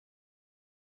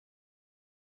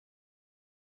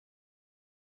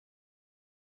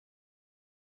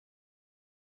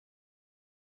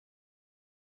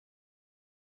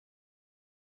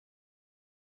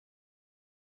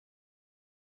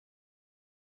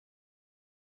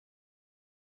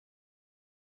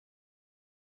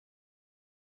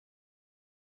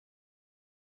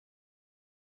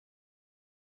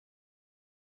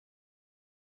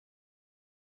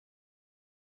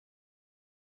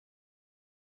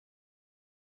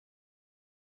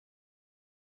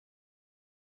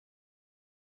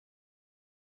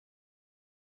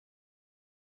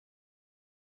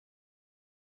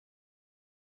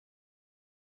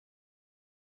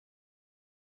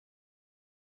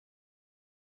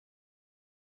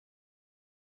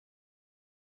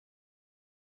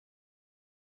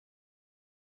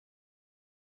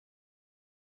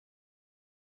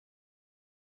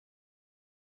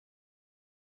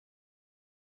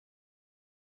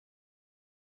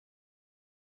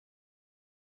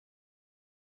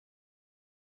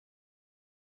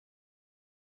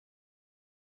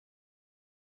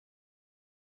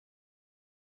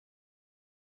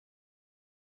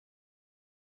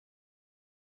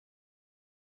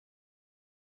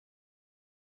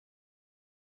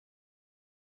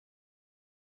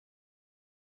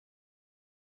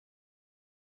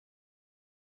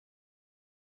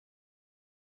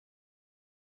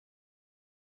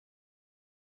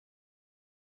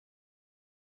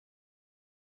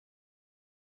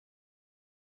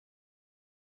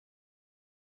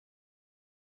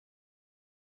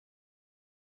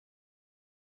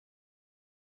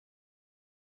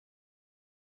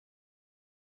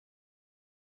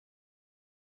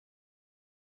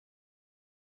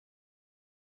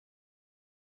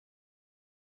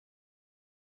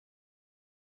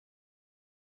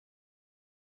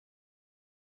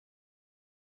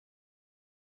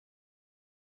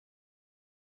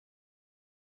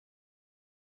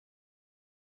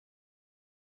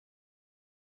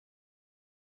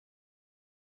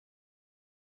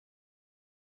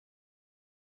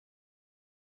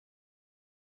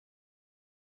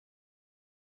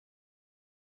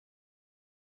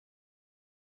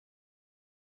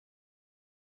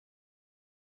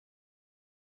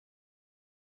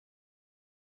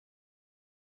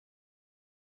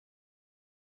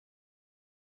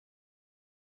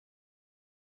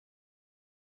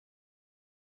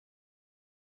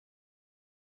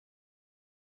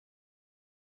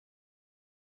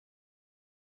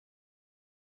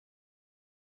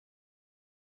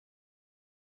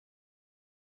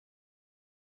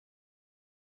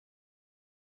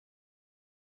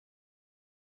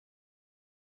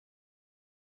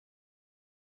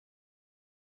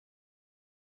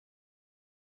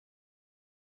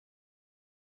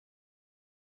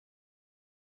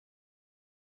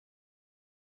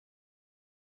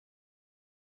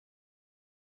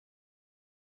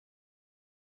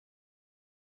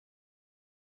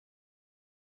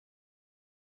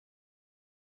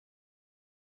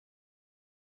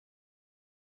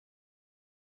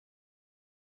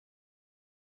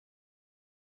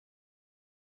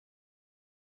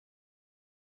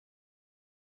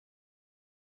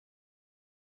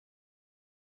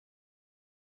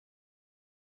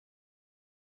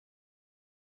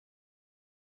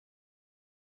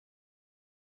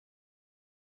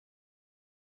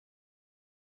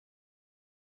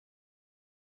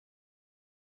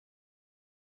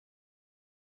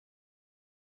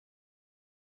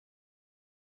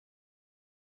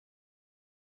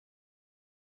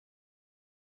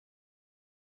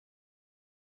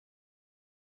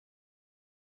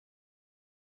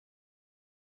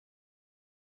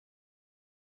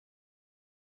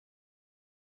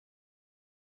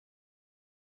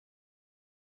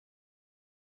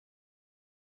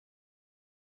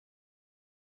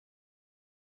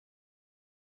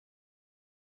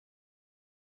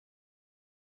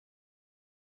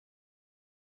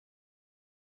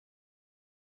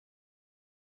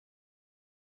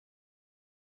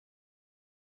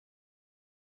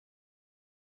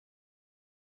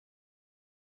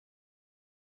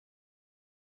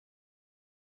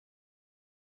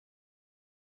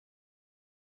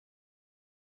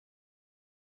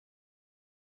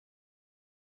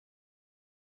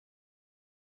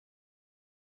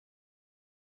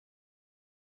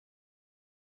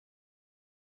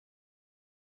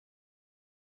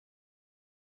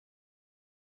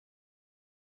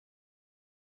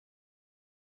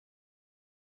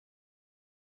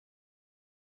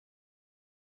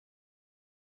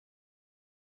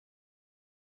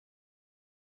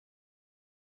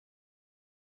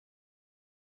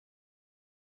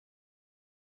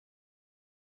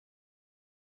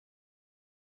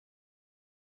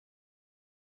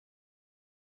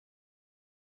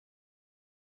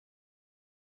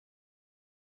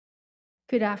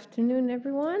Good afternoon,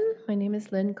 everyone. My name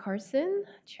is Lynn Carson,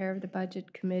 Chair of the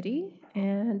Budget Committee,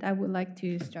 and I would like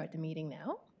to start the meeting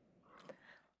now.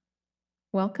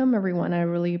 Welcome, everyone. I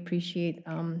really appreciate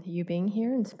you being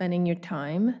here and spending your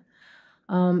time,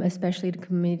 especially the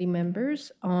committee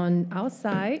members on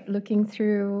outside looking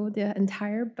through the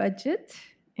entire budget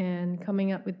and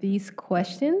coming up with these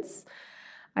questions.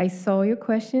 I saw your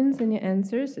questions and your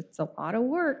answers. It's a lot of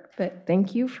work, but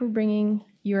thank you for bringing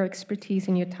your expertise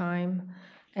and your time.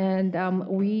 And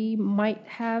we might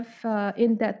have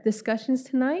in-depth discussions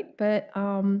tonight, but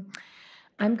I'm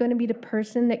going to be the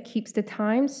person that keeps the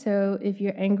time. So if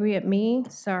you're angry at me,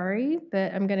 sorry,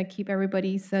 but I'm going to keep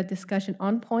everybody's discussion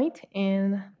on point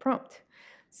and prompt.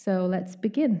 So let's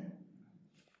begin.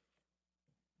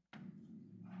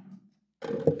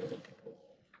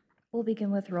 We'll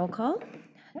begin with roll call.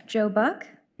 Joe Buck.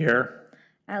 Here.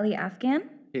 Ali Afghan.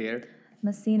 Here.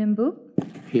 Masin Mboop.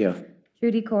 Here.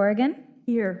 Judy Corrigan.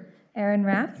 Here. Aaron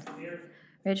Raft. Here.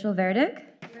 Rachel Verdick.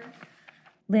 Here.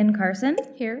 Lynn Carson.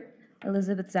 Here.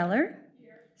 Elizabeth Zeller.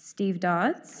 Here. Steve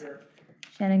Dodds. Here.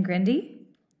 Shannon Grindy.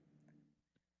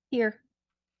 Here.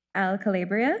 Al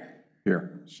Calabria.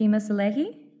 Here. Shima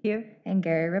Salehi. Here. And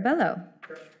Gary Rebello.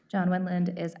 Here. John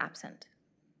Wendland is absent.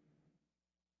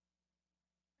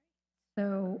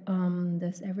 So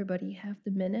does everybody have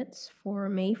the minutes for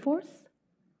May 4th?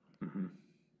 Mm-hmm.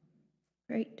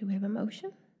 Great. Do we have a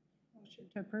motion? Motion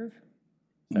to approve.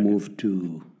 Move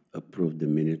to approve the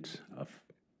minutes of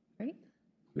Great.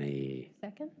 May.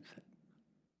 Second.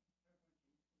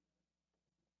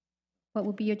 What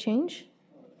will be your change?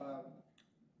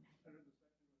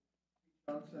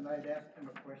 And I'd asked him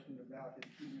a question about his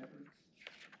team members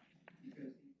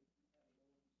because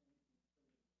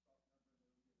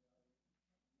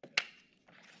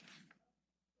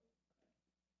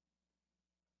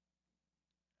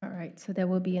All right, so there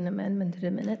will be an amendment to the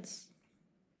minutes.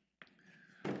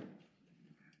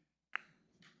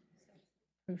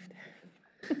 Approved.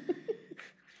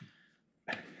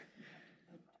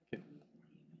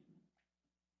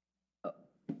 Oh,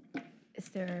 is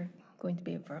there going to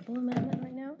be a verbal amendment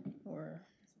right now, or?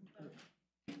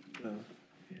 Yeah,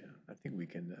 I think we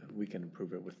can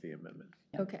approve it with the amendment.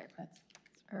 Okay,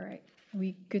 all right. Are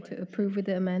we good to approve with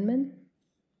the amendment?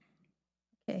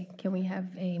 Okay, can we have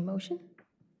a motion?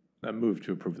 I move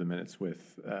to approve the minutes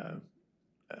with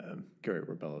Gary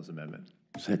Rebello's amendment.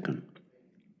 Second.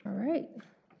 All right.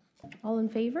 All in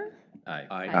favor? Aye.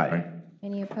 Aye.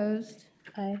 Any opposed?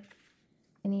 Aye.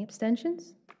 Any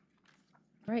abstentions?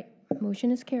 All right, motion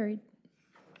is carried.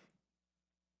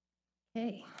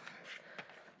 Okay.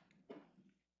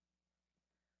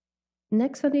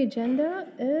 Next on the agenda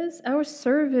is our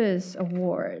service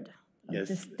award. A Yes.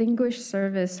 Distinguished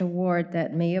Service Award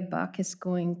that Mayor Buck is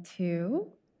going to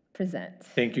present.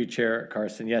 Thank you, Chair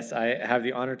Carson. Yes, I have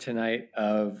the honor tonight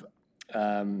of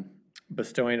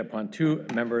bestowing upon two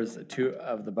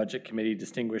of the Budget Committee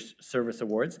Distinguished Service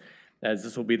Awards, as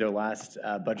this will be their last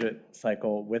budget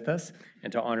cycle with us,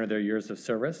 and to honor their years of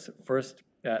service. First,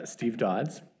 Steve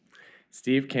Dodds.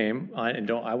 Steve came on, and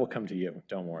I will come to you,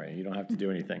 don't worry, you don't have to do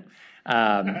anything.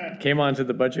 Came onto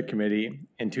the Budget Committee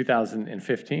in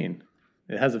 2015.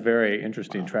 It has a very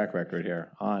interesting track record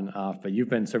here, on, off, but you've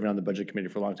been serving on the Budget Committee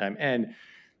for a long time, and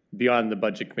beyond the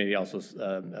Budget Committee, also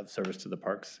have service to the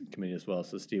Parks Committee as well.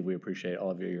 So Steve, we appreciate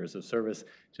all of your years of service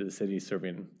to the city,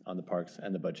 serving on the Parks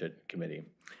and the Budget Committee.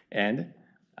 And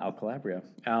Al Calabria.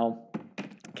 Al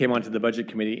came onto the Budget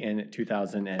Committee in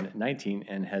 2019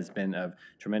 and has been of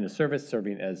tremendous service,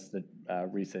 serving as the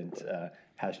recent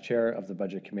past chair of the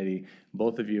Budget Committee.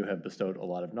 Both of you have bestowed a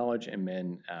lot of knowledge and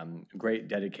been great,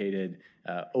 dedicated,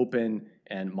 open,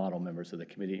 and model members of the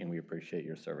committee, and we appreciate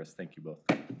your service. Thank you both.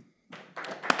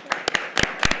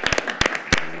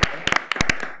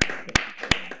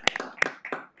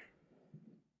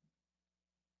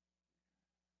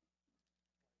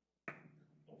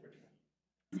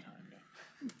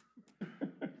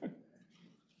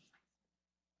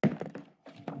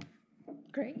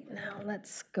 Great, now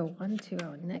let's go on to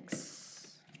our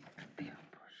next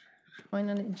point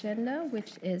on the agenda,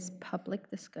 which is public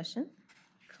discussion.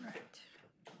 Correct.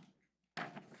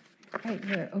 All right,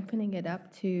 we're opening it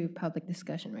up to public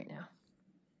discussion right now.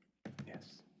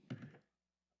 Yes.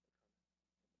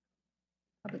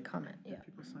 Public comment, yeah.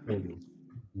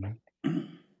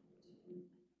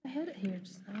 I had it here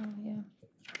just now, yeah.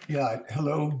 Yeah,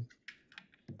 hello.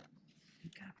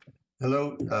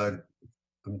 Hello,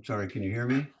 I'm sorry, can you hear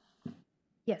me?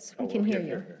 Yes, we can hear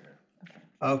you.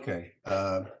 Okay.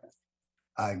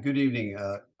 Good evening.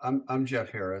 I'm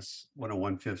Jeff Harris,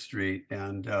 101 Fifth Street,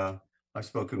 and I've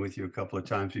spoken with you a couple of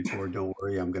times before. Don't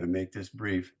worry, I'm going to make this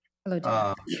brief. Hello,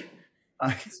 Jeff.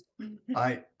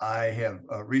 I have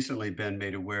recently been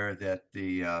made aware that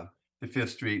the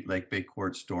Fifth Street Lake Bay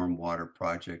Court Stormwater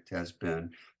Project has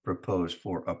been proposed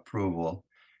for approval.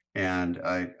 And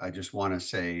I just want to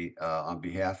say on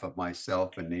behalf of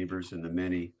myself and neighbors and the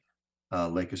many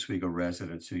Lake Oswego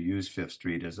residents who use Fifth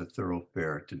Street as a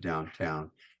thoroughfare to downtown,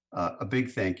 a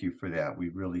big thank you for that. We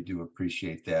really do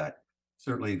appreciate that.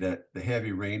 Certainly the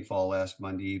heavy rainfall last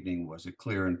Monday evening was a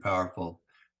clear and powerful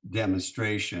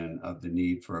demonstration of the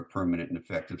need for a permanent and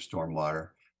effective stormwater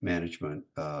management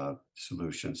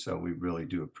solution. So we really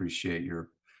do appreciate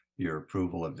your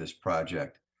approval of this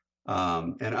project.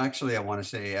 And actually, I want to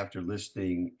say after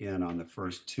listening in on the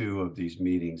first two of these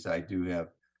meetings, I do have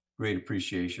great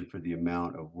appreciation for the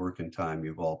amount of work and time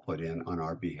you've all put in on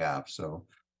our behalf. So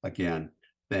again,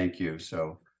 thank you.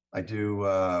 So I do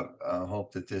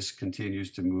hope that this continues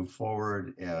to move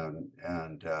forward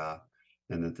and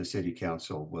that the city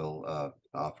council will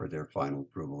offer their final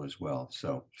approval as well.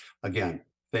 So again,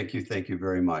 thank you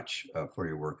very much for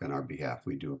your work on our behalf.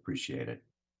 We do appreciate it.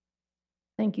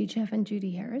 Thank you, Jeff and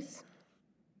Judy Harris.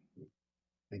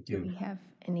 Thank Do we you. have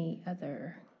any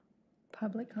other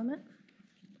public comment?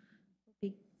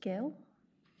 Gail?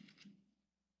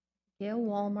 Gail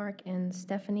Walmark and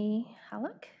Stephanie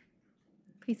Halleck,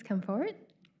 please come forward.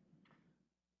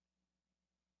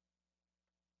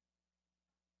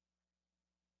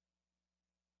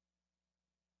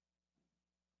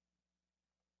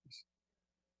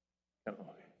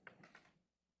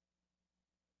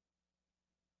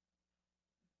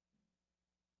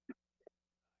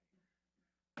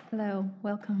 Hello,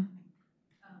 welcome.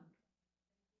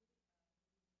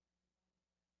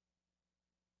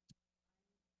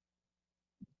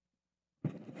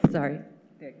 Sorry.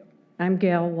 I'm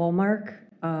Gail Woolmark,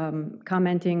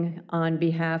 commenting on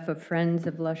behalf of Friends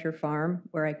of Lusher Farm,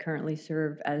 where I currently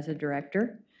serve as a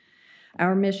director.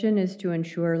 Our mission is to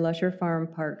ensure Lusher Farm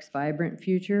Park's vibrant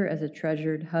future as a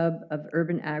treasured hub of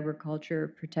urban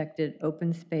agriculture, protected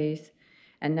open space,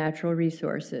 and natural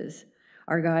resources.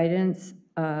 Our guidance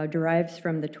derives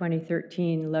from the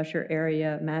 2013 Lusher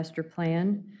Area Master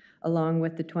Plan, along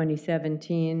with the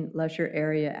 2017 Lusher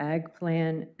Area Ag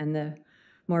Plan and the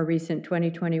more recent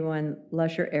 2021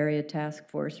 Lusher Area Task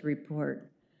Force report.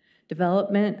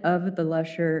 Development of the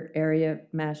Lusher Area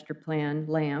Master Plan,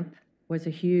 LAMP, was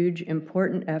a huge,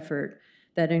 important effort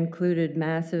that included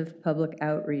massive public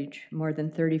outreach. More than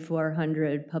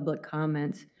 3,400 public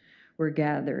comments were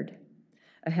gathered.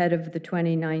 Ahead of the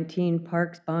 2019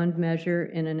 Parks Bond Measure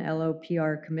in an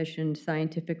LOPR commissioned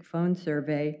scientific phone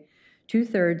survey,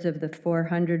 2/3 of the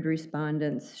 400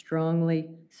 respondents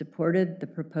strongly supported the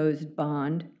proposed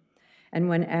bond, and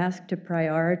when asked to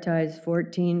prioritize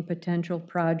 14 potential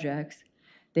projects,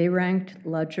 they ranked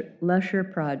Lusher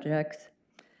projects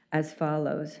as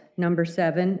follows. Number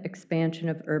 7, expansion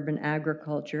of urban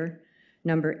agriculture.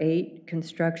 Number 8,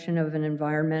 construction of an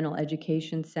environmental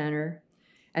education center.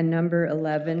 And number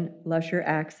 11, Lusher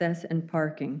access and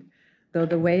parking, though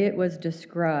the way it was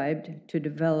described to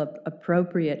develop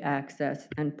appropriate access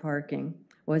and parking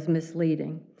was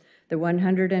misleading. The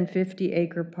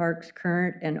 150-acre park's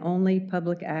current and only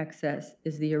public access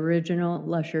is the original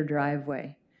Lusher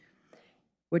driveway,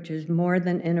 which is more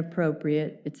than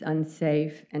inappropriate. It's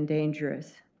unsafe and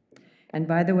dangerous. And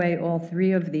by the way, all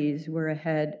 3 of these were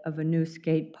ahead of a new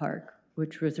skate park,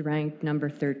 which was ranked number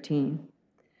 13.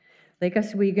 Lake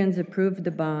Oswegans approved the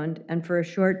bond, and for a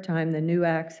short time, the new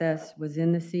access was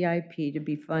in the CIP to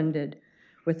be funded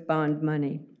with bond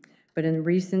money. But in the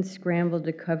recent scramble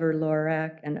to cover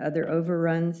LORAC and other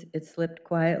overruns, it slipped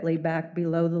quietly back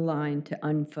below the line to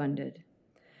unfunded.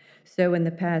 So in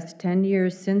the past 10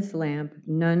 years since LAMP,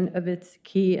 none of its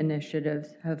key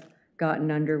initiatives have gotten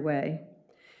underway.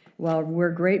 While we're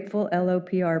grateful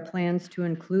LOPR plans to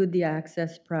include the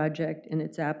Access project in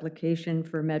its application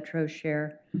for Metro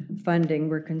Share funding,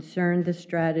 we're concerned the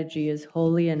strategy is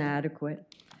wholly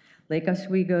inadequate. Lake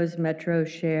Oswego's Metro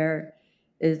Share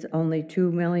is only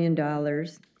 $2 million,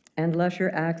 and Lusher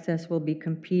Access will be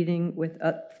competing with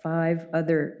 5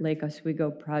 other Lake Oswego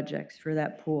projects for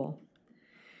that pool.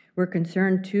 We're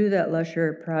concerned, too, that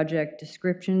Lusher project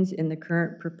descriptions in the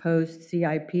current proposed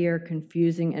CIP are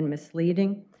confusing and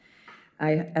misleading.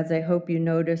 As I hope you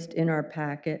noticed in our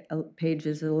packet,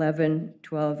 pages 11,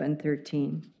 12, and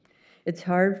 13. It's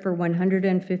hard for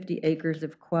 150 acres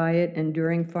of quiet,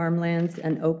 enduring farmlands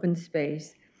and open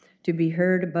space to be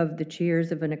heard above the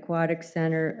cheers of an aquatic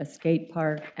center, a skate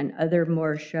park, and other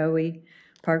more showy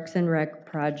parks and rec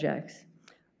projects.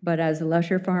 But as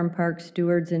Lusher Farm Park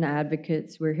stewards and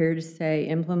advocates, we're here to say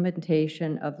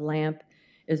implementation of LAMP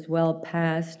is well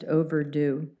past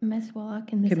overdue. Ms.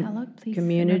 Wallach and Ms. Halleck, please.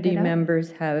 Community wrap it up.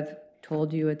 members have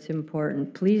told you it's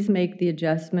important. Please make the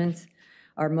adjustments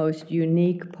our most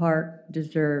unique park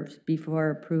deserves before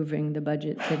approving the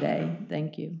budget today.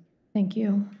 Thank you. Thank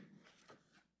you.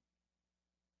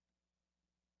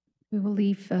 We will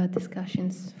leave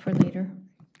discussions for later.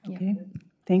 Yeah. Okay,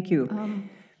 thank you.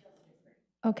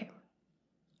 Okay.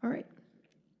 All right.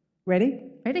 Ready?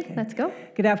 Ready? Let's go.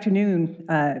 Good afternoon,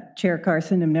 Chair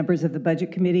Carson and members of the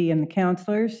Budget Committee and the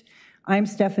counselors. I'm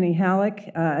Stephanie Halleck,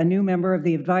 a new member of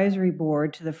the advisory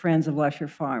board to the Friends of Lusher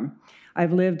Farm.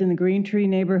 I've lived in the Green Tree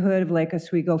neighborhood of Lake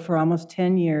Oswego for almost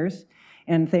 10 years,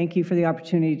 and thank you for the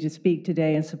opportunity to speak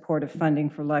today in support of funding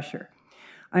for Lusher.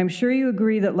 I'm sure you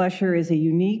agree that Lusher is a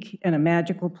unique and a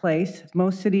magical place.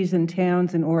 Most cities and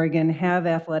towns in Oregon have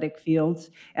athletic fields,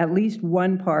 at least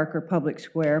one park or public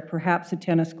square, perhaps a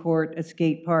tennis court, a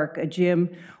skate park, a gym,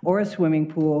 or a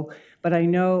swimming pool, but I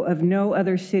know of no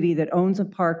other city that owns a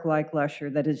park like Lusher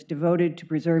that is devoted to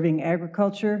preserving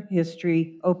agriculture,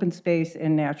 history, open space,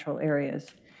 and natural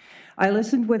areas. I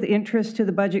listened with interest to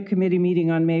the Budget Committee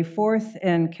meeting on May 4th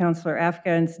and Councillor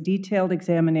Afghan's detailed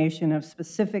examination of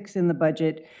specifics in the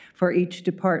budget for each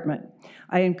department.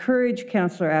 I encourage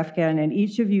Councillor Afghan and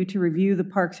each of you to review the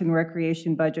Parks and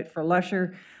Recreation budget for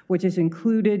Lusher, which is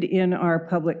included in our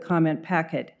public comment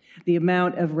packet. The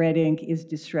amount of red ink is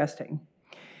distressing.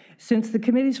 Since the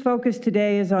committee's focus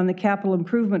today is on the capital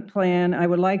improvement plan, I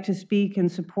would like to speak in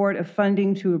support of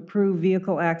funding to improve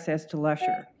vehicle access to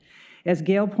Lusher. As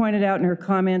Gail pointed out in her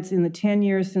comments, in the 10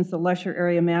 years since the Lusher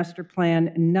Area Master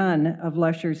Plan, none of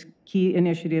Lusher's key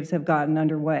initiatives have gotten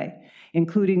underway,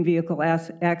 including vehicle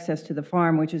access to the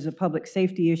farm, which is a public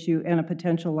safety issue and a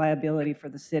potential liability for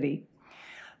the city.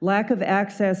 Lack of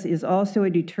access is also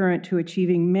a deterrent to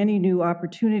achieving many new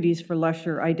opportunities for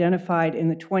Lusher identified in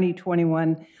the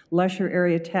 2021 Lusher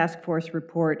Area Task Force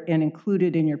report and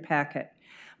included in your packet.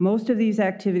 Most of these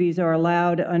activities are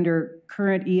allowed under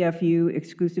current EFU,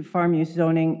 exclusive farm use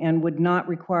zoning, and would not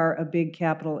require a big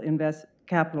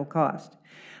capital cost.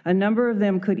 A number of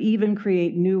them could even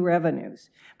create new revenues,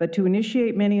 but to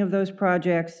initiate many of those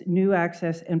projects, new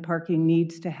access and parking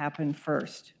needs to happen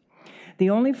first. The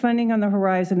only funding on the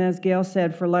horizon, as Gail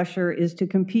said, for Lusher is to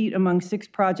compete among 6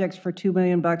 projects for $2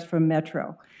 million from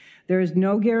Metro. There is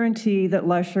no guarantee that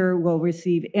Lusher will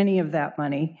receive any of that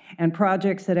money, and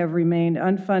projects that have remained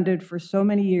unfunded for so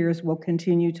many years will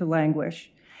continue to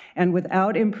languish. And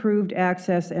without improved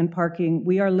access and parking,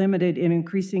 we are limited in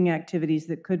increasing activities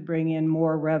that could bring in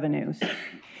more revenues.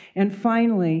 And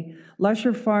finally,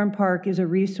 Lusher Farm Park is a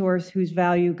resource whose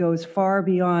value goes far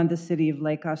beyond the city of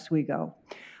Lake Oswego.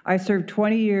 I served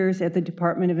 20 years at the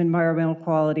Department of Environmental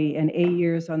Quality and 8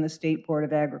 years on the State Board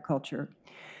of Agriculture.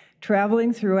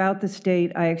 Traveling throughout the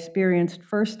state, I experienced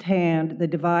firsthand the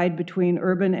divide between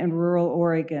urban and rural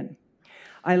Oregon.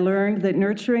 I learned that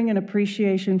nurturing an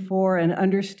appreciation for and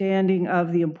understanding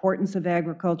of the importance of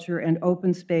agriculture and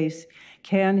open space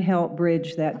can help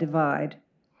bridge that divide.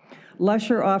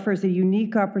 Lusher offers a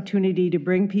unique opportunity to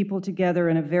bring people together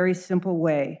in a very simple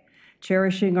way,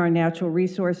 cherishing our natural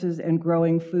resources and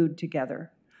growing food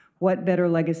together. What better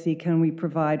legacy can we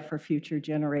provide for future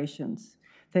generations?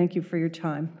 Thank you for your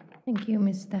time. Thank you,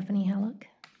 Ms. Stephanie Halleck.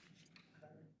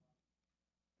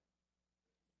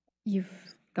 You've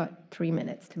got 3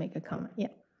 minutes to make a comment. Yeah.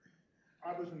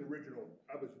 I was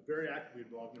very actively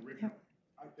involved in the original.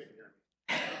 I think here.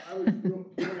 I was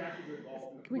very actively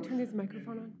involved in the. Can we turn his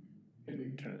microphone on?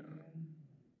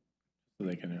 So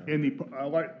they can. In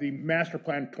the master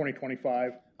plan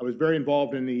 2025, I was very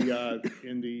involved in the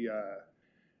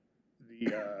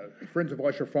Friends of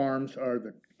Lusher Farms, or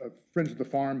the Friends of the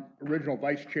Farm original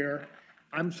vice chair.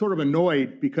 I'm sort of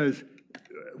annoyed because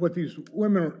what these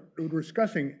women were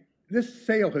discussing, this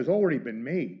sale has already been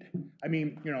made. I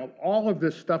mean, you know, all of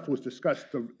this stuff was discussed.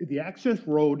 The access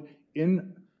road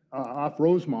in off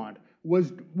Rosemont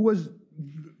was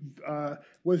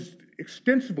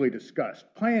extensively discussed.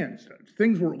 Plans,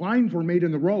 lines were made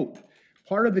in the road.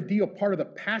 Part of the deal, part of the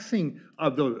passing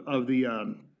of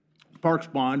the Parks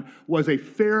bond was a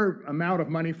fair amount of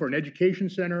money for an education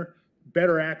center,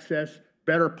 better access,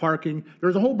 better parking.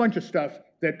 There's a whole bunch of stuff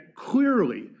that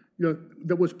clearly, you know,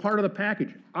 that was part of the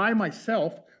package. I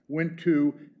myself went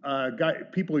to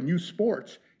people in youth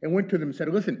sports and went to them and said,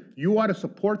 listen, you ought to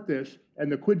support this,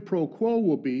 and the quid pro quo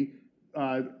will be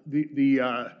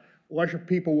the Lusher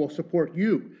people will support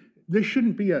you. This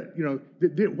shouldn't be a, you know,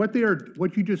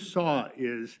 what you just saw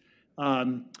is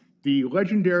the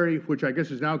legendary, which I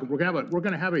guess is now, we're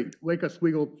going to have a Lake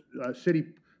Oswego city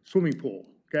swimming pool.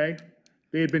 Okay,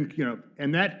 they had been, you know,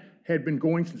 and that had been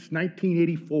going since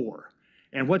 1984.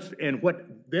 And what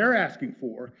they're asking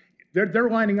for, they're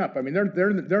lining up. I mean, they're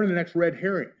in the next red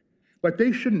herring. But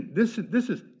they shouldn't,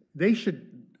 they should,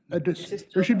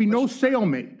 there should be no sale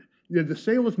made. The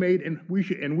sale is made, and we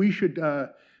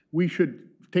should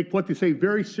take what they say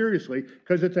very seriously,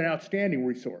 because it's an outstanding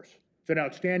resource. It's an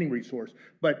outstanding resource.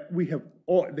 But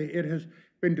it has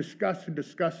been discussed and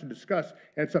discussed and discussed,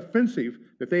 and it's offensive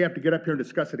that they have to get up here and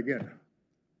discuss it again.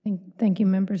 Thank you,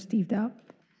 Member Steve Dobb.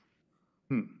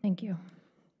 Thank you.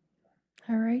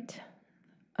 All right.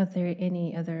 Are there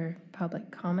any other public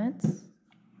comments?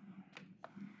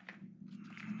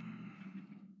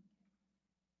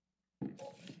 All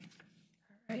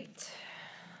right.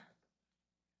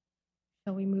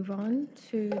 Shall we move on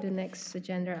to the next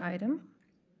agenda item?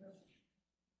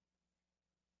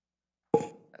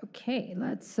 Okay,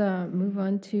 let's move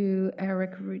on to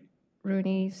Eric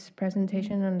Rooney's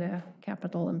presentation on the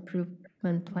capital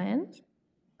improvement plan.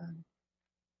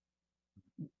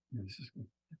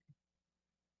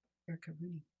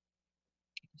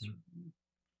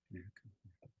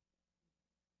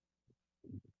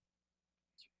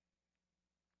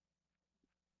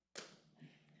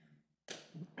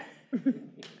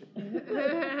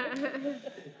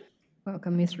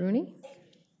 Welcome, Ms. Rooney.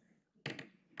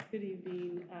 Good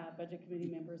evening, Budget Committee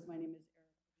members. My name is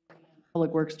Eric,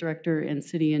 Public Works Director and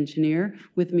City Engineer.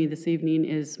 With me this evening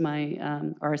is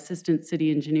our Assistant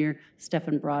City Engineer,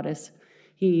 Stefan Broadus.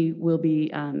 He will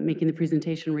be making the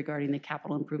presentation regarding the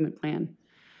capital improvement plan.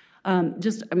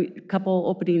 Just a couple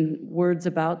opening words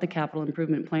about the capital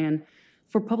improvement plan.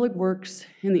 For Public Works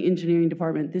in the engineering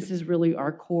department, this is really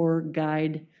our core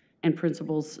guide and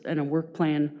principles and a work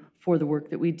plan for the work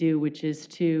that we do, which is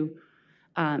to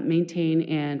maintain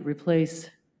and replace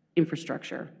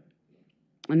infrastructure.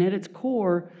 And at its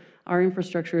core, our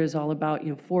infrastructure is all about,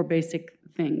 four basic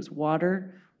things: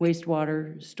 water,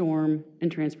 wastewater, storm,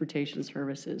 and transportation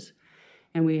services.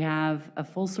 And we have a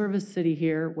full-service city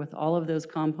here with all of those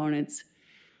components.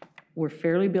 We're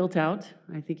fairly built out.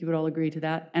 I think you would all agree to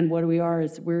that. And what we are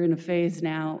is we're in a phase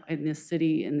now in this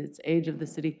city, in its age of the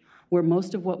city, where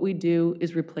most of what we do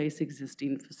is replace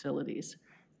existing facilities.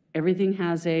 Everything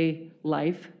has a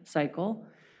life cycle.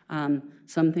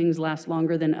 Some things last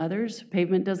longer than others.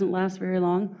 Pavement doesn't last very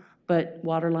long, but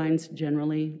water lines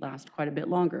generally last quite a bit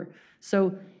longer.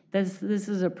 So this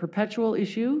is a perpetual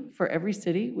issue for every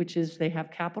city, which is they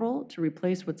have capital to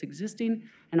replace what's existing,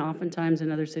 and oftentimes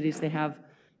in other cities they have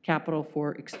capital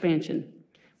for expansion.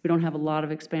 We don't have a lot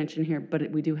of expansion here, but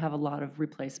we do have a lot of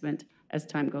replacement as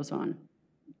time goes on.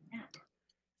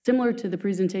 Similar to the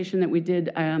presentation that we did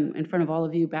in front of all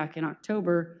of you back in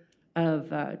October of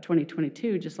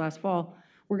 2022, just last fall,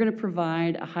 we're going to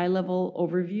provide a high-level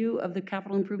overview of the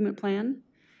capital improvement plan,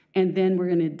 and then we're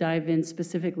going to dive in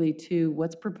specifically to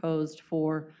what's proposed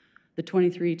for the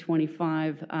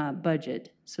 23-25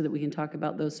 budget so that we can talk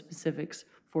about those specifics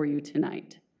for you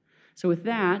tonight. So with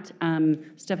that,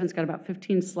 Stefan's got about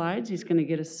 15 slides. He's going to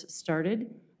get us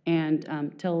started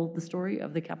and tell the story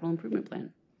of the capital improvement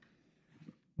plan.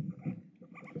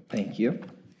 Thank you.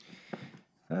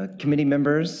 Committee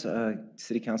members,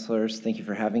 city councilors, thank you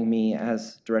for having me.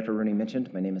 As Director Rooney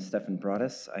mentioned, my name is Stefan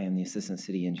Broadus. I am the Assistant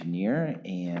City Engineer,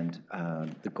 and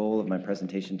the goal of my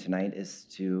presentation tonight is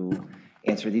to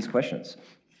answer these questions.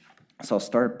 So I'll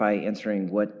start by answering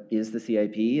what is the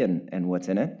CIP and what's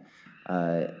in it,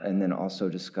 and then also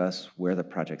discuss where the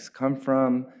projects come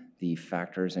from, the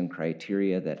factors and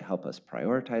criteria that help us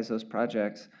prioritize those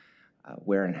projects,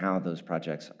 where and how those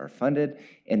projects are funded,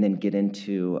 and then get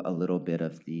into a little bit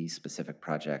of the specific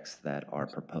projects that are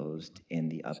proposed in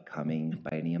the upcoming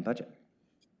biennium budget.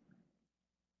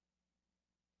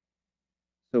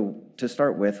 So to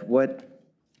start with, what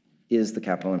is the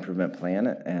capital improvement plan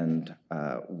and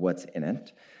what's in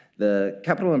it? The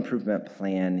capital improvement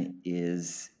plan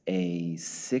is a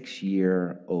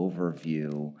 6-year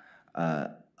overview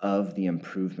of the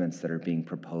improvements that are being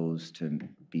proposed to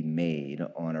be made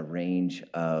on a range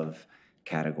of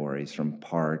categories, from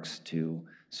parks to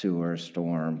sewer,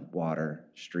 storm, water,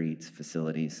 streets,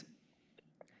 facilities.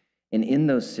 And in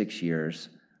those 6 years,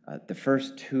 the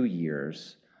first 2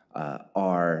 years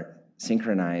are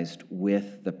synchronized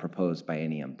with the proposed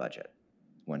biennium budget,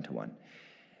 1-to-1.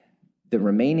 The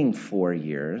remaining 4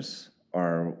 years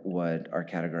are what are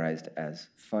categorized as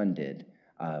funded,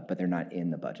 but they're not in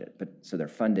the budget. So they're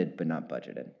funded but not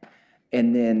budgeted.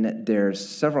 And then there's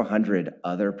several hundred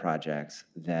other projects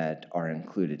that are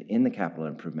included in the capital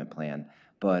improvement plan,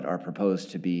 but are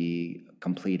proposed to be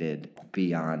completed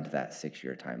beyond that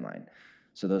 6-year timeline.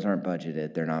 So those aren't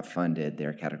budgeted, they're not funded,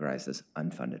 they're categorized as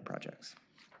unfunded projects.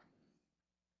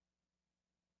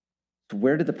 So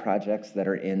where do the projects that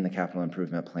are in the capital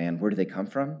improvement plan, where do they come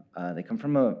from? They come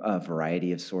from a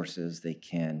variety of sources. They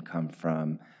can come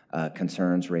from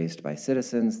concerns raised by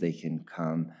citizens. They can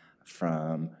come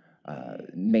from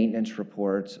maintenance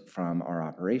reports from our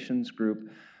operations group.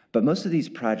 But most of these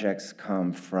projects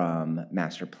come from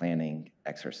master planning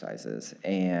exercises.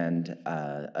 And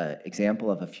an example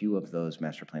of a few of those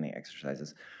master planning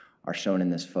exercises are shown in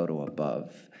this photo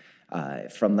above.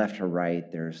 From left to right,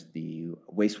 there's the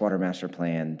wastewater master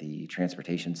plan, the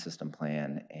transportation system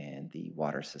plan, and the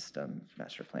water system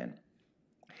master plan.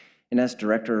 And as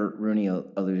Director Rooney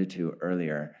alluded to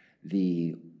earlier,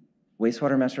 the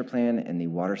wastewater master plan and the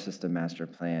water system master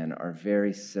plan are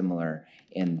very similar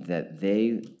in that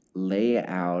they lay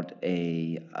out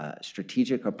a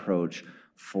strategic approach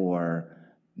for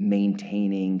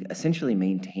essentially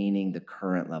maintaining the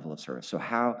current level of service. So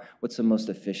what's the most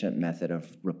efficient method of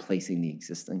replacing the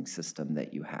existing system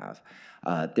that you have?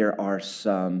 There are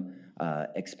some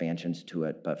expansions to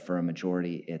it, but for a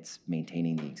majority, it's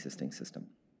maintaining the existing system.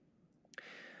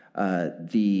 A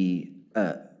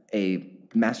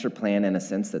master plan, in a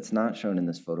sense, that's not shown in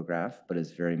this photograph, but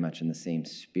is very much in the same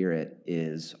spirit,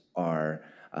 is our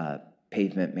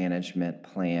pavement management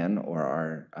plan, or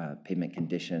our pavement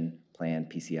condition plan,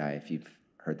 PCI, if you've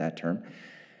heard that term.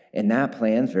 And that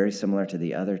plan is very similar to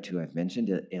the other two I've mentioned.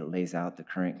 It lays out the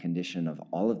current condition of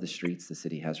all of the streets the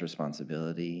city has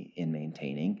responsibility in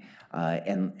maintaining,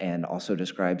 and also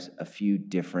describes a few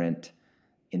different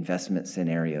investment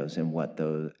scenarios and what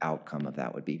the outcome of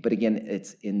that would be. But again,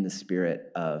 it's in the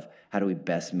spirit of how do we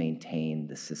best maintain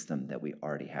the system that we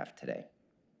already have today.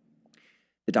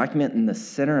 The document in the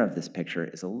center of this picture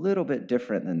is a little bit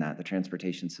different than that, the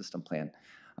transportation system plan.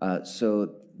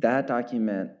 So that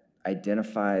document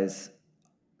identifies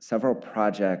several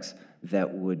projects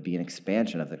that would be an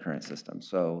expansion of the current system.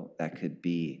 So that could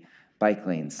be bike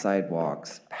lanes,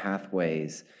 sidewalks,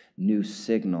 pathways, new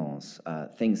signals,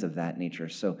 things of that nature.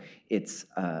 So it's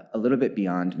a little bit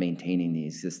beyond maintaining the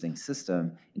existing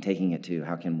system and taking it to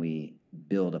how can we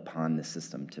build upon the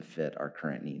system to fit our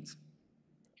current needs.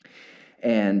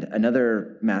 And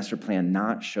another master plan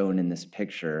not shown in this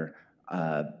picture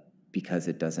because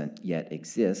it doesn't yet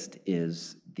exist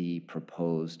is the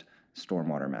proposed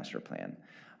stormwater master plan.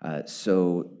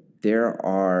 So there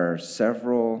are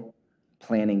several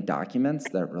planning documents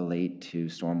that relate to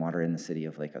stormwater in the city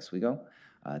of Lake Oswego.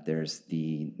 There's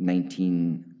the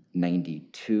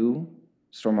 1992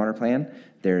 stormwater plan.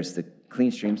 There's the Clean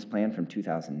Streams Plan from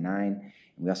 2009. And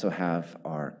we also have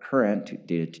our current,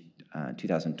 dated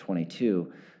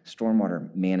 2022,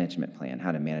 stormwater management plan,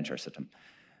 how to manage our system.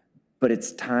 But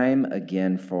it's time,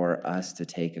 again, for us to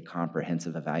take a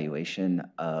comprehensive evaluation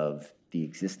of the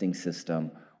existing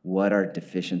system, what our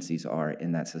deficiencies are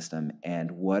in that system,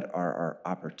 and what are our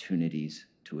opportunities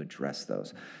to address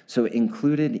those. So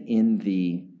included in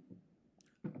the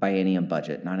biennium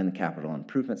budget, not in the capital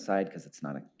improvement side because it's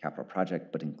not a capital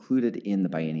project, but included in the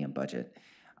biennium budget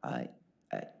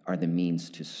are the means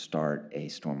to start a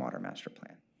stormwater master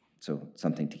plan. So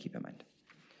something to keep in mind.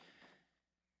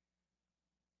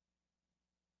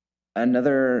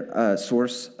 Another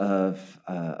source of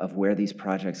where these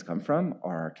projects come from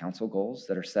are council goals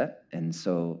that are set. And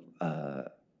so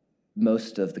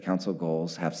most of the council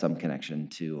goals have some connection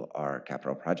to our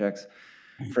capital projects.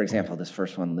 For example, this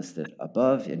first one listed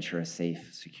above, ensure a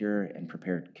safe, secure, and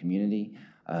prepared community.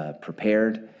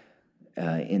 Prepared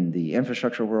in the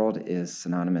infrastructure world is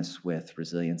synonymous with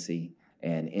resiliency.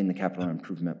 And in the capital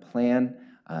improvement plan,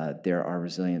 there are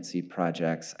resiliency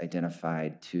projects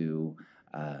identified to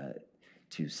more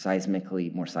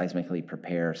seismically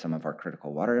prepare some of our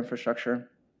critical water infrastructure,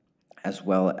 as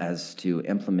well as to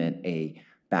implement a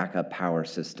backup power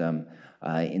system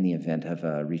in the event of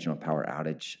a regional power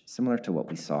outage, similar to what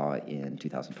we saw in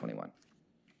 2021.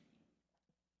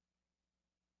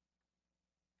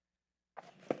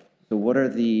 So what are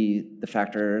the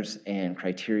factors and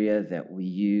criteria that we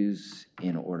use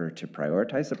in order to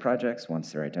prioritize the projects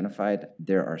once they're identified?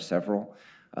 There are several.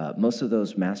 Most of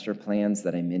those master plans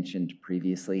that I mentioned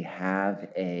previously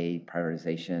have a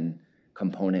prioritization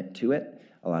component to it.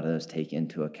 A lot of those take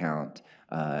into account,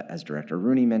 as Director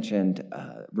Rooney mentioned,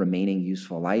 remaining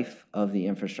useful life of the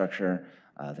infrastructure,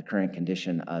 the current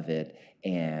condition of it,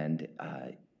 and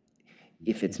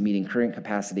if it's meeting current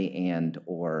capacity and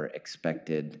or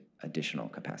expected additional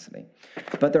capacity.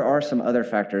 But there are some other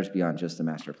factors beyond just the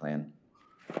master plan.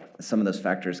 Some of those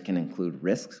factors can include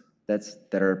risks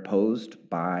that are posed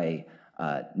by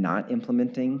not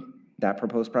implementing that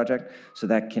proposed project. So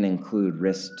that can include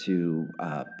risk to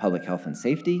public health and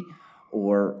safety,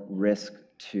 or risk,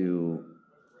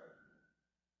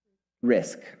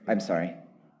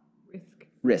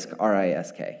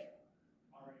 R-I-S-K.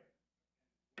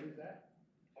 What is that?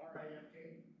 R-I-F-K?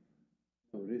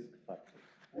 Risk factor.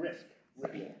 Risk.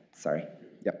 Sorry,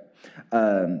 yep.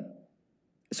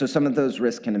 So some of those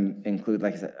risks can include,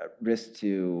 like I said, risk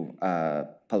to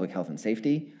public health and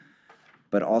safety,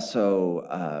 but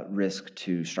also risk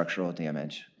to structural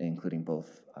damage, including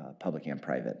both public and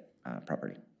private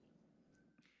property.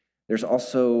 There's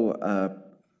also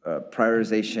a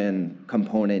prioritization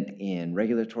component in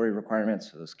regulatory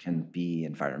requirements. So those can be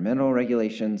environmental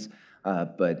regulations,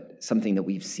 but something that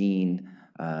we've seen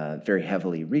very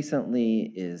heavily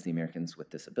recently is the Americans with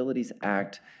Disabilities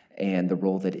Act and the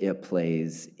role that it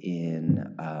plays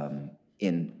in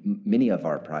many of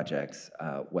our projects,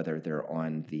 whether they're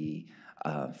on the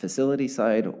facility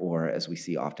side or, as we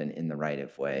see often, in the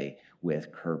right-of-way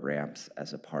with curb ramps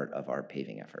as a part of our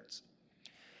paving efforts.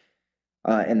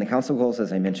 And the council goals,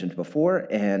 as I mentioned before,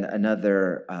 and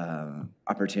another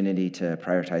opportunity to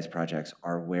prioritize projects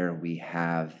are where we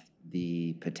have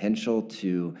the potential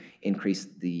to increase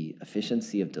the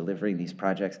efficiency of delivering these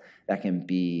projects. That can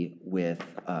be with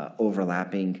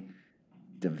overlapping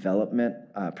development,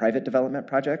 private development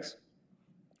projects,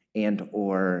 and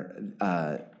or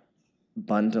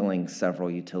bundling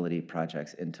several utility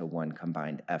projects into one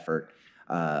combined effort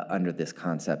under this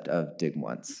concept of dig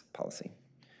once policy.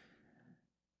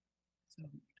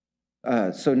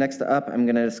 So next up, I'm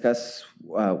going to discuss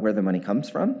where the money comes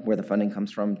from, where the funding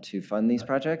comes from to fund these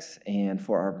projects. And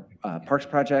for our parks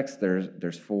projects,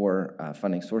 there's four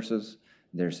funding sources.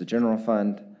 There's the general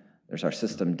fund, there's our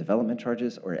system development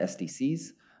charges, or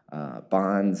SDCs,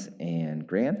 bonds, and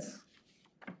grants.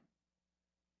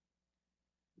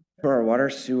 For our water,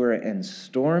 sewer, and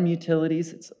storm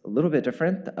utilities, it's a little bit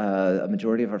different. A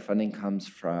majority of our funding comes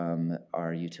from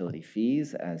our utility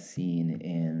fees, as seen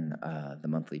in the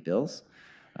monthly bills.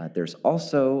 There's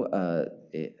also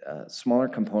a smaller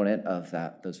component of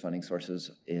those funding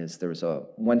sources is there was a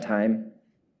one-time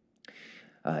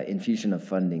infusion of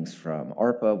fundings from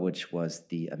ARPA, which was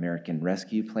the American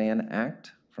Rescue Plan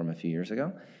Act from a few years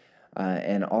ago.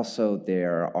 And also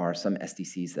there are some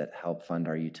SDCs that help fund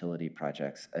our utility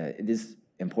projects. It is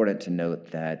important to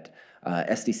note that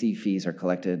SDC fees are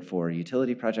collected for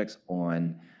utility projects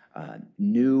on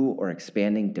new or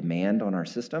expanding demand on our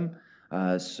system.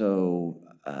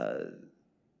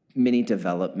 Many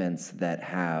developments that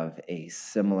have a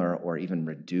similar or even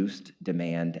reduced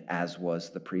demand as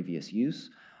was the previous use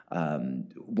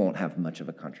won't have much of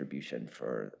a contribution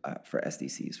for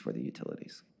SDCs for the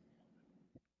utilities.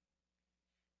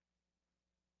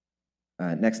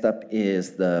 Next up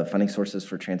is the funding sources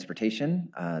for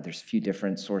transportation. There's a few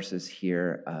different sources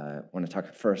here. I want to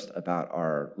talk first about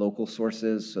our local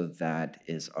sources. So that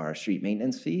is our street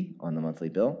maintenance fee on the monthly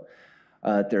bill.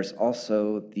 There's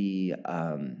also the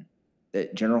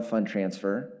general fund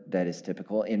transfer that is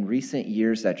typical. In recent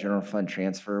years, that general fund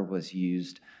transfer was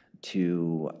used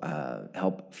to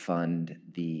help fund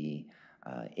the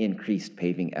increased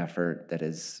paving effort that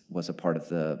was a part of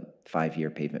the 5-year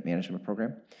pavement management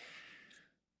program.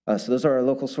 So those are our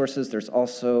local sources. There's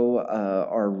also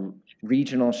our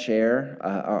regional share,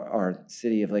 our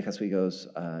City of Lake Oswego's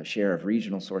share of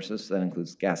regional sources. That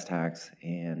includes gas tax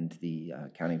and the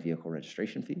county vehicle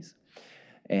registration fees.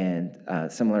 And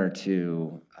similar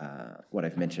to what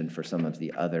I've mentioned for some of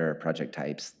the other project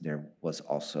types, there was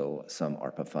also some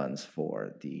ARPA funds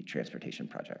for the transportation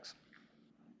projects.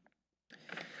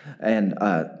 And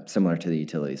similar to the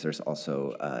utilities, there's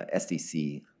also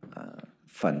SDC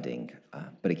funding,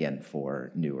 but again,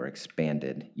 for new or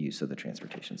expanded use of the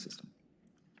transportation system.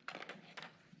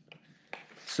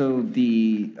 So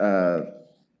the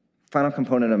final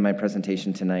component of my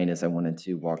presentation tonight is I wanted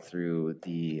to walk through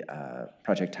the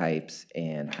project types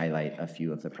and highlight a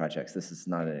few of the projects. This is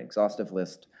not an exhaustive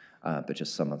list, but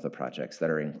just some of the projects that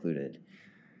are included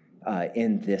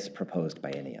in this proposed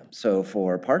biennium. So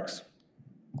for parks,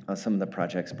 some of the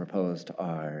projects proposed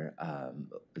are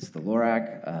is the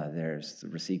LORAC, there's the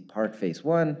Recife Park Phase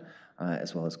 1,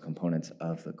 as well as components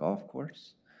of the golf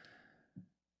course.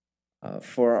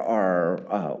 For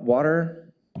our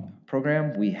water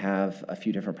program, we have a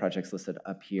few different projects listed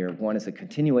up here. One is a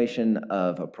continuation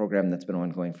of a program that's been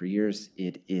ongoing for years.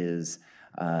 It is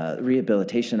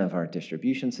rehabilitation of our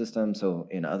distribution system. So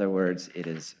in other words, it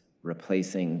is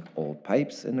replacing old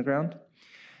pipes in the ground.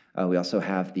 We also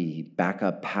have the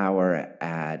backup power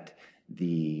at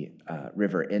the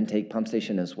river intake pump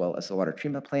station, as well as the water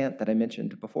treatment plant that I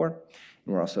mentioned before.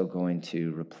 And we're also going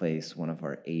to replace one of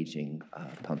our aging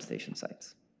pump station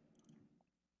sites.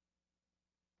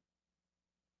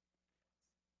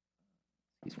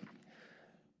 Excuse me.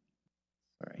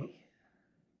 Sorry.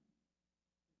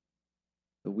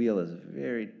 The wheel is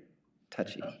very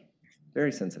touchy,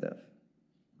 very sensitive.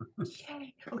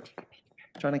 Okay, okay.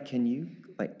 Jonna, can you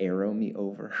like arrow me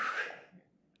over?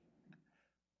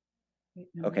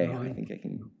 Okay, I think I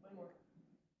can.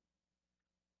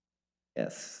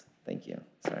 Yes, thank you.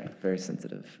 Sorry, very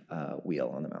sensitive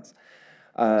wheel on the mouse.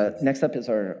 Next up is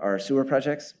our sewer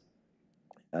projects.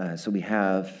 So we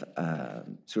have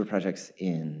sewer projects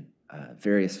in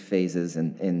various phases,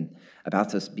 and about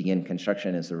to begin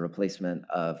construction is the replacement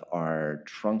of our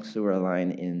trunk sewer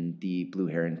line in the Blue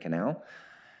Heron Canal.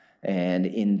 And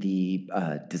in the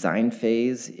design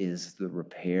phase is the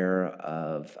repair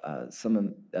of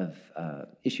some of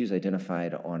issues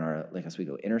identified on our Lake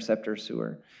Oswego interceptor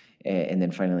sewer. And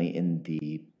then finally, in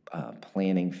the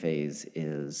planning phase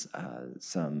is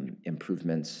some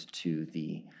improvements to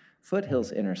the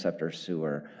Foothills interceptor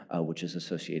sewer, which is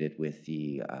associated with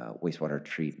the wastewater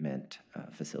treatment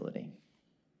facility.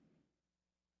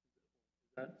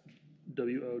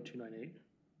 WO298?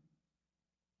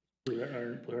 Blue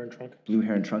Heron Trunk? Blue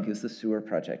Heron Trunk is the sewer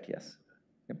project, yes.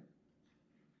 Yep.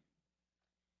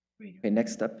 Okay,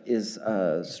 next up is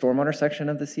a stormwater section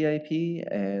of the CIP,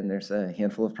 and there's a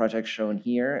handful of projects shown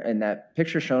here. And that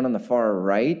picture shown on the far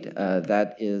right,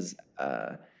 that is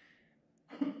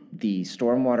the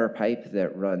stormwater pipe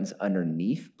that runs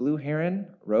underneath Blue Heron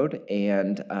Road.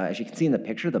 And as you can see in the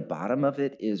picture, the bottom of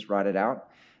it is rotted out.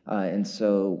 And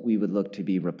so we would look to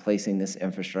be replacing this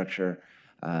infrastructure.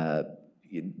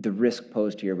 The risk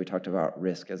posed here, we talked about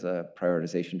risk as a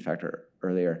prioritization factor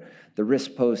earlier. The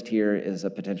risk posed here is a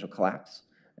potential collapse.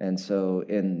 And so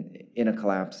in a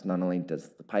collapse, not only does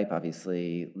the pipe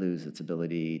obviously lose its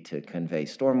ability to convey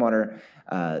stormwater,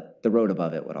 the road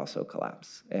above it would also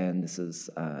collapse. And this is,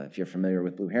 if you're familiar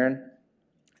with Blue Heron,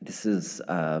 this is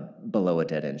below a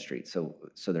dead-end street. So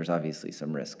there's obviously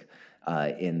some risk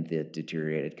in the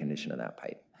deteriorated condition of that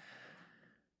pipe.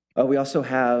 We also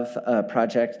have a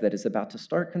project that is about to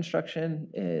start construction,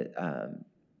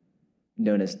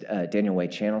 known as Daniel Way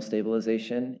Channel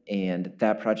Stabilization. And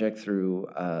that project, through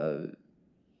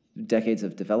decades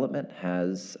of development,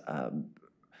 has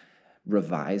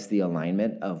revised the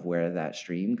alignment of where that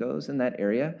stream goes in that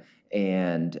area.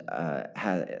 And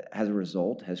as a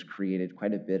result, has created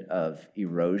quite a bit of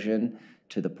erosion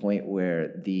to the point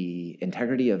where the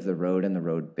integrity of the road and the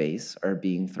road base are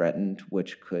being threatened,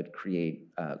 which could create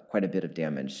quite a bit of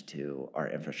damage to our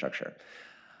infrastructure.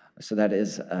 So that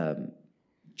is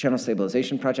channel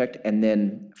stabilization project. And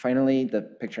then finally, the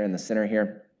picture in the center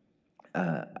here,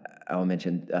 I'll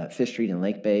mention Fifth Street and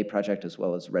Lake Bay project, as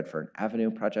well as Redfern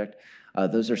Avenue project.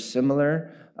 Those are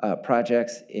similar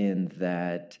projects in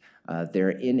that they're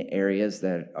in areas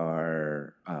that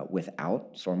are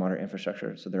without stormwater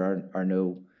infrastructure. So there are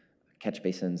no catch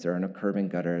basins, there are no curb and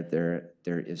gutter,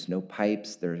 there is no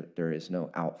pipes, there is no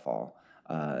outfall.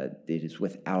 It is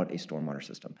without a stormwater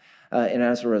system. And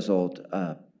as a result,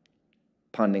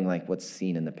 ponding like what's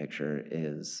seen in the picture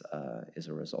is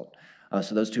a result.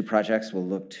 So those two projects will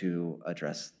look to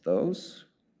address those.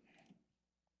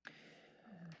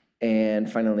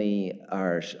 And finally,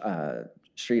 our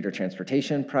street or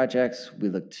transportation projects, we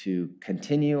look to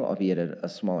continue, albeit at a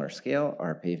smaller scale,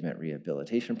 our pavement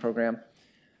rehabilitation program,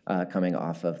 coming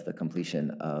off of the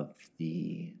completion of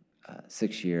the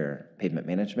 6-year pavement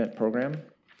management program.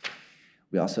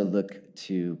 We also look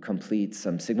to complete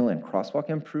some signal and crosswalk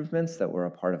improvements that were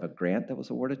a part of a grant that was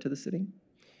awarded to the city.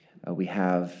 We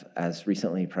have, as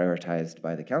recently prioritized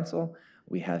by the council,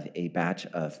 we have a batch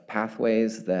of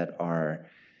pathways that are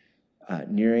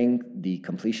nearing the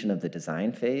completion of the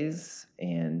design phase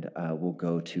and will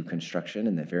go to construction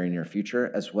in the very near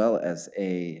future, as well as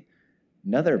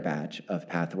another batch of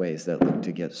pathways that look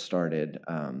to get started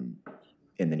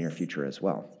in the near future as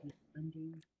well.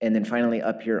 And then finally,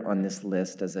 up here on this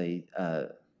list, as I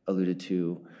alluded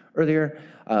to earlier,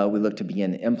 we look to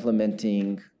begin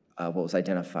implementing what was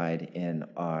identified in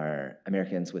our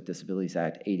Americans with Disabilities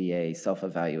Act ADA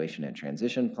Self-Evaluation and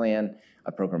Transition Plan,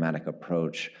 a programmatic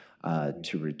approach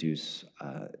to reduce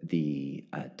the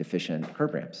deficient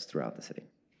curb ramps throughout the city.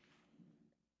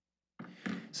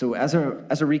 So as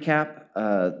a recap,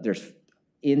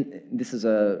 this is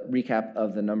a recap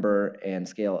of the number and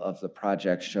scale of the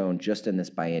projects shown just in this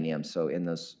biennium, so in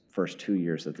those first 2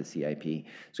 years of the CIP.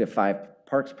 So we have 5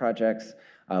 parks projects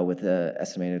with an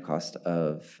estimated cost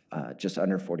of just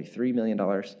under $43 million.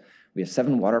 We have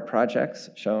 7 water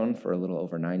projects shown for a little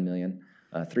over $9 million,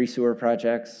 3 sewer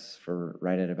projects for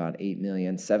right at about $8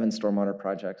 million, 7 stormwater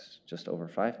projects just over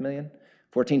 $5 million,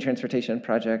 14 transportation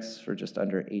projects for just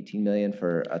under $18 million,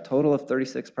 for a total of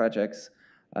 36 projects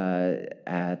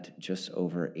at just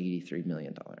over $83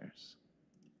 million.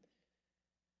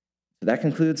 So that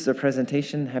concludes the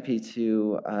presentation. Happy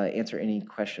to answer any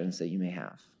questions that you may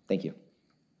have. Thank you.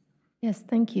 Yes,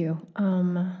 thank you.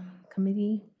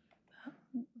 Committee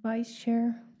Vice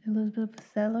Chair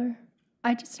Elizabeth Zeller.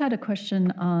 I just had a question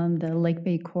on the Lake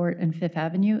Bay Court and Fifth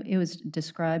Avenue. It was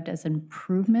described as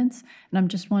improvements, and I'm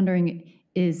just wondering,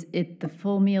 is it the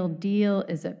full meal deal?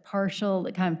 Is it partial?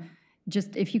 Like,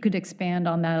 just if you could expand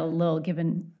on that a little,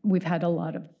 given we've had a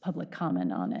lot of public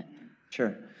comment on it.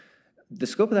 Sure. The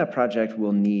scope of that project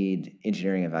will need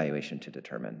engineering evaluation to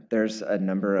determine. There's a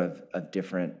number of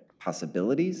different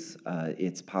possibilities.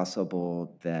 It's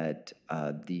possible that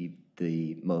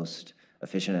the most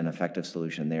efficient and effective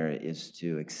solution there is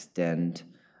to extend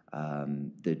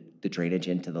the drainage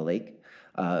into the lake,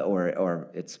 or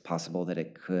it's possible that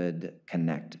it could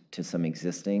connect to some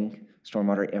existing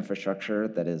stormwater infrastructure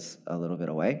that is a little bit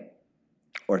away,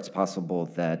 or it's possible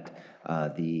that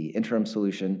the interim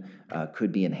solution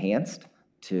could be enhanced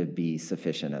to be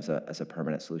sufficient as a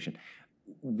permanent solution.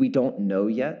 We don't know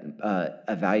yet.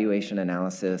 Evaluation,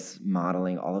 analysis,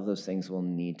 modeling, all of those things will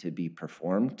need to be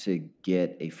performed to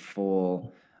get a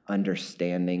full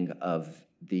understanding of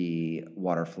the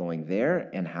water flowing there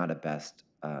and how to best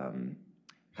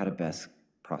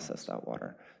process that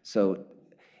water. So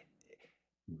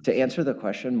to answer the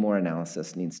question, more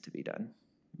analysis needs to be done.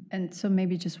 And so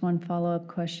maybe just one follow-up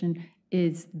question.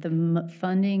 Is the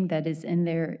funding that is in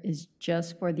there is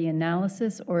just for the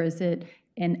analysis, or is it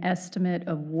an estimate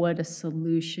of what a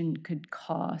solution could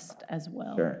cost as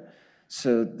well? Sure.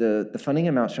 So the funding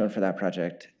amount shown for that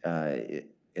project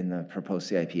in the proposed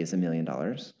CIP is $1 million,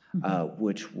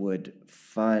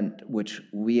 which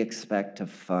we expect to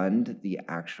fund the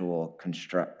actual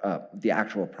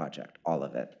project, all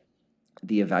of it,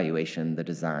 the evaluation, the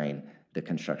design, the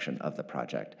construction of the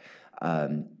project.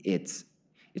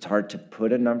 It's hard to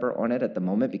put a number on it at the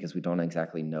moment because we don't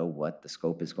exactly know what the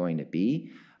scope is going to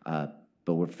be,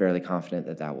 but we're fairly confident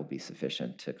that that will be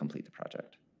sufficient to complete the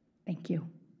project. Thank you.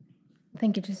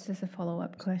 Thank you. Just as a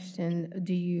follow-up question,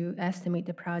 do you estimate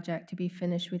the project to be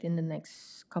finished within the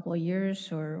next couple of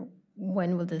years, or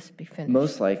when will this be finished?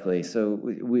 Most likely. So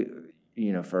we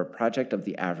for a project of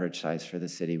the average size for the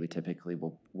city, we typically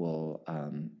will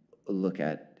look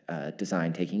at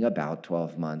design taking about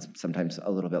 12 months, sometimes a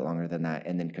little bit longer than that,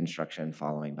 and then construction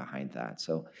following behind that.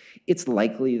 So it's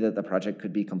likely that the project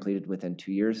could be completed within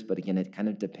 2 years, but again, it kind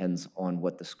of depends on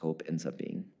what the scope ends up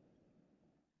being.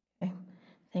 Okay.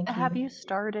 Thank you. Have you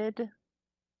started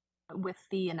with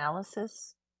the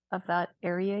analysis of that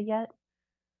area yet?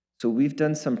 So we've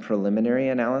done some preliminary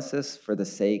analysis for the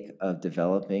sake of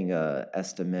developing an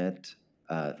estimate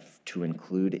to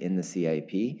include in the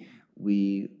CIP.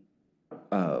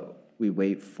 We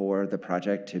wait for the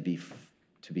project to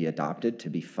be adopted, to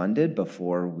be funded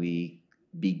before we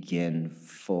begin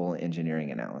full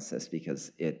engineering analysis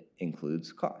because it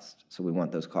includes cost. So we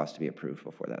want those costs to be approved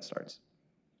before that starts.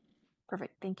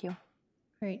 Perfect, thank you.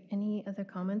 Great. Any other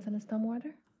comments on the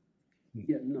stormwater?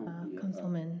 Yeah, no.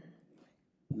 Councilman.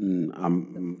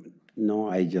 No,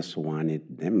 I just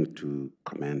wanted them to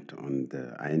comment on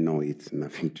I know it's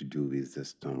nothing to do with the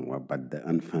stormwater, but the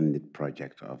unfunded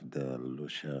project of the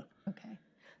Lucia. Okay.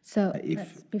 So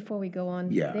before we go on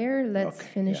there, let's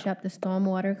finish up the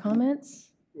stormwater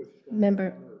comments.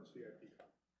 Member,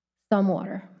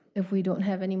 stormwater, if we don't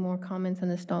have any more comments on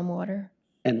the stormwater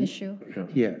issue.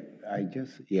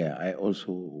 Yeah, I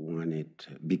also wanted,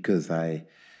 because I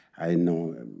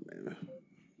know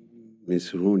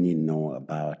Ms. Rooney know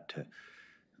about,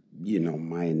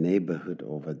 my neighborhood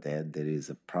over there. There is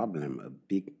a problem, a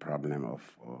big problem of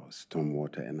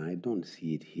stormwater, and I don't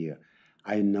see it here.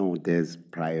 I know there's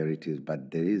priorities,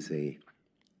 but there is a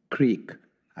creek.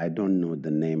 I don't know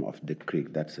the name of the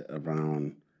creek that's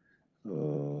around.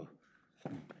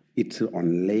 It's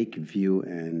on Lakeview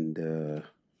and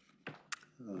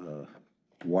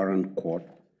Warren Court.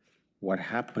 What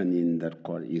happened in that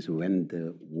court is when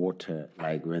the water,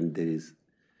 like when there is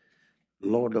a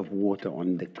lot of water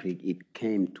on the creek, it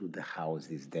came to the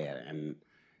houses there. And,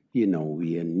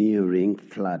 we are nearing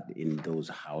flood in those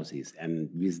houses. And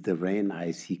with the rain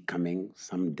I see coming,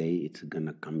 someday it's going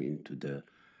to come into the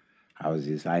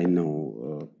houses. I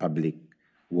know Public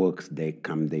Works, they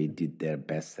did their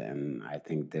best. And I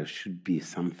think there should be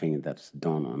something that's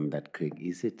done on that creek.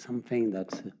 Is it something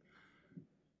that's...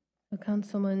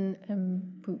 Councilman,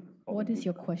 what is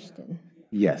your question?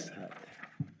 Yes.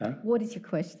 What is your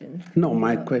question? No,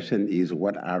 my question is,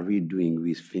 what are we doing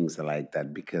with things like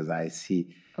that? Because I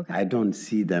don't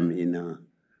see them in a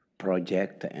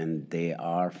project, and they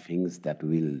are things that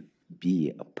will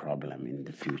be a problem in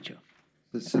the future.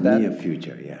 So that, near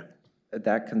future, yeah.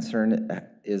 That concern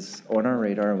is on our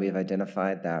radar. We have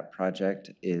identified that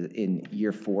project in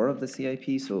year 4 of the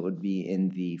CIP, so it would be in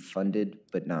the funded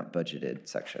but not budgeted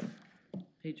section.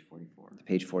 Page 44.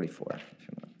 Page 44. if you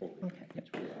want.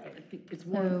 I think it's So,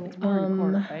 Warren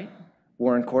Court, right?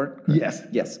 Warren Court? Yes.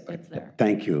 Yes. It's there.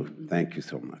 Thank you. Thank you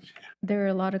so much. there are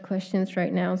a lot of questions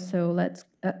right now, so let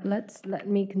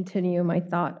me continue my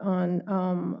thought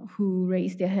on who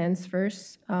raised their hands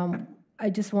first. I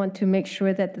just want to make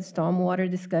sure that the stormwater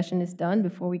discussion is done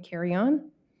before we carry on.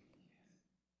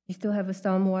 You still have a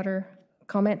stormwater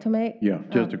comment to make? Yeah,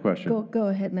 just a question. Go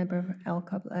ahead, Member Al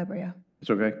Calabria. It's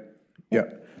okay? Yeah.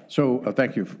 So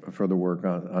thank you for the work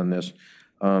on this.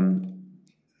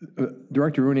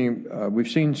 Director Rooney, we've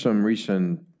seen some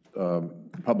recent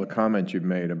public comments you've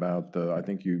made about I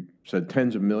think you said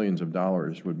tens of millions of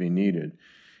dollars would be needed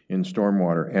in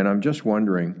stormwater. And I'm just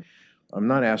wondering, I'm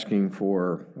not asking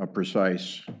for a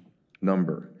precise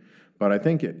number, but I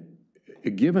think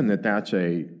given that that's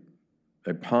a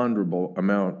ponderable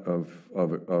amount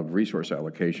of resource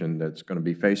allocation that's going to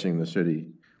be facing the city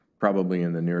probably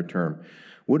in the near term,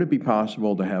 would it be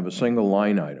possible to have a single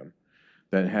line item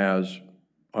that has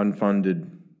unfunded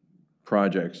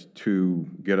projects to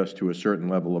get us to a certain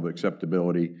level of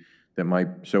acceptability that might,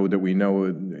 so that we know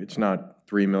it's not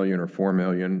 3 million or 4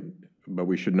 million, but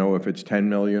we should know if it's 10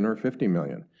 million or 50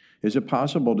 million? Is it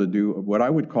possible to do what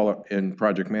I would call in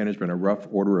project management a rough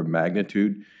order of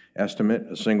magnitude estimate,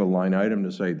 a single line item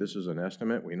to say this is an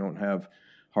estimate, we don't have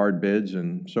hard bids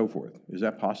and so forth? Is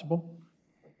that possible?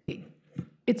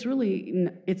 It's really,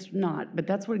 it's not, but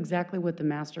that's exactly what the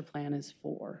master plan is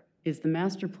for, is the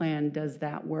master plan does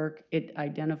that work. It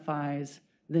identifies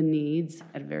the needs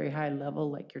at a very high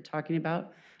level like you're talking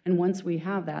about. And once we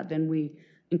have that, then we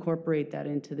incorporate that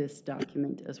into this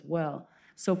document as well.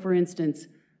 So for instance,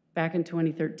 back in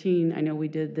 2013, I know we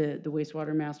did the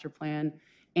wastewater master plan,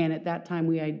 and at that time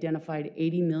we identified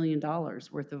 $80 million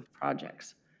worth of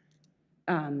projects.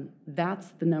 That's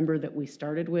the number that we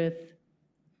started with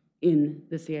in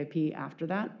the CIP after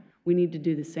that. We need to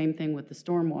do the same thing with the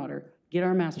stormwater, get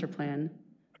our master plan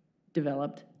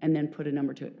developed, and then put a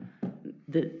number to it.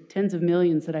 The tens of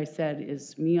millions that I said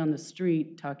is me on the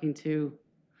street talking to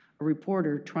a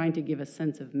reporter trying to give a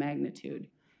sense of magnitude.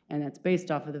 And that's based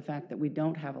off of the fact that we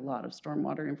don't have a lot of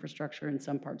stormwater infrastructure in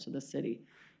some parts of the city.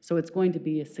 So it's going to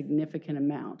be a significant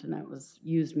amount, and that was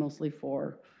used mostly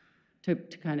to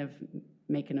kind of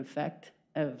make an effect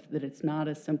of that it's not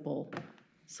a simple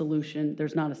solution.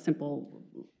 There's not a simple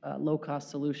low-cost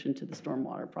solution to the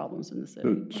stormwater problems in the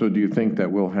city. So do you think that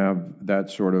we'll have that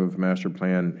sort of master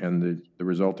plan and the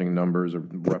resulting numbers of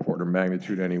rough order of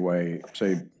magnitude anyway,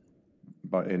 say,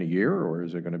 about in a year, or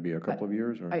is it going to be a couple of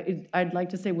years? Or? I'd like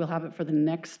to say we'll have it for the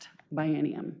next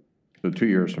biennium. So 2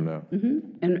 years from now?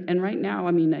 And right now,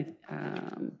 I mean,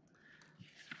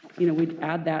 we'd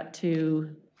add that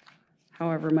to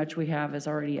however much we have is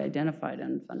already identified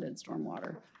unfunded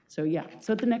stormwater. So yeah,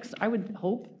 so at the next, I would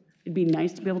hope, it'd be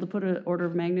nice to be able to put an order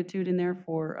of magnitude in there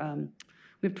for,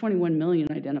 we have 21 million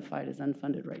identified as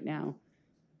unfunded right now.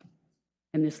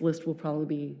 And this list will probably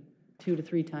be 2 to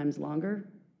 3 times longer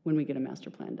when we get a master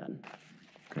plan done.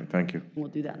 Okay, thank you. And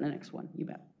we'll do that in the next one, you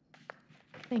bet.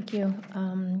 Thank you.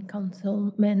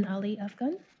 Councilman Ali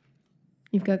Afghan,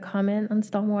 you've got a comment on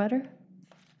stormwater?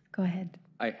 Go ahead.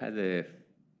 I had a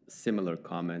similar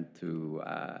comment to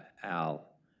Al.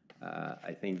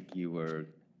 I think you were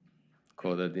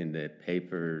quoted in the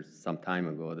paper some time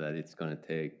ago that it's going to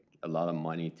take a lot of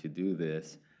money to do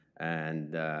this,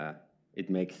 and it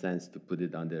makes sense to put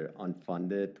it under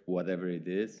unfunded, whatever it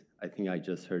is. I think I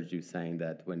just heard you saying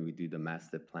that when we do the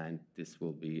master plan, this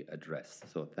will be addressed.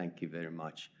 So thank you very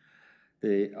much.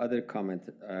 The other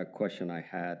question I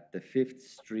had, the 5th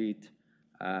Street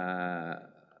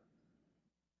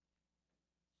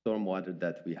stormwater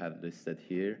that we have listed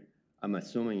here, I'm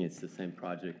assuming it's the same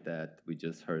project that we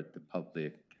just heard the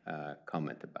public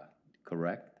comment about,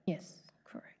 correct? Yes,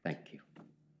 correct. Thank you.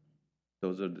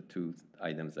 Those are the 2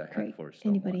 items I had Great. for stormwater.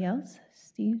 Anybody else?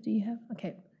 Steve, do you have?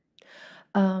 Okay.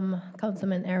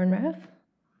 Councilman Aaron Raff?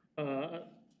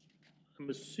 I'm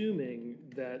assuming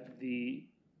that the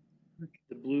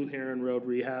Blue Heron Road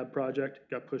rehab project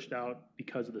got pushed out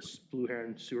because of the Blue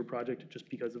Heron sewer project, just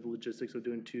because of the logistics of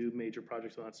doing 2 major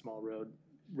projects on that small road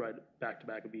right back to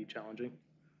back would be challenging.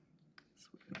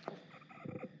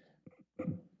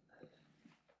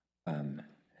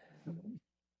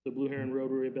 The Blue Heron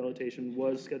Road rehabilitation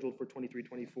was scheduled for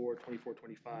 23-24, 24-25,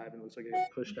 and it looks like it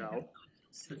got pushed out.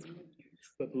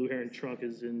 But Blue Heron Trunk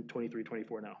is in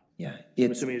 23-24 now. Yeah,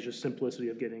 I'm assuming it's just simplicity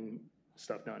of getting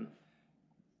stuff done.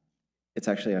 It's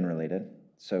actually unrelated.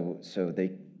 So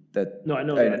No, I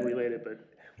know they're unrelated, but.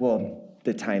 Well,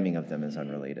 the timing of them is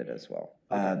unrelated as well.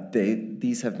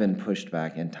 These have been pushed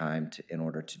back in time in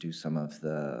order to do some of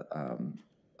the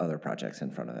other projects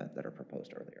in front of it that are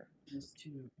proposed earlier.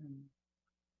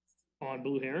 On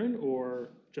Blue Heron or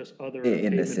just other In the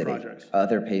pavement city, projects?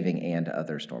 other paving and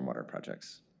other stormwater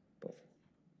projects, both.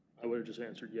 I would have just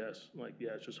answered yes. Like,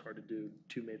 yeah, it's just hard to do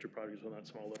two major projects on that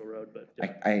small little road, but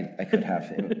yeah. I could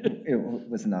have, it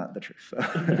was not the truth.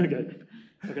 Okay,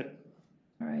 okay.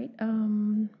 All right,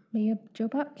 Mayor Joe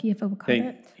Buck, you have a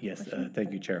comment? Yes,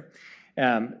 thank you, Chair.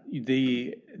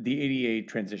 The ADA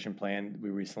transition plan,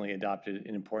 we recently adopted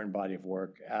an important body of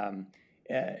work.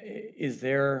 Is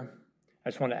there, I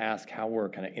just want to ask how we're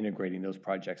kind of integrating those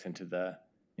projects into the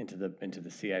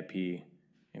CIP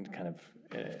and kind of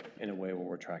in a way where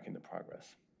we're tracking the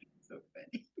progress.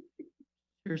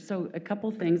 Sure, so a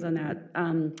couple things on that.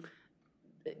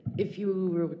 If you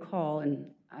recall, and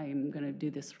I'm going to do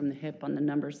this from the hip on the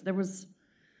numbers, there was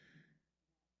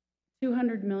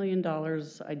 $200 million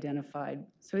identified.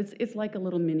 So it's like a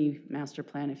little mini master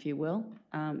plan, if you will,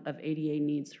 of ADA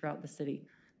needs throughout the city.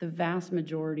 The vast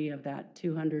majority of that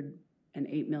 $200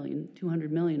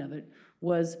 million of it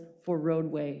was for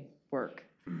roadway work,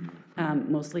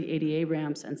 mostly ADA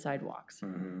ramps and sidewalks.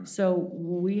 So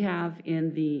we have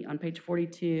on page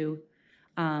 42,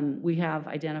 we have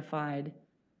identified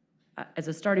as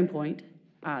a starting point,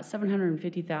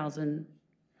 $750,000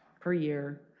 per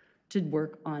year to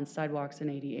work on sidewalks and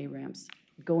ADA ramps,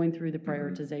 going through the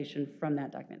prioritization from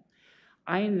that document.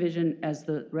 I envision as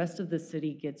the rest of the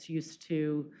city gets used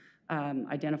to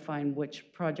identifying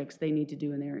which projects they need to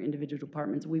do in their individual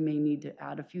departments, we may need to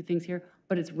add a few things here,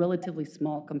 but it's relatively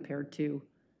small compared to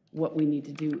what we need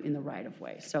to do in the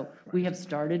right-of-way. So we have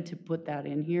started to put that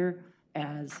in here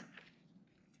as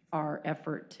our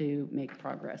effort to make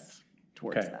progress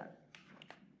towards that.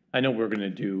 I know we're going to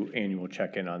do annual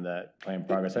check-in on that plan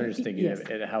progress. I'm just thinking Yes.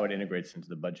 of how it integrates into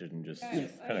the budget and just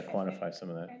kind of quantify some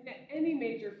of that. And any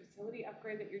major facility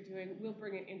upgrade that you're doing, we'll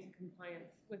bring it into compliance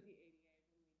with the ADA.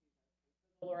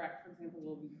 The LORAC, for example,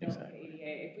 will be built to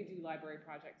ADA. If we do library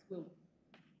projects, we'll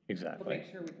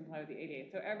make sure we comply with the ADA.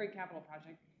 So every capital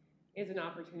project is an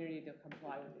opportunity to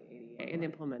comply with the ADA and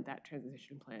implement that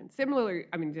transition plan. Similarly,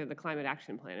 I mean, to the climate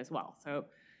action plan as well. So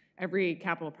every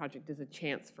capital project is a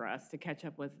chance for us to catch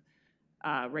up with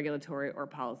regulatory or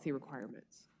policy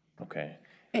requirements. Okay.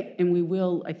 And we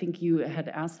will, I think you had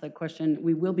asked that question,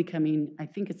 we will be coming, I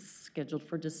think it's scheduled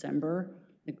for December,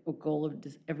 the goal of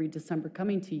every December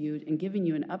coming to you and giving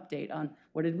you an update on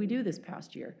what did we do this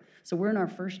past year. So we're in our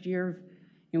first year,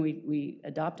 we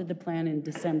adopted the plan in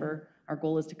December. Our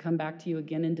goal is to come back to you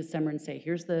again in December and say,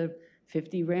 here's the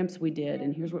 50 ramps we did,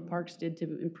 and here's what parks did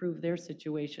to improve their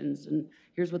situations, and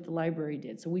here's what the library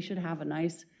did. So we should have a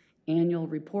nice annual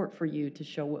report for you to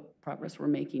show what progress we're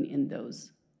making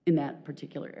in that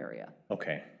particular area.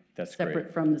 Okay, that's great.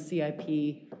 Separate from the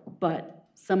CIP, but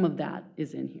some of that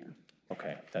is in here.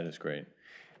 Okay, that is great.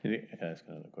 Can I ask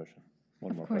another question?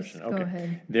 One more course, question. go Okay.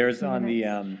 ahead. There's on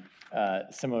the,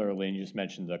 similarly, and you just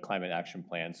mentioned the climate action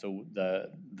plan. So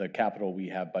the capital we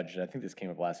have budgeted, I think this came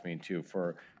up last meeting too,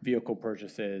 for vehicle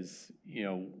purchases,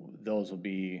 those will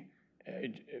be,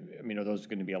 I mean, are those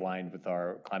going to be aligned with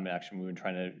our climate action? We've been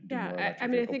trying to do more electric I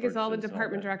mean, I vehicle think as all the purchases and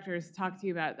department that. directors talk to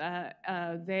you about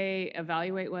that, they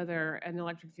evaluate whether an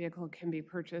electric vehicle can be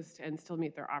purchased and still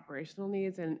meet their operational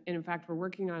needs. And in fact, we're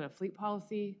working on a fleet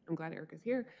policy. I'm glad Erica's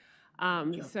here.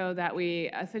 So that we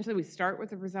start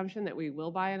with the presumption that we will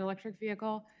buy an electric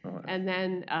vehicle. And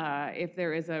then if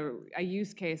there is a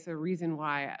use case, a reason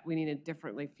why we need a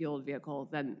differently fueled vehicle,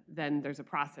 then there's a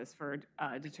process for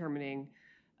determining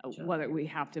whether we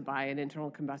have to buy an internal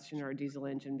combustion or a diesel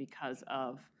engine because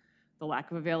of the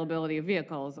lack of availability of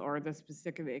vehicles or the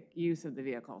specific use of the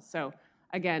vehicle. So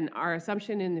again, our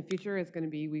assumption in the future is going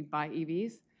to be we buy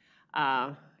EVs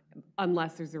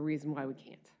unless there's a reason why we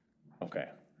can't. Okay.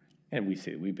 And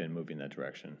we've been moving that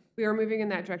direction. We are moving in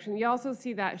that direction. You also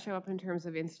see that show up in terms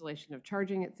of installation of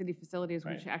charging at city facilities,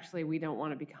 which actually we don't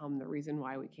want to become the reason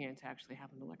why we can't actually have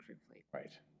an electric fleet.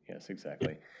 Right. Yes,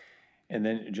 exactly. And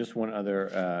then just one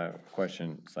other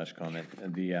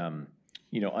question/comment. The,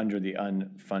 under the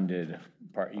unfunded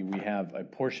part, we have a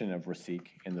portion of RESEEK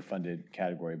in the funded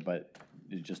category, but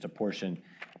it's just a portion.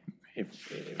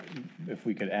 If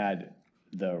we could add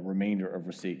the remainder of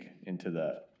RESEEK into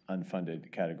the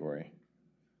unfunded category.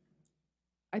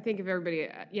 I think if everybody,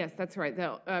 yes, that's right.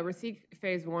 The RESEEK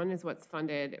Phase 1 is what's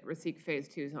funded. RESEEK Phase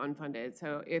 2 is unfunded.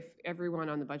 So if everyone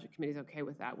on the budget committee is okay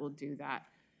with that, we'll do that.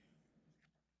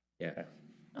 Yeah.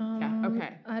 Yeah,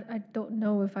 okay. I don't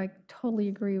know if I totally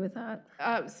agree with that.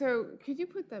 So could you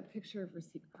put that picture of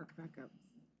RESEEK Park back up?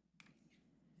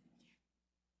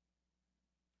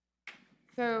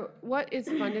 So what is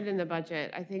funded in the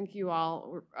budget? I think you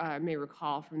all may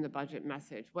recall from the budget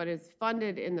message. What is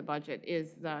funded in the budget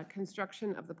is the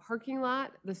construction of the parking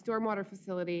lot, the stormwater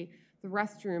facility, the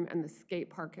restroom, and the skate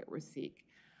park at Rosique.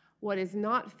 What is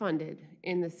not funded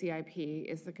in the CIP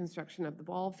is the construction of the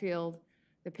ball field,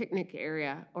 the picnic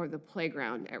area, or the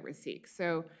playground at Rosique.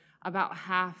 So about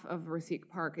half of Rosique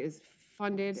Park is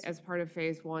funded as part of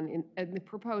Phase 1 in the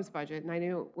proposed budget, and I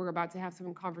know we're about to have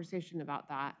some conversation about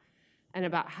that. And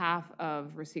about half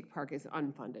of Rosique Park is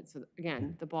unfunded. So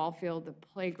again, the ball field, the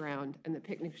playground, and the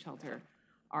picnic shelter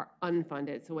are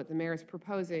unfunded. So what the mayor is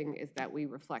proposing is that we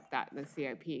reflect that in the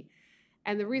CIP.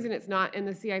 And the reason it's not in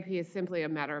the CIP is simply a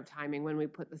matter of timing. When we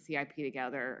put the CIP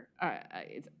together,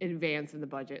 it's in advance of the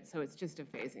budget, so it's just a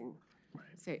phasing.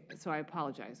 So I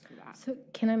apologize for that. So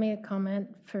can I make a comment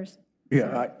first?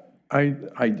 Yeah,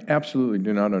 I absolutely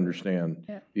do not understand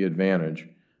Yeah. the advantage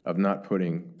of not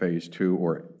putting Phase 2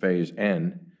 or Phase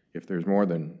N, if there's more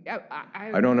than,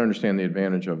 I don't understand the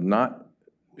advantage of not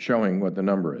showing what the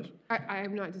number is. I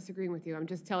am not disagreeing with you. I'm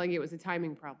just telling you it was a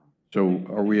timing problem. So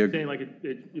are we, Saying like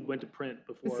it went to print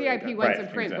The before. CIP went to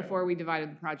print before we divided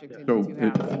the project into so, two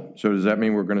halves. so does that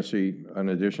mean we're going to see an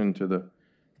addition to the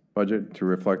budget to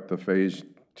reflect the Phase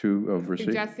 2 of Rosique?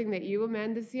 Suggesting that you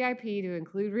amend the CIP to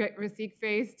include Rosique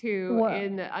Phase 2 Well,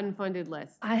 in the unfunded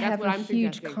list. I That's have what a I'm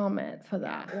huge suggesting. comment for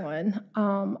that one.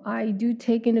 I do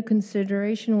take into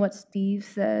consideration what Steve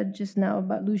said just now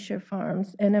about Lucia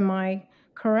Farms. And am I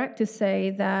correct to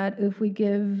say that if we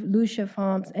give Lucia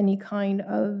Farms any kind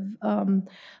of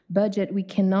budget, we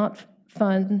cannot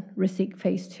fund Rosique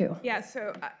Phase 2? Yeah,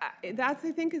 so that's,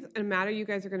 I think, is a matter you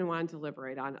guys are going to want to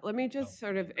deliberate on. Let me just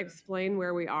sort of explain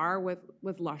where we are with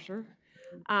Lusher.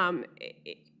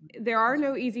 There are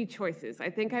no easy choices. I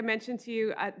think I mentioned to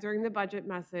you during the budget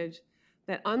message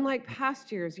that unlike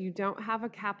past years, you don't have a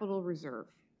capital reserve.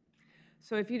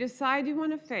 So if you decide you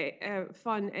want to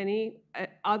fund any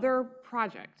other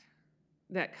project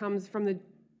that comes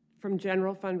from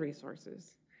general fund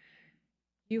resources,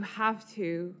 you have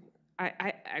to,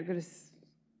 I'm going to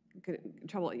get in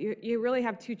trouble. You really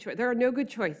have two choices. There are no good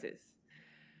choices.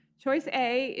 Choice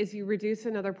A is you reduce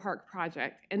another park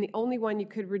project, and the only one you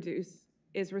could reduce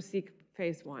is Rosique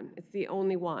Phase 1. It's the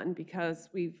only one because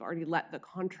we've already let the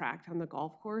contract on the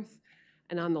golf course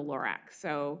and on the LORAC.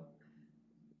 So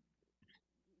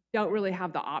don't really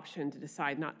have the option to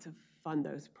decide not to fund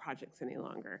those projects any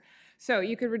longer. So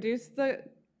you could reduce the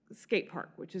skate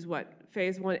park, which is what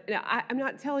Phase 1, now, I'm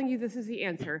not telling you this is the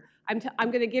answer. I'm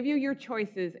going to give you your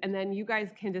choices, and then you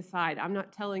guys can decide. I'm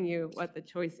not telling you what the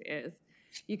choice is.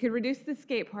 You could reduce the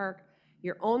skate park.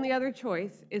 Your only other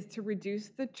choice is to reduce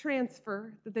the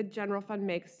transfer that the general fund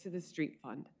makes to the street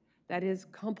fund. That is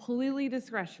completely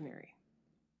discretionary.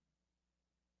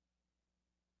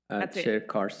 That's it. Chair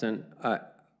Carson,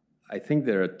 I think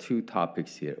there are two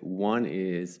topics here. One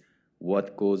is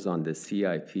what goes on the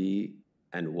CIP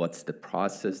and what's the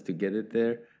process to get it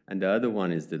there. And the other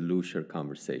one is the Lucia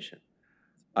conversation.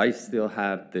 I still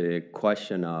have the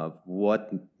question of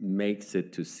what makes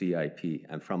it to CIP.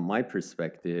 And from my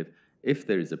perspective, if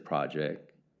there is a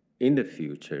project in the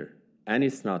future and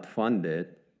it's not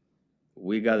funded,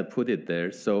 we got to put it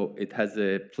there so it has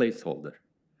a placeholder.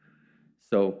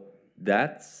 So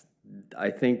that's,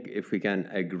 I think if we can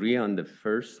agree on the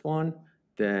first one,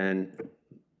 then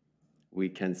we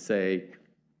can say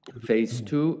Phase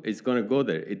 2 is going to go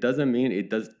there. It doesn't mean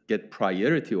it does get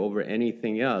priority over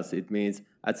anything else. It means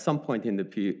at some point in the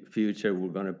future, we're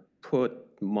going to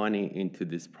put money into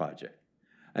this project.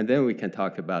 And then we can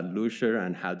talk about Lucia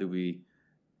and how do we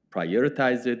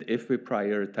prioritize it, if we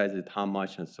prioritize it, how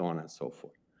much, and so on and so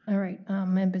forth. All right,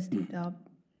 Member Steve Dobb.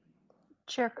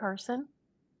 Chair Carson?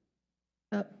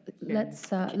 Let's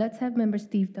have Member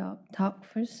Steve Dobb talk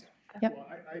first. Yep. Well,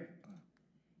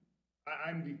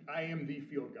 I am the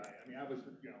field guy. I mean,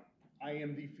 I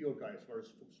am the field guy as far as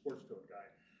sports field guy.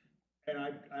 And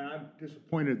I'm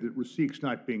disappointed that Rosique's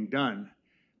not being done.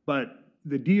 But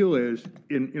the deal is,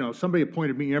 somebody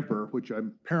appointed me emperor, which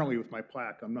I'm apparently with my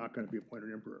plaque, I'm not going to be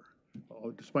appointed emperor,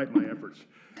 despite my efforts.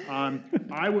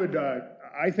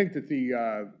 I think that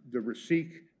the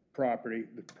Rosique property,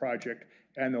 the project,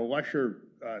 and the Lusher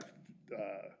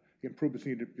improvements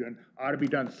ought to be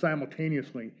done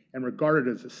simultaneously and regarded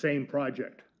as the same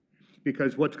project.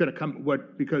 Because what's going to come,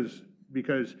 because you're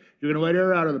going to let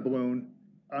air out of the balloon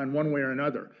on one way or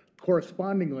another.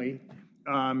 Correspondingly,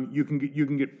 you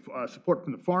can get support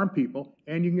from the farm people,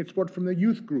 and you can get support from the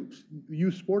youth groups, the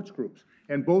youth sports groups,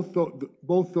 and both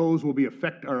those will be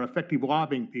effective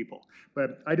lobbying people.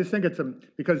 But I just think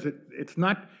because it's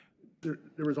not.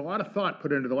 There was a lot of thought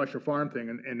put into the Lusher Farm thing,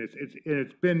 and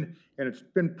it's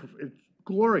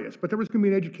glorious, but there was gonna be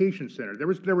an education center. There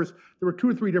were 2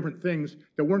 or 3 different things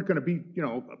that weren't gonna be,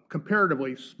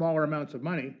 comparatively smaller amounts of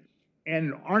money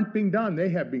and aren't being done. They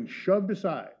have been shoved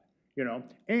aside,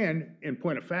 and in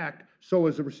point of fact, so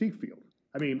is the receipt field.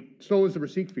 So is the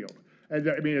receipt field. And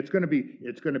it's gonna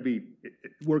be,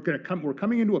 we're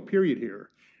coming into a period here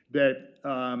that,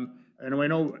 and I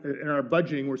know in our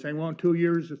budgeting, we're saying, well, in 2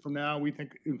 years from now, we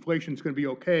think inflation's gonna be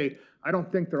okay. I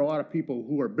don't think there are a lot of people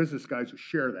who are business guys who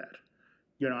share that.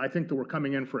 I think that we're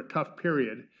coming in for a tough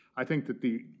period. I think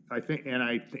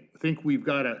we've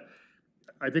got to,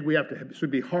 should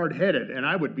be hard-headed, and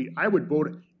I'd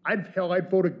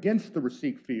vote against the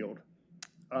receipt field.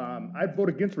 I'd vote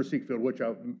against receipt field, which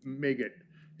I may get,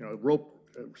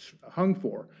 hung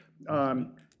for,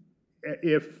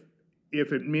 if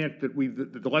it meant that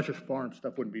the Luscious Farm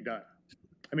stuff wouldn't be done.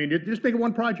 Just make it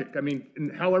one project.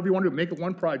 And however you want to make it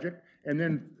one project, and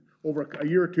then over a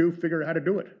year or two, figure out how to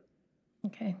do it.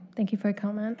 Okay, thank you for your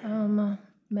comment.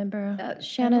 Member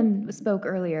Shannon spoke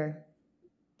earlier.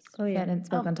 Oh, yeah. Shannon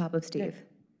spoke on top of Steve.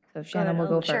 So Shannon will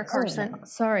go first. Chair Carson.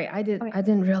 Sorry, I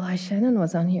didn't realize Shannon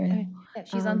was on here. Yeah,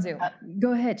 she's on Zoom.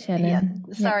 Go ahead,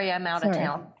 Shannon. Sorry, I'm out of Sorry.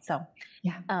 town, so.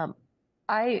 Yeah.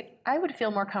 I would feel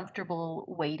more comfortable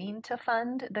waiting to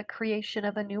fund the creation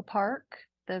of a new park,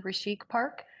 the Rashik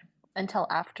Park, until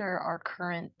after our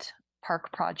current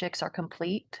park projects are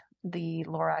complete, the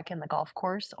LORAC and the golf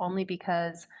course, only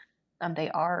because they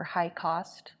are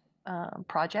high-cost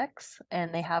projects,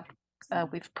 and they have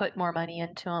we've put more money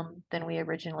into them than we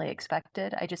originally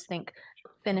expected. I just think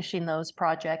finishing those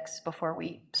projects before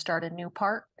we start a new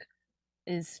park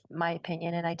is my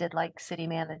opinion, and I did like City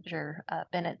Manager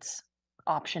Bennett's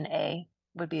option A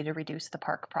would be to reduce the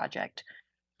park project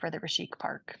for the Rashik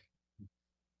Park.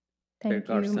 Chair Thank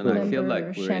you, Carson, I feel like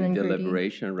Member we're Shannon in Grady.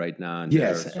 deliberation right now, and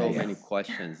Yes, there are so yes. many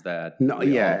questions that No, we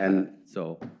all yeah, have. and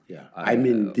So, yeah, I-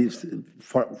 this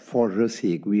for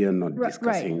Rashik, we are not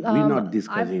discussing. Right. We're not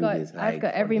discussing this. I've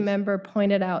got for every this. member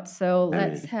pointed out, so I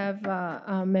let's mean- have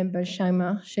Member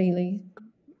Shaima Shaley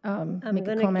I'm make a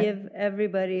going to comment. give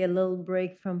everybody a little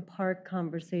break from park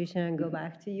conversation and go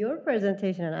back to your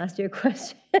presentation and ask your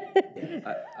question.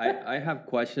 I have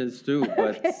questions too,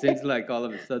 but it seems like all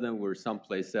of a sudden we're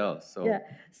someplace else, so. Yeah,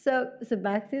 so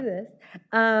back to this.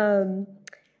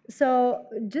 So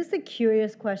just a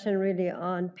curious question really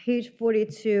on page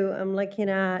 42, I'm looking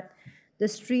at the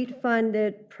street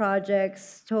funded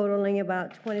projects totaling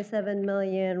about 27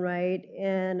 million, right?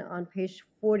 And on page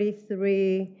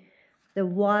 43, the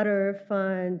water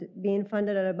fund being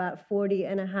funded at about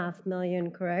 40.5 million,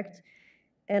 correct?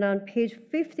 And on page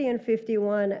 50 and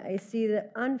 51, I see the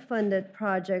unfunded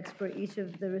projects for each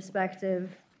of the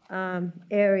respective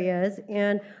areas.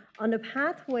 And on the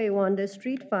pathway one, the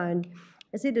street fund,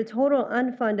 I see the total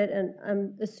unfunded, and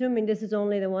I'm assuming this is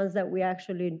only the ones that we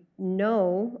actually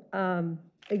know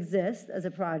exist as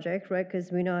a project, right? Because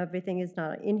we know everything is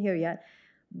not in here yet.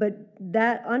 But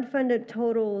that unfunded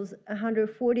totals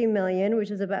 140 million,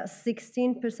 which is about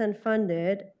 16%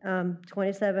 funded,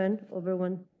 27 over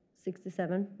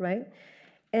 167, right?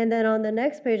 And then on the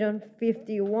next page, on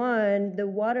 51, the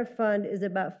water fund is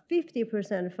about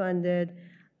 50% funded,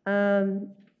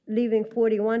 leaving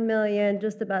 41 million,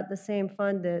 just about the same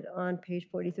funded on page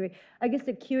 43. I guess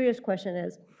the curious question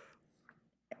is,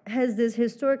 has this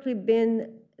historically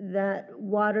been that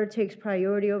water takes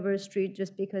priority over a street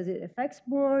just because it affects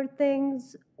more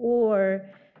things? Or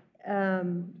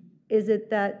is it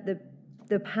that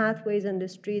the pathways and the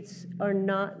streets are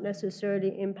not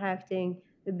necessarily impacting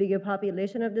the bigger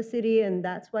population of the city, and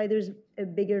that's why there's a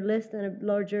bigger list and a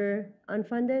larger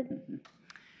unfunded?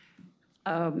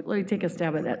 Let me take a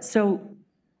stab at that. So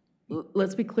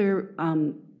let's be clear,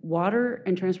 water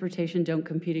and transportation don't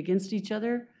compete against each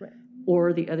other. Right.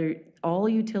 Or the other, all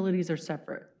utilities are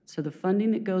separate. So the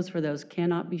funding that goes for those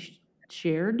cannot be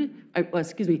shared,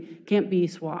 can't be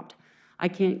swapped. I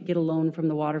can't get a loan from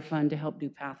the water fund to help do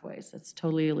pathways. That's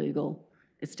totally illegal.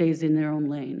 It stays in their own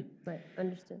lane. Right,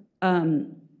 understood.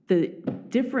 The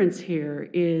difference here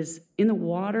is in the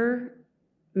water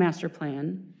master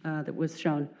plan that was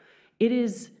shown, it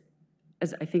is,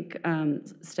 as I think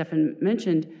Stefan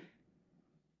mentioned,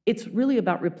 it's really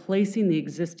about replacing the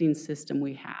existing system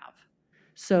we have.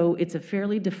 So it's a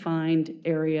fairly defined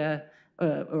area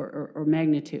or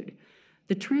magnitude.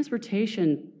 The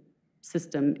transportation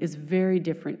system is very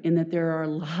different in that there are a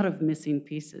lot of missing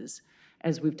pieces.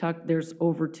 As we've talked, there's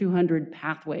over 200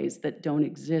 pathways that don't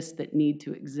exist that need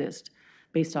to exist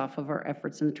based off of our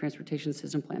efforts in the transportation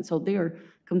system plan. So they are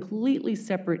completely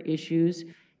separate issues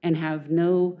and have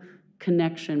no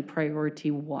connection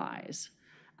priority-wise.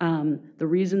 The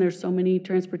reason there's so many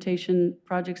transportation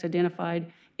projects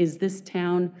identified is this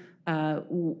town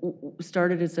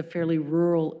started as a fairly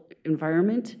rural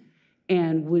environment.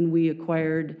 And when we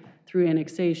acquired through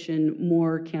annexation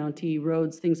more county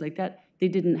roads, things like that, they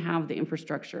didn't have the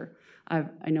infrastructure.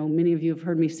 I know many of you have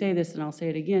heard me say this, and I'll say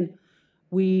it again.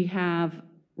 We have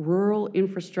rural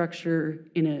infrastructure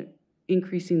in an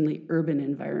increasingly urban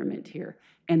environment here.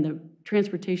 And the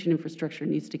transportation infrastructure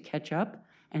needs to catch up,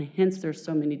 and hence there's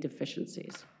so many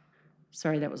deficiencies.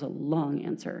 Sorry, that was a long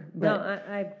answer. No, But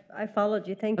I followed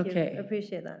you. Thank you. Okay. I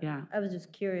appreciate that. Yeah. I was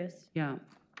just curious. Yeah.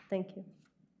 Thank you.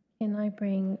 Can I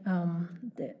bring,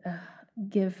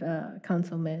 give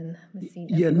Councilman Messina?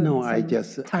 Yeah, no, I some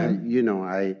just, time?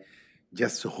 I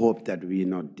just hope that we're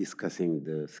not discussing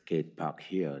the skate park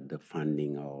here, the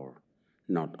funding or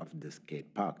not of the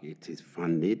skate park. It is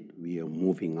funded. We are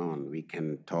moving on. We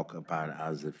can talk about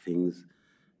other things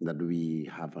that we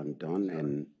haven't done.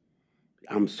 And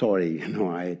I'm sorry,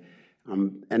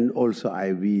 and also I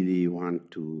really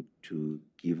want to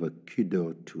give a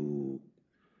kudo to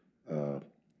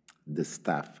the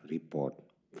staff report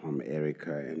from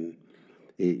Erica, and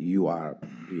you are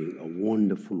doing a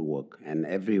wonderful work, and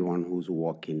everyone who's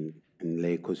working in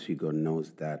Lake Oswego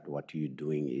knows that what you're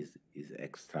doing is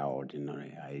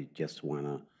extraordinary. I just want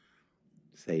to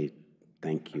say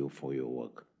thank you for your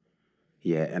work.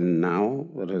 Yeah, and now,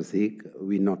 Razik,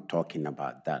 we're not talking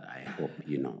about that, I hope,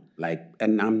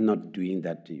 and I'm not doing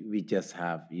that. We just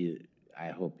have, I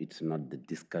hope it's not the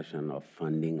discussion of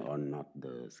funding or not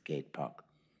the skate park.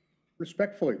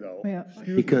 Respectfully, though. Yeah. excuse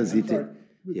me, Because I'm it- sorry,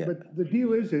 yeah. But the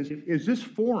deal is this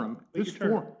forum, I'm just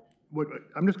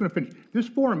gonna finish. This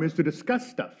forum is to discuss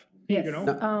stuff, Yes. you know?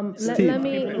 Let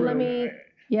me,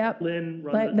 yep. Lynn,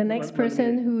 run Like the- the next run the person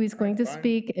meeting. who is going to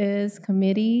speak is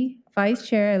Committee Vice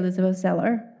Chair Elizabeth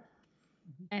Zeller.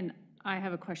 And I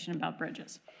have a question about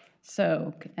bridges.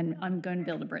 So, and I'm going to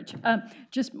build a bridge.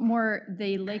 Just more,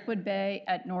 the Lakewood Bay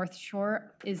at North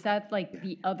Shore, is that like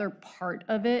the other part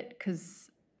of it? Because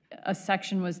a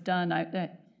section was done, I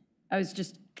was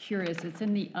just curious, it's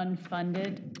in the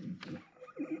unfunded,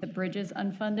 the bridge is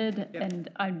unfunded, and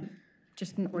I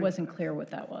just wasn't clear what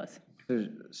that was.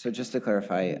 So just to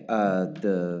clarify,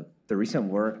 the recent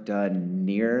work done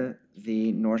near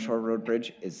the North Shore Road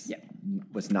Bridge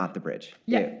was not the bridge.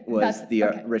 Yeah, It was that's- the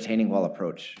okay. retaining wall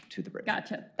approach to the bridge.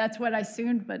 Gotcha. That's what I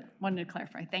assumed, but wanted to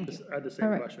clarify. Thank you. I had the same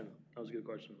All right. question. That was a good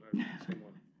question. I had the same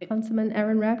one. Councilman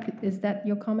Aaron Rapp, is that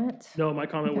your comment? No, my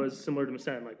comment was similar to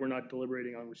Masen, like, we're not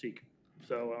deliberating on Rasik.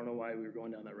 So I don't know why we were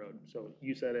going down that road. So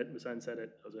you said it, Masen said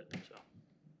it, that was it, so.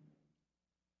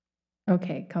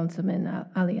 Okay, Councilman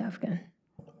Ali Afghan.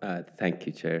 Thank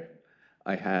you, Chair.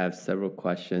 I have several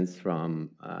questions from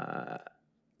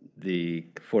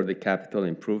for the capital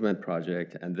improvement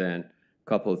project, and then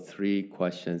three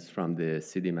questions from the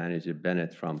city manager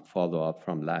Bennett from follow-up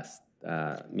from last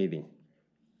meeting.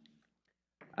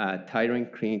 Tyrone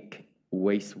Creek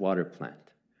wastewater plant.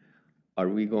 Are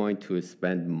we going to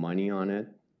spend money on it?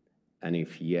 And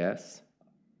if yes,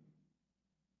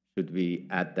 should we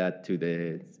add that to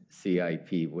the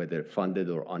CIP, whether funded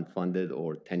or unfunded,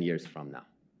 or 10 years from now?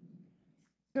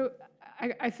 So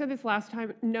I said this last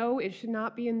time, no, it should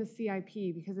not be in the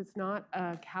CIP because it's not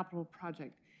a capital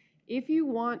project. If you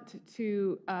want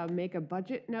to make a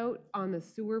budget note on the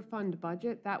sewer fund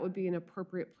budget, that would be an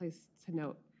appropriate place to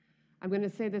note. I'm going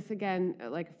to say this again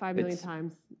like 5 million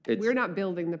times. We're not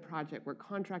building the project. We're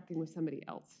contracting with somebody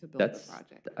else to build the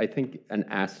project. I think an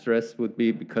asterisk would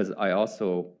be, because I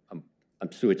also,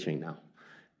 I'm switching now.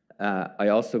 I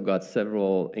also got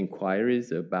several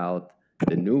inquiries about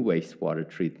the new wastewater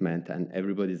treatment, and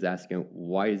everybody's asking,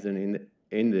 why isn't it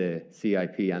in the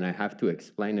CIP? And I have to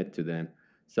explain it to them.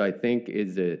 So I think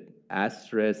is an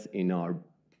asterisk in our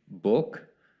book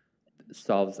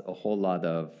solves a whole lot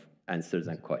of answers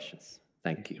and questions.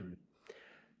 Thank you.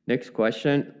 Next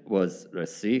question was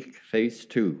Rasik Phase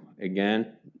 2.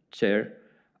 Again, Chair,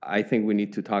 I think we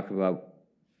need to talk about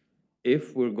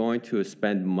if we're going to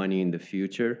spend money in the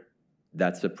future,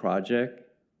 that's a project,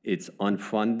 it's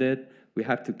unfunded, we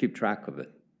have to keep track of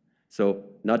it. So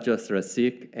not just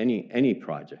Rasik, any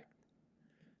project.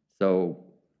 So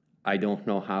I don't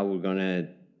know how we're gonna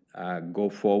go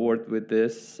forward with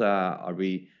this. Are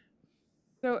we?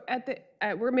 So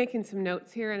we're making some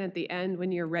notes here, and at the end,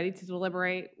 when you're ready to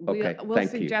deliberate, Okay, we'll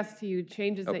thank you. suggest to you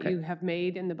changes that Okay. you have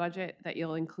made in the budget that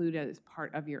you'll include as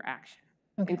part of your action,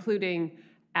 including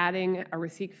adding a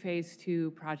Rasik Phase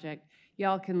 2 project.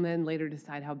 Y'all can then later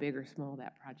decide how big or small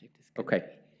that project is. Okay.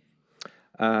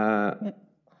 Go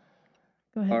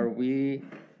ahead.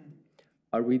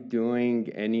 Are we doing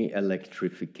any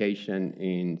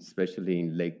electrification especially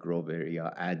in Lake Grove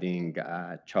area, adding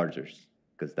chargers?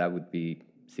 Because that would be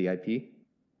CIP?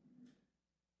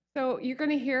 So you're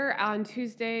going to hear on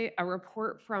Tuesday a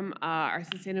report from our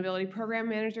sustainability program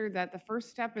manager that the first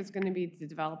step is going to be to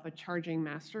develop a charging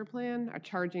master plan, a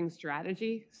charging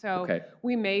strategy. So Okay.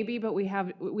 we may be, but we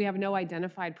have no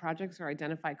identified projects or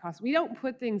identified costs. We don't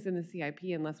put things in the CIP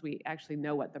unless we actually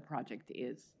know what the project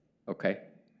is. Okay.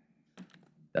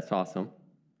 That's awesome.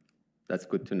 That's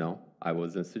good to know. I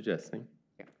wasn't suggesting.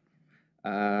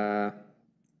 I'm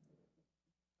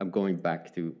going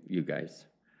back to you guys.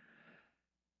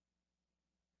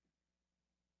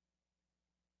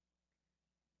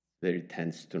 Very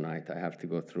tense tonight. I have to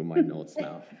go through my notes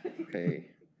now. Okay.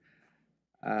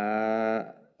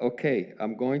 Okay,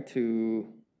 I'm going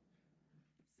to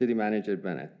City Manager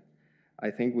Bennett. I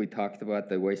think we talked about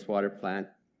the wastewater plant,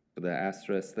 the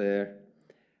asterisk there.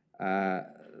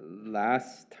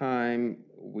 Last time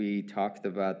we talked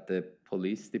about the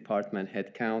police department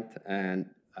headcount and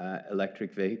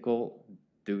electric vehicle.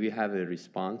 Do we have a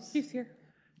response? Chief's here.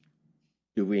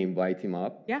 Do we invite him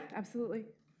up? Yeah, absolutely.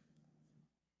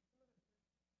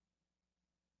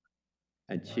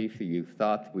 And Chief, you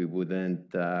thought we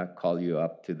wouldn't call you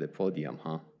up to the podium,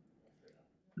 huh?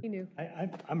 He knew.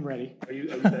 I'm ready. Are you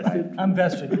vested? I'm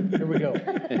vested. Here we go.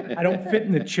 I don't fit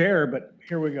in the chair, but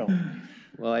here we go.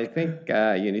 Well, I think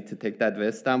you need to take that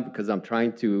vest down because I'm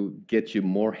trying to get you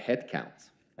more head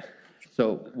counts.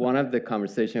 So one of the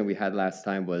conversation we had last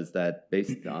time was that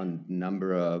based on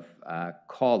number of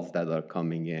calls that are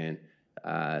coming in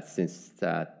since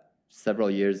several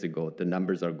years ago, the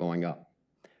numbers are going up.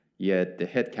 Yet the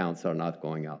head counts are not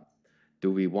going up. Do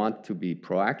we want to be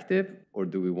proactive or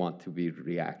do we want to be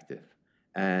reactive?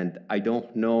 And I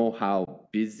don't know how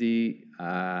busy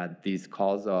these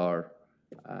calls are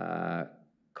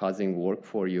causing work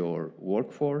for your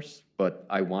workforce, but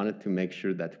I wanted to make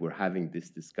sure that we're having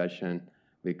this discussion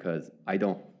because I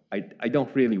don't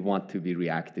really want to be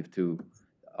reactive to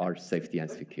our safety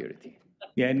and security.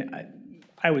 Yeah, and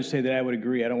I would say that I would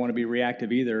agree. I don't want to be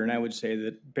reactive either. And I would say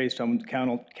that based on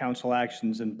council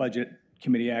actions and budget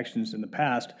committee actions in the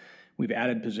past, we've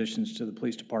added positions to the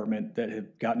police department that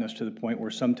have gotten us to the point where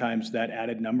sometimes that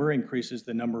added number increases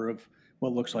the number of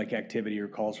what looks like activity or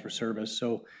calls for service.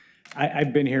 So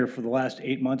I've been here for the last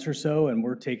 8 months or so, and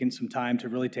we're taking some time to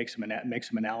really make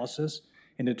some analysis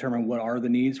and determine what are the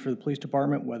needs for the police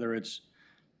department, whether it's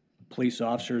police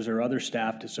officers or other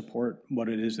staff to support what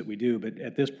it is that we do. But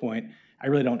at this point, I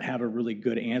really don't have a really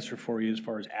good answer for you as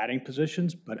far as adding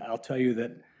positions, but I'll tell you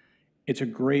that it's a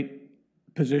great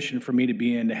position for me to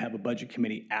be in to have a budget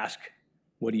committee ask,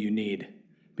 what do you need?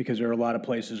 Because there are a lot of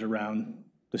places around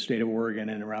the state of Oregon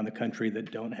and around the country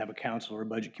that don't have a council or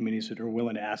budget committees that are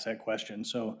willing to ask that question.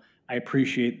 So I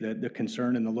appreciate the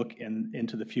concern and the look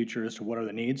into the future as to what are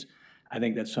the needs. I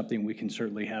think that's something we can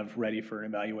certainly have ready for an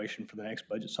evaluation for the next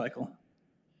budget cycle.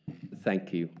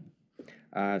 Thank you.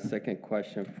 Second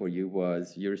question for you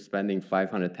was, you're spending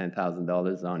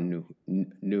 $510,000 on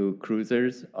new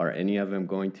cruisers. Are any of them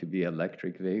going to be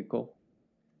electric vehicle?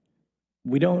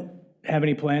 We don't have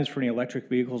any plans for any electric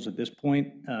vehicles at this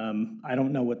point. I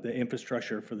don't know what the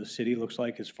infrastructure for the city looks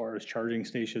like as far as charging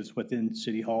stations within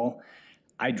City Hall.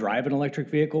 I drive an electric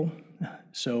vehicle,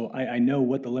 so I know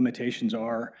what the limitations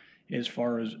are as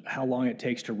far as how long it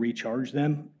takes to recharge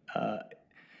them.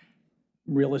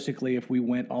 Realistically, if we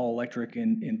went all electric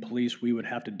in police, we would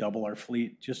have to double our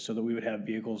fleet just so that we would have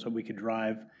vehicles that we could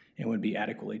drive and would be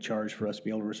adequately charged for us to be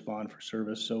able to respond for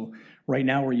service. So right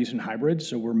now we're using hybrids,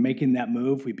 so we're making that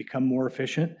move. We become more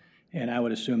efficient, and I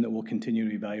would assume that we'll continue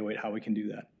to evaluate how we can do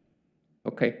that.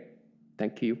 Okay,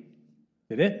 thank you.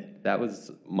 Did it? That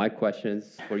was my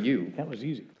questions for you. That was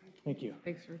easy. Thank you.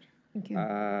 Thanks, George. Thank you.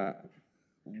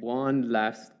 One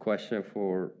last question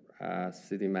for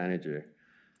City Manager.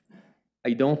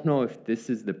 I don't know if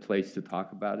this is the place to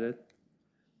talk about it,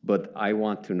 but I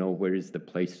want to know where is the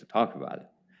place to talk about it.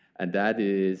 And that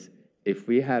is, if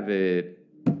we have a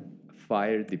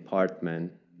fire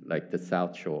department like the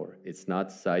South Shore, it's not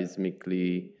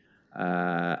seismically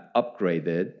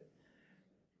upgraded,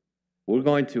 we're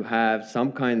going to have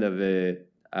some kind of a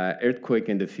earthquake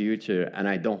in the future, and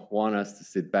I don't want us to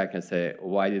sit back and say,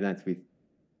 why didn't we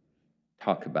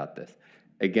talk about this?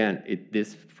 Again,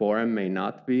 this forum may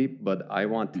not be, but I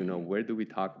want to know, where do we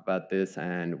talk about this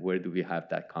and where do we have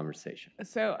that conversation?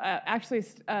 So actually,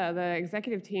 the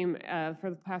executive team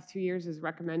for the past 2 years has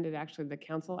recommended actually the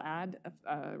council add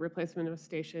a replacement of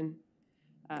station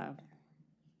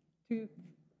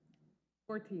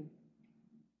 214.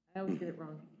 I always get it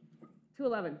wrong.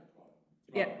 211.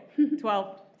 Yeah,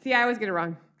 12. See, I always get it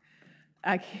wrong.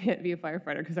 I can't be a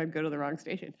firefighter because I'd go to the wrong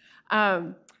station.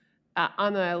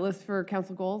 on the list for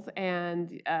council goals,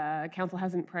 and council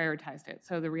hasn't prioritized it.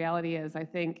 So the reality is, I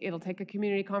think it'll take a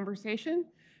community conversation,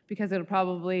 because it'll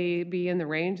probably be in the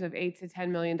range of $8 to $10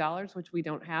 million, which we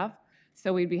don't have.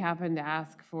 So we'd be having to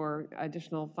ask for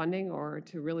additional funding or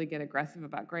to really get aggressive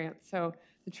about grants. So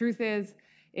the truth is,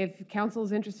 if council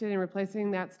is interested in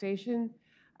replacing that station,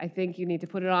 I think you need to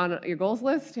put it on your goals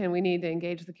list, and we need to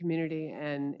engage the community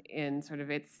and in sort of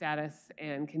its status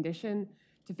and condition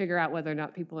to figure out whether or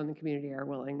not people in the community are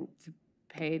willing to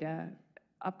pay to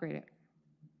upgrade it.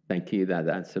 Thank you. That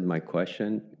answered my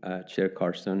question. Chair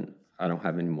Carson, I don't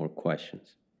have any more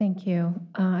questions. Thank you.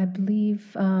 I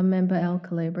believe Member El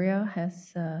Calabria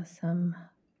has some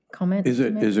comments. Is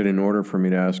it in order for me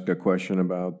to ask a question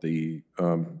about the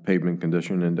pavement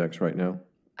condition index right now?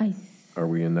 Are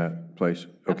we in that place?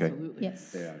 Okay. Absolutely.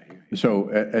 Yes. So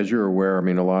as you're aware, I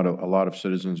mean, a lot of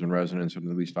citizens and residents, at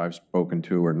least I've spoken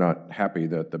to, are not happy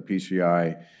that the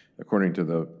PCI, according to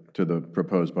the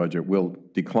proposed budget, will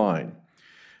decline.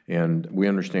 And we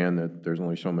understand that there's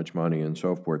only so much money and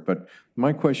so forth. But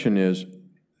my question is,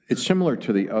 it's similar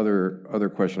to the other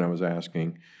question I was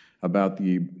asking about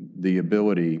the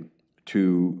ability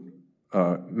to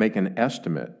make an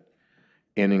estimate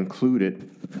and include it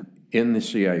in the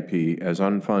CIP as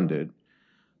unfunded,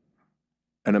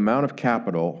 an amount of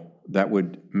capital that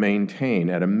would maintain,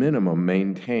 at a minimum,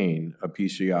 maintain a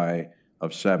PCI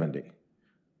of 70,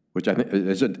 which I think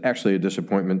is actually a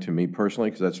disappointment to me personally,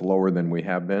 because that's lower than we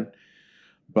have been.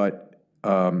 But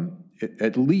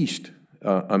at least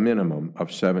a minimum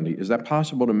of 70. Is that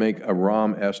possible to make a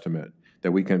ROM estimate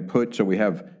that we can put so we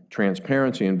have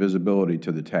transparency and visibility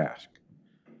to the task?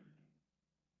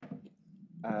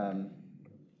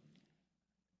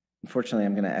 Unfortunately,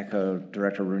 I'm going to echo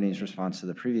Director Rooney's response to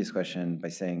the previous question by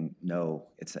saying, no,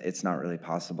 it's not really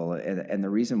possible. And the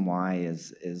reason why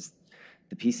is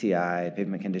the PCI,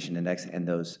 Pavement Condition Index, and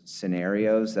those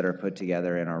scenarios that are put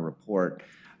together in our report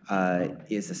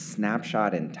is a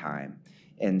snapshot in time.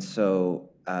 And so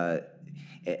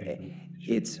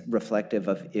it's reflective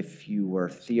of if you were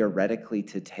theoretically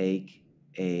to take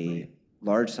a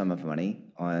large sum of money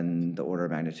on the order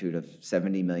of magnitude of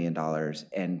 $70 million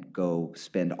and go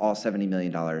spend all $70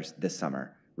 million this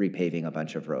summer repaving a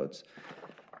bunch of roads.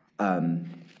 So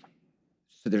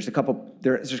there's a couple,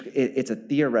 it's a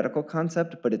theoretical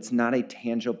concept, but it's not a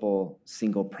tangible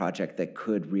single project that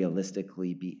could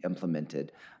realistically be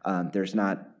implemented. There's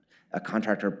not a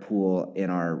contractor pool in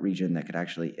our region that could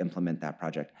actually implement that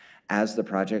project. As the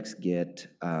projects get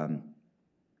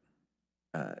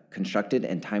constructed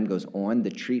and time goes on, the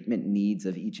treatment needs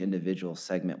of each individual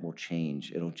segment will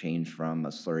change. It'll change from a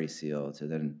slurry seal to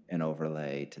then an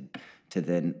overlay to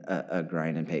then a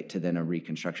grind and paint to then a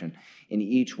reconstruction. And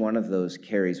each one of those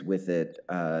carries with it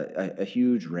a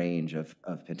huge range of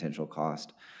potential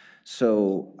cost.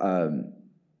 So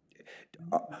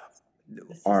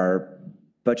our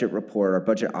budget report, our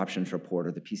budget options report,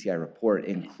 or the PCI report,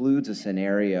 includes a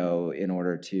scenario in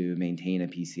order to maintain a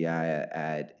PCI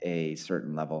at a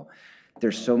certain level.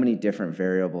 There's so many different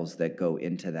variables that go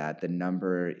into that. The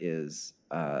number is,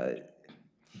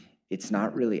 it's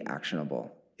not really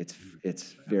actionable.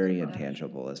 It's very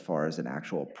intangible as far as an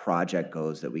actual project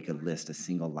goes that we could list a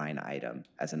single line item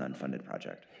as an unfunded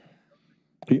project.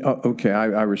 Okay,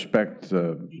 I respect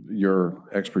your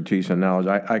expertise and knowledge.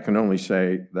 I can only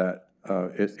say that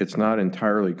it's not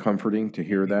entirely comforting to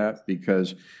hear that,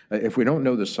 because if we don't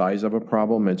know the size of a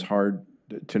problem, it's hard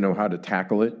to know how to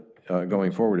tackle it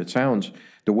going forward. It sounds,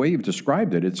 the way you've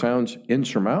described it, it sounds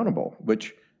insurmountable,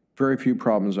 which very few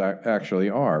problems actually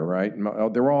are, right?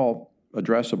 They're all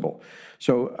addressable.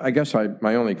 So I guess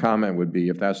my only comment would be,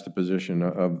 if that's the position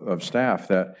of staff,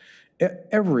 that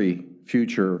every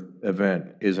future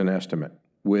event is an estimate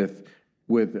with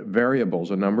variables,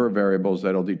 a number of variables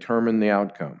that'll determine the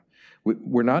outcome.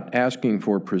 We're not asking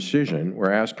for precision.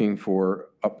 We're asking for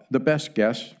the best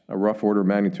guess, a rough order of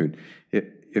magnitude.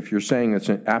 If you're saying it's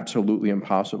absolutely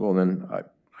impossible, then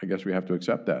I guess we have to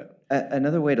accept that.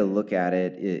 Another way to look at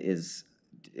it is,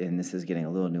 and this is getting a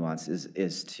little nuanced,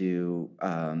 is to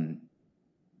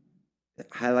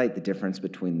highlight the difference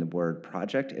between the word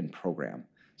project and program.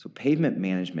 So pavement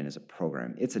management is a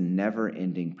program. It's a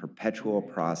never-ending, perpetual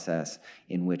process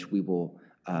in which we will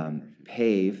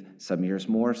pave, some years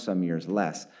more, some years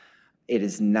less. It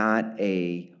is not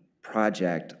a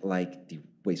project like the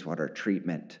wastewater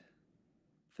treatment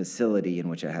facility in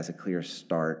which it has a clear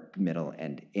start, middle,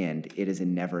 and end. It is a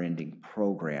never-ending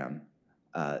program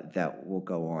that will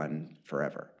go on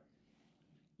forever.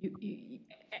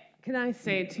 Can I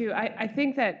say too, I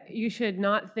think that you should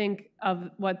not think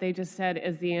of what they just said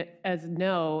as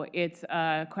no, it's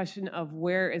a question of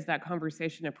where is that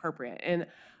conversation appropriate? And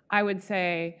I would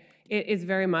say it is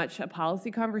very much a policy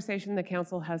conversation the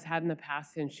council has had in the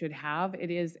past and should have.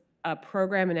 It is a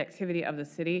program and activity of the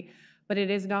city, but it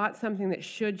is not something that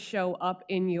should show up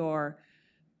in your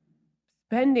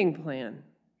spending plan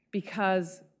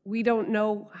because we don't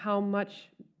know how much.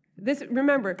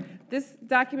 Remember, this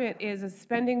document is a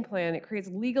spending plan. It creates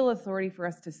legal authority for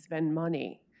us to spend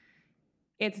money.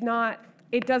 It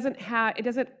doesn't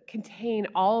contain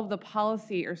all of the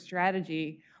policy or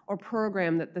strategy or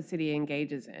program that the city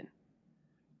engages in.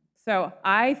 So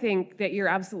I think that you're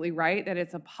absolutely right, that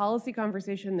it's a policy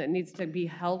conversation that needs to be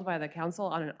held by the council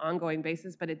on an ongoing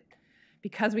basis, but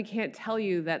because we can't tell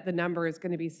you that the number is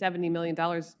going to be $70 million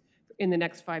in the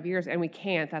next 5 years, and we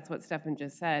can't, that's what Stefan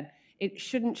just said, it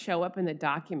shouldn't show up in the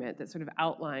document that sort of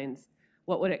outlines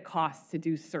what would it cost to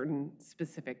do certain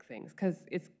specific things, because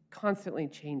it's constantly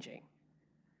changing.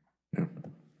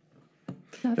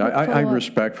 I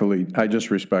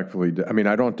just respectfully, I mean,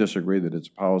 I don't disagree that it's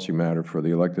a policy matter for the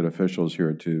elected officials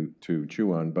here to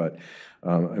chew on, but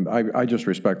I just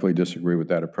respectfully disagree with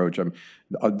that approach.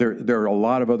 There are a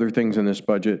lot of other things in this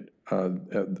budget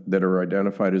that are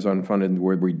identified as unfunded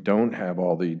where we don't have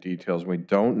all the details. We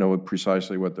don't know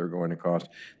precisely what they're going to cost.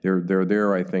 They're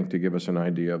there, I think, to give us an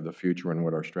idea of the future and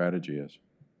what our strategy is.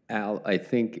 Al, I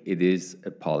think it is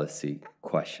a policy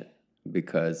question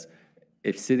because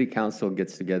if city council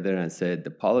gets together and said the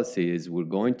policy is we're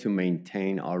going to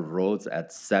maintain our roads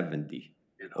at 70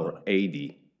 or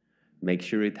 80, make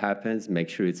sure it happens, make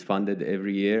sure it's funded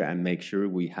every year, and make sure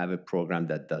we have a program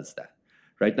that does that.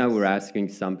 Right now, we're asking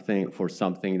for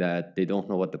something that they don't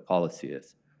know what the policy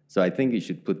is. So I think you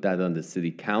should put that on the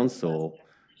city council.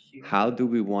 How do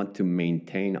we want to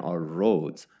maintain our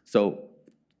roads? So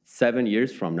 7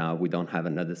 years from now, we don't have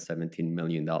another $17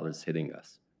 million hitting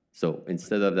us. So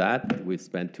instead of that, we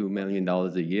spend $2 million a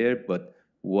year, but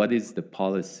what is the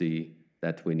policy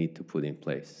that we need to put in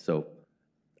place? So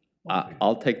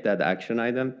I'll take that action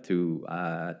item to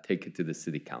take it to the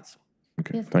city council.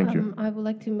 Okay, Yes, thank you. I would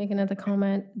like to make another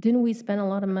comment. Didn't we spend a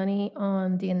lot of money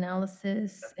on the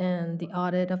analysis and the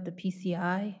audit of the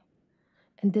PCI?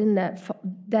 And then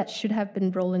that should have been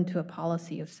rolled into a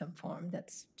policy of some form.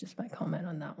 That's just my comment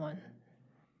on that one.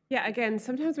 Yeah, again,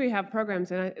 sometimes we have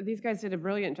programs, and these guys did a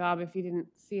brilliant job, if you didn't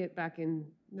see it back in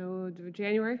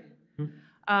January,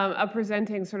 of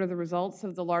presenting sort of the results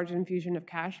of the large infusion of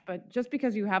cash. But just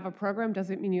because you have a program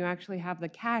doesn't mean you actually have the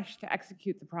cash to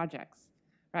execute the projects,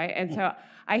 right? And so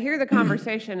I hear the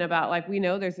conversation about, like, we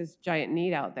know there's this giant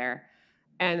need out there,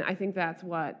 and I think that's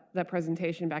what the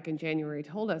presentation back in January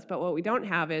told us. But what we don't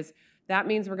have is, that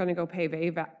means we're going to go pave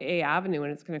A Avenue,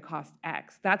 and it's going to cost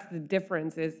X. That's the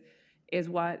difference is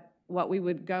what we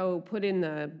would go put in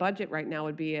the budget right now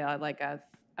would be like a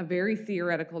very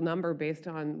theoretical number based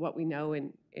on what we know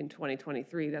in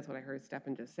 2023. That's what I heard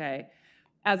Stefan just say.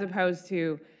 As opposed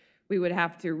to, we would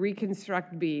have to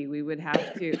reconstruct B, we would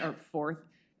have to, or fourth.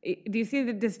 Do you see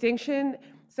the distinction?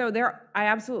 So I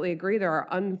absolutely agree there are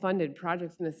unfunded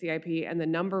projects in the CIP, and the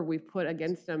number we've put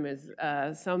against them is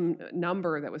some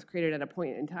number that was created at a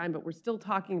point in time, but we're still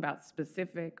talking about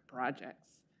specific projects.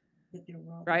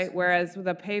 Right, whereas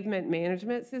the pavement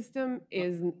management system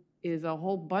is a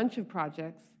whole bunch of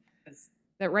projects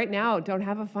that right now don't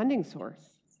have a funding source.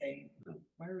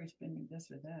 Why are we spending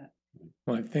this or that?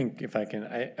 Well, I think if I can,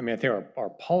 I mean, I think our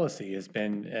policy has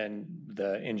been, and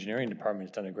the engineering department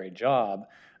has done a great job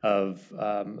of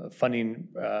funding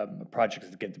projects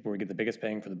where we get the biggest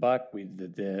bang for the buck.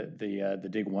 The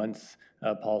dig once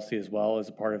policy as well as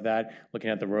a part of that, looking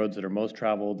at the roads that are most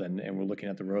traveled, and we're looking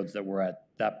at the roads that were at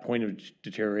that point of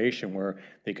deterioration where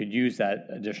they could use that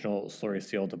additional slurry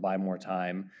seal to buy more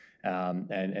time.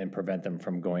 And prevent them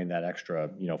from going that extra,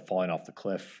 falling off the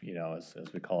cliff, as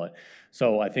we call it.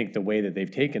 So I think the way that they've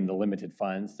taken the limited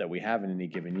funds that we have in any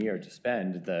given year to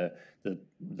spend,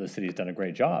 the city's done a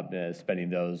great job spending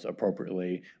those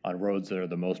appropriately on roads that are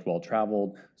the most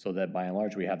well-traveled, so that by and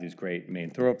large we have these great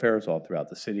main thoroughfares all throughout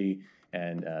the city,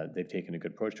 and they've taken a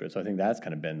good approach to it. So I think that's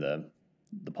kind of been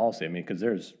the policy. I mean, because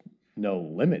there's no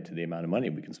limit to the amount of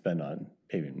money we can spend on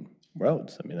paving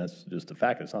roads. I mean, that's just a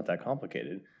fact. It's not that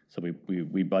complicated. So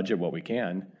we budget what we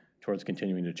can towards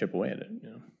continuing to chip away at it.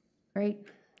 Great,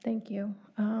 thank you.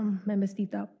 Member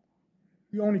Steve.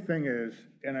 The only thing is,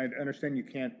 and I understand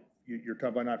you're talking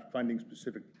about not funding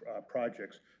specific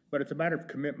projects, but it's a matter of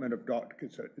commitment of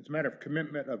it's a matter of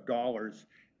commitment of dollars,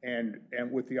 and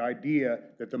with the idea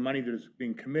that the money that is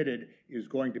being committed is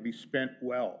going to be spent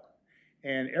well.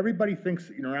 And everybody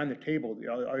thinks, around the table,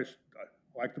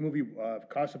 like the movie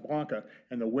Casablanca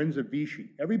and the winds of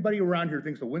Vichy. Everybody around here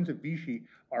thinks the winds of Vichy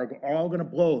are all going to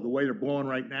blow the way they're blowing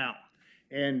right now.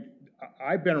 And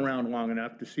I've been around long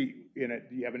enough to see,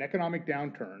 you have an economic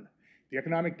downturn. The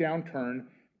economic downturn,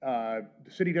 the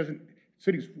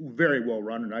city's very well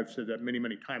run, and I've said that many,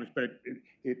 many times, but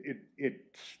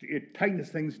it tightens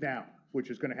things down, which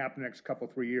is going to happen the next couple,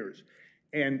 3 years.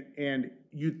 And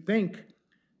you'd think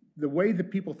the way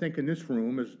that people think in this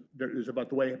room is about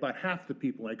the way about half the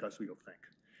people like us will think.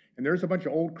 And there's a bunch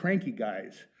of old cranky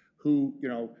guys who,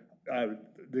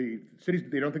 the cities,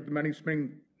 they don't think the money's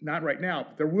spending, not right now,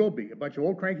 but there will be a bunch of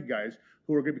old cranky guys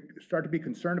who are going to start to be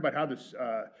concerned about how this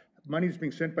money is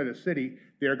being sent by the city.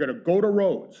 They're going to go to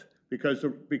roads because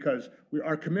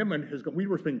our commitment has, we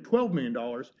were spending $12 million,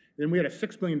 then we had a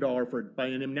 $6 million for it by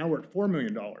NM, now we're at $4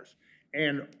 million.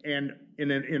 And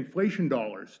in inflation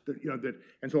dollars,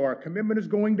 and so our commitment is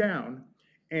going down,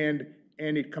 and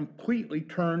it completely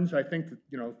turns, I think that,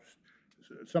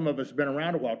 some of us have been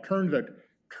around a while, turned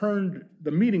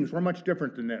the meetings were much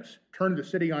different than this, turned the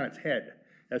city on its head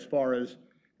as far as,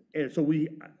 and so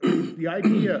the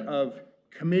idea of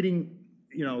committing,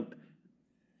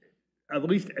 at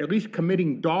least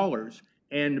committing dollars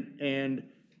and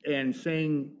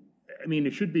saying, I mean,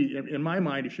 it should be, in my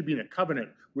mind, it should be in a covenant.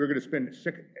 We're going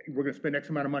to spend X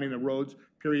amount of money on the roads,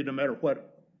 period, no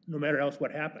matter else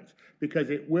what happens, because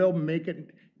it will make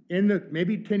it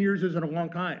maybe 10 years isn't a long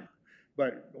time,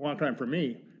 but a long time for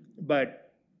me,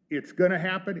 but it's going to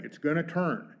happen. It's going to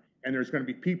turn, and there's going to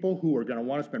be people who are going to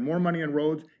want to spend more money on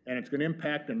roads, and it's going to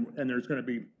impact, and there's going to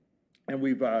be, and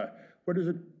we've, what is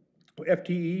it?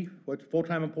 FTE, what's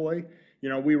full-time employee?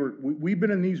 We've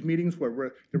been in these meetings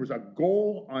where there was a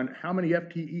goal on how many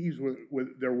FTEs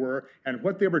there were and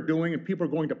what they were doing, and people are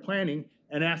going to planning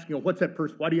and asking, what's that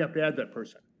person? Why do you have to add that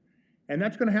person? And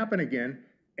that's going to happen again.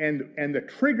 And the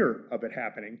trigger of it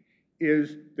happening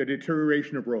is the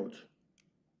deterioration of roads.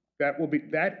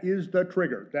 That is the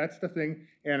trigger. That's the thing.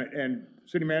 And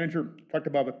city manager talked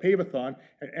about a pave-a-thon,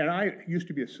 and I used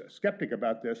to be a skeptic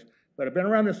about this, but I've been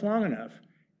around this long enough.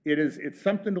 It's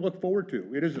something to look forward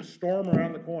to. It is a storm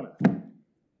around the corner.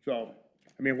 So,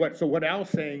 I mean, what Al's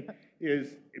saying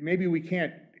is maybe we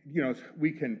can't,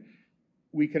 we can,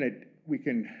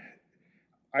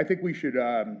 I think we should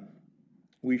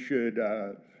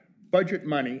budget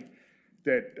money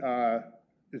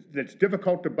that's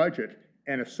difficult to budget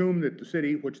and assume that the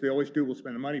city, which they always do, will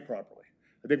spend the money properly.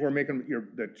 I think we're making,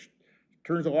 that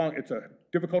turns along, it's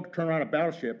difficult to turn around a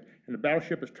battleship, and the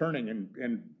battleship is turning,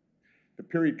 and the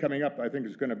period coming up, I think,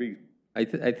 is going to be. I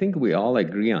think we all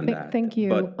agree on that. Thank you.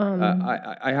 But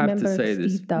I have to say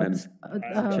this,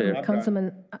 Chair.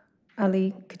 Councilman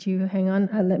Ali, could you hang on?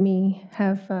 Let me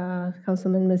have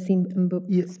Councilman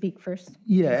Masim speak first.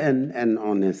 Yeah, and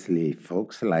honestly,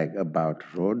 folks, like about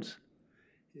roads,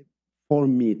 for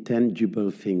me, tangible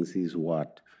things is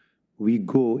what? We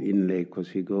go in Lake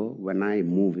Oswego. When I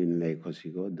moved in Lake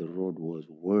Oswego, the road was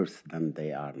worse than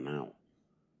they are now.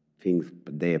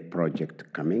 Their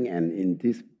project coming, and in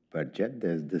this budget,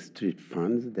 there's the street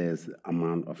funds, there's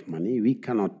amount of money. We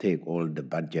cannot take all the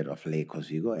budget of Lake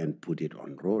Oswego and put it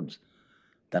on roads.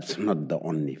 That's not the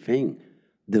only thing.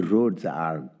 The roads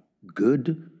are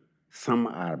good, some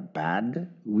are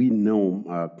bad. We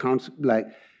know, like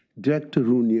Director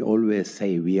Rooney always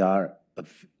say, we are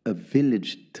a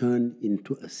village turned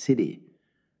into a city.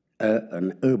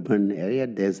 An urban area,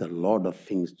 there's a lot of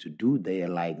things to do there,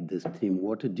 like the stream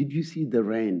water. Did you see the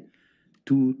rain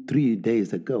 2-3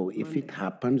 days ago? If it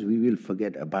happens, we will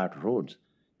forget about roads.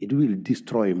 It will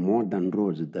destroy more than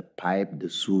roads, the pipe, the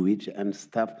sewage and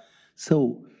stuff.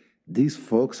 So these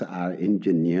folks are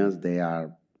engineers, they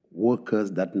are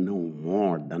workers that know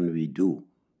more than we do.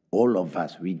 All of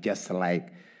us, we just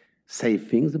like say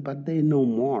things, but they know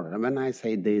more. And when I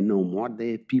say they know more,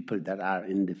 they're people that are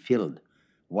in the field.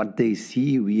 What they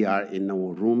see, we are in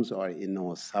our rooms or in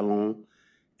our salon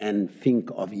and think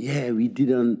of, yeah, we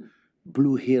didn't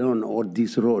Blue Heron or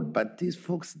this road, but these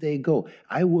folks, they go.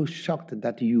 I was shocked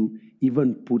that you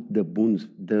even put the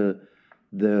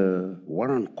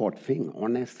Warren Court thing,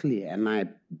 honestly, and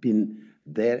I've been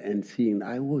there and seeing,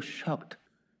 I was shocked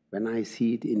when I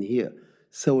see it in here.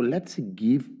 So let's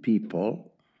give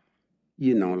people,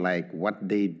 like what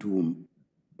they do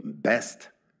best.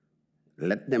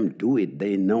 Let them do it.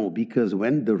 They know, because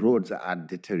when the roads are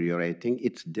deteriorating,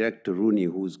 it's Director Rooney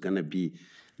who's going to be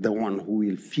the one who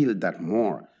will feel that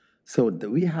more. So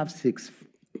we have 6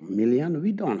 million.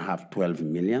 We don't have 12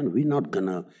 million. We're not going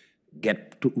to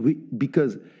get to,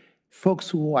 because folks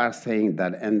who are saying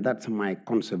that, and that's my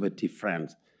conservative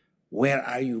friends, Where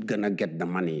are you gonna get the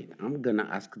money? I'm gonna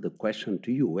ask the question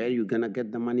to you. Where are you gonna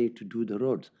get the money to do the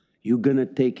roads? You gonna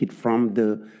take it from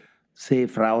the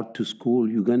safe route to school?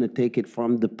 You gonna take it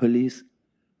from the police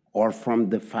or from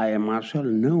the fire marshal?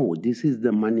 No, this is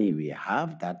the money we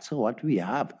have. That's what we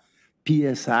have.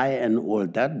 PSI and all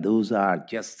that, those are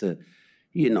just,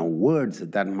 words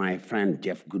that my friend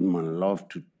Jeff Goodman loved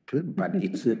to put, but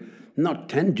it's not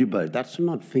tangible. That's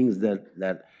not things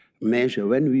that measure.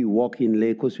 When we walk in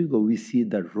Lake Oswego, we see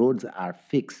that roads are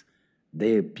fixed.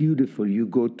 They're beautiful. You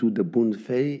go to the Boone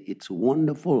Ferry, it's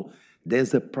wonderful.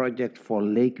 There's a project for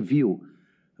Lakeview,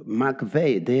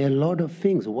 McVeigh. There are a lot of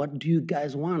things. What do you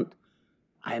guys want?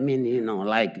 I mean,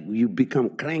 like you become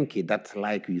cranky. That's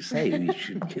like you say, we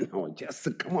should,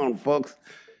 just come on, folks.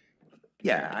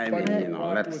 Yeah, I mean, It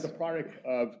let's. was a product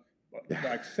of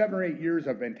like 7 or 8 years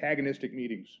of antagonistic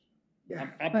meetings. Yeah.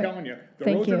 I'm telling you, the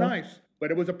Thank roads are you. nice, but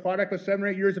it was a product of 7 or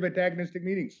 8 years of antagonistic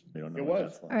meetings. It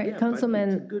was. All right, Yeah, but Councilman,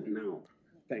 it's good now.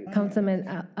 Thank you.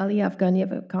 Councilman Ali Afghan, you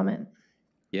have a comment?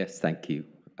 Yes, thank you.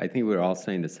 I think we're all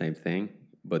saying the same thing,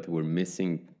 but we're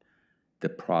missing the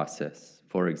process.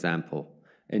 For example,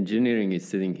 engineering is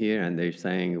sitting here and they're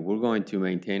saying, we're going to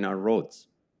maintain our roads.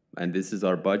 And this is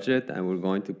our budget, and we're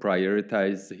going to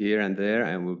prioritize here and there.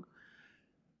 And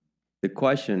the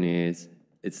question is,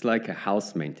 it's like a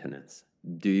house maintenance.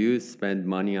 Do you spend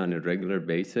money on a regular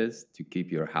basis to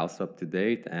keep your house up to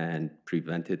date and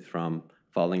prevent it from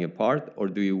falling apart? Or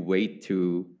do you wait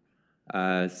to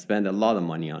spend a lot of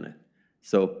money on it?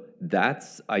 So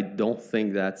I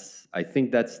think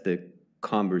that's the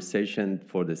conversation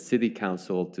for the city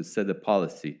council to set a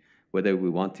policy, whether we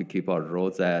want to keep our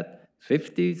roads at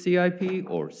 50 CIP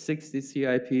or 60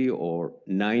 CIP or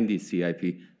 90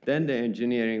 CIP. Then the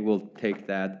engineering will take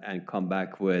that and come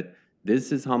back with,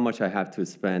 this is how much I have to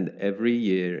spend every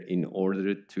year in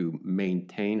order to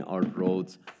maintain our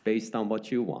roads based on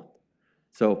what you want.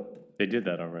 So They did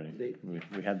that already.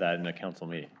 We had that in a council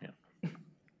meeting, yeah.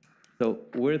 So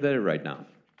we're there right now.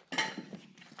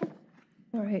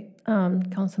 All right,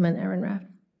 Councilman Aaron Raff.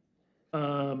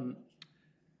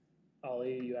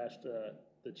 Ali, you asked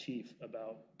the chief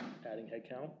about adding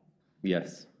headcount.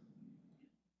 Yes.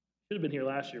 Should have been here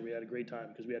last year. We had a great time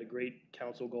because we had a great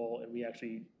council goal and we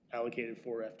actually allocated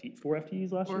four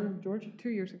FTEs last year, George? 2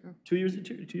 years ago. 2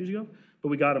 years ago? But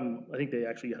we got them, I think they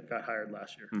actually got hired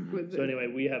last year. With So the- anyway,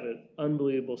 we have an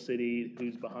unbelievable city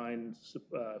who's behind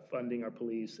funding our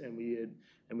police, and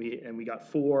we got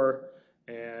 4,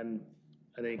 and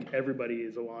I think everybody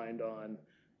is aligned on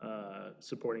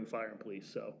supporting fire and police.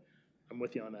 So I'm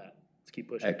with you on that. Let's keep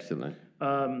pushing. Excellent.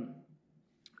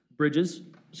 Bridges.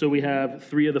 So we have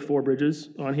 3 of the 4 bridges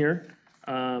on here,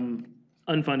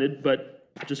 unfunded, but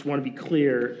I just want to be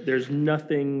clear, there's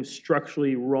nothing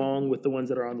structurally wrong with the ones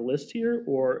that are on the list here,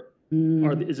 or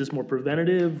is this more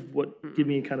preventative? Give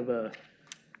me kind of a,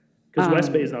 because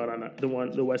West Bay is not on that,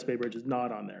 the West Bay Bridge is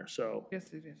not on there, so. Yes,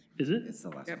 it is. Is it? It's the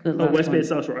last Yep. one. Oh, West Bay is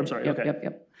South Shore, I'm sorry, okay.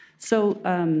 Yep. So,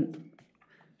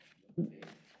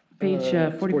 page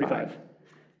 45.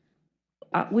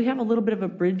 We have a little bit of a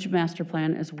bridge master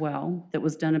plan as well that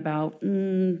was done about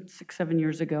 6, 7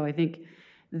 years ago, I think,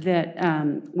 that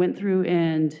went through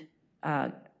and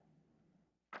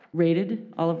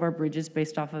rated all of our bridges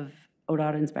based off of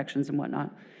ODOT inspections and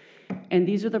whatnot. And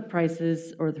these are the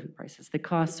the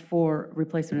costs for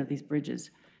replacement of these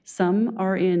bridges. Some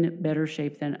are in better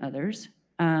shape than others.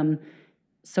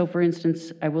 So for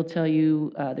instance, I will tell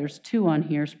you, there's 2 on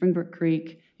here, Springbrook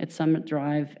Creek at Summit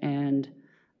Drive and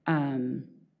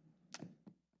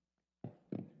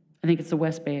I think it's the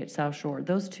West Bay at South Shore.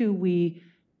 Those 2,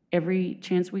 every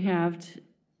chance we have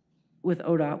with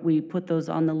ODOT, we put those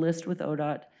on the list with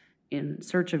ODOT in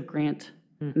search of grant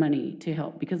money to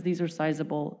help, because these are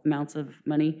sizable amounts of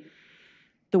money.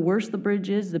 The worse the bridge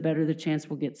is, the better the chance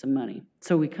we'll get some money.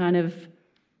 So we kind of.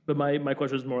 But my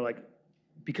question is more like,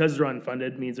 because they're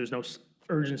unfunded means there's no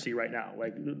urgency right now,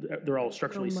 like they're all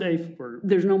structurally safe or.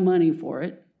 There's no money for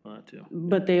it. Too.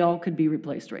 But they all could be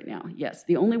replaced right now, yes.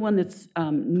 The only one that's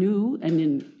new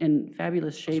and in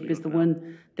fabulous shape is the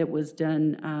one that was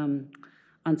done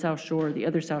on South Shore, the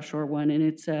other South Shore one, and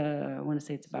it's, I want to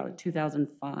say it's about a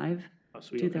 2005,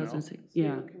 Oswego Canal. 2006,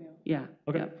 yeah.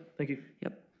 Okay, Yep. thank you.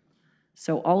 Yep.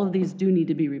 So all of these do need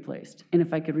to be replaced, and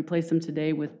if I could replace them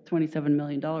today with $27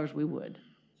 million, we would.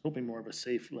 Hoping more of a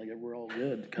safe, like we're all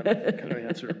good kind of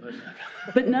answer, but.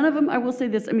 But none of them, I will say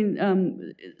this, I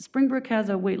mean, Springbrook has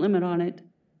a weight limit on it.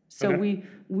 So Okay.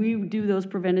 we do those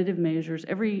preventative measures.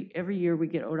 Every year we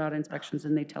get ODOT inspections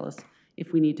and they tell us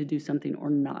if we need to do something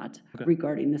or not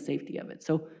regarding the safety of it.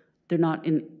 So they're not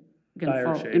going to Dire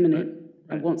fall shape, imminent.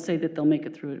 right. I won't say that they'll make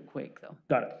it through it quick, though.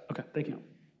 Got it, okay, thank you.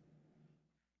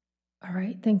 All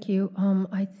right, thank you.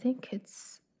 I think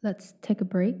let's take a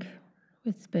break.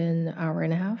 It's been an hour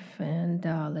and a half, and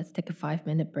let's take a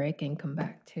 5-minute break and come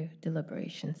back to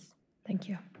deliberations. Thank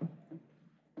you.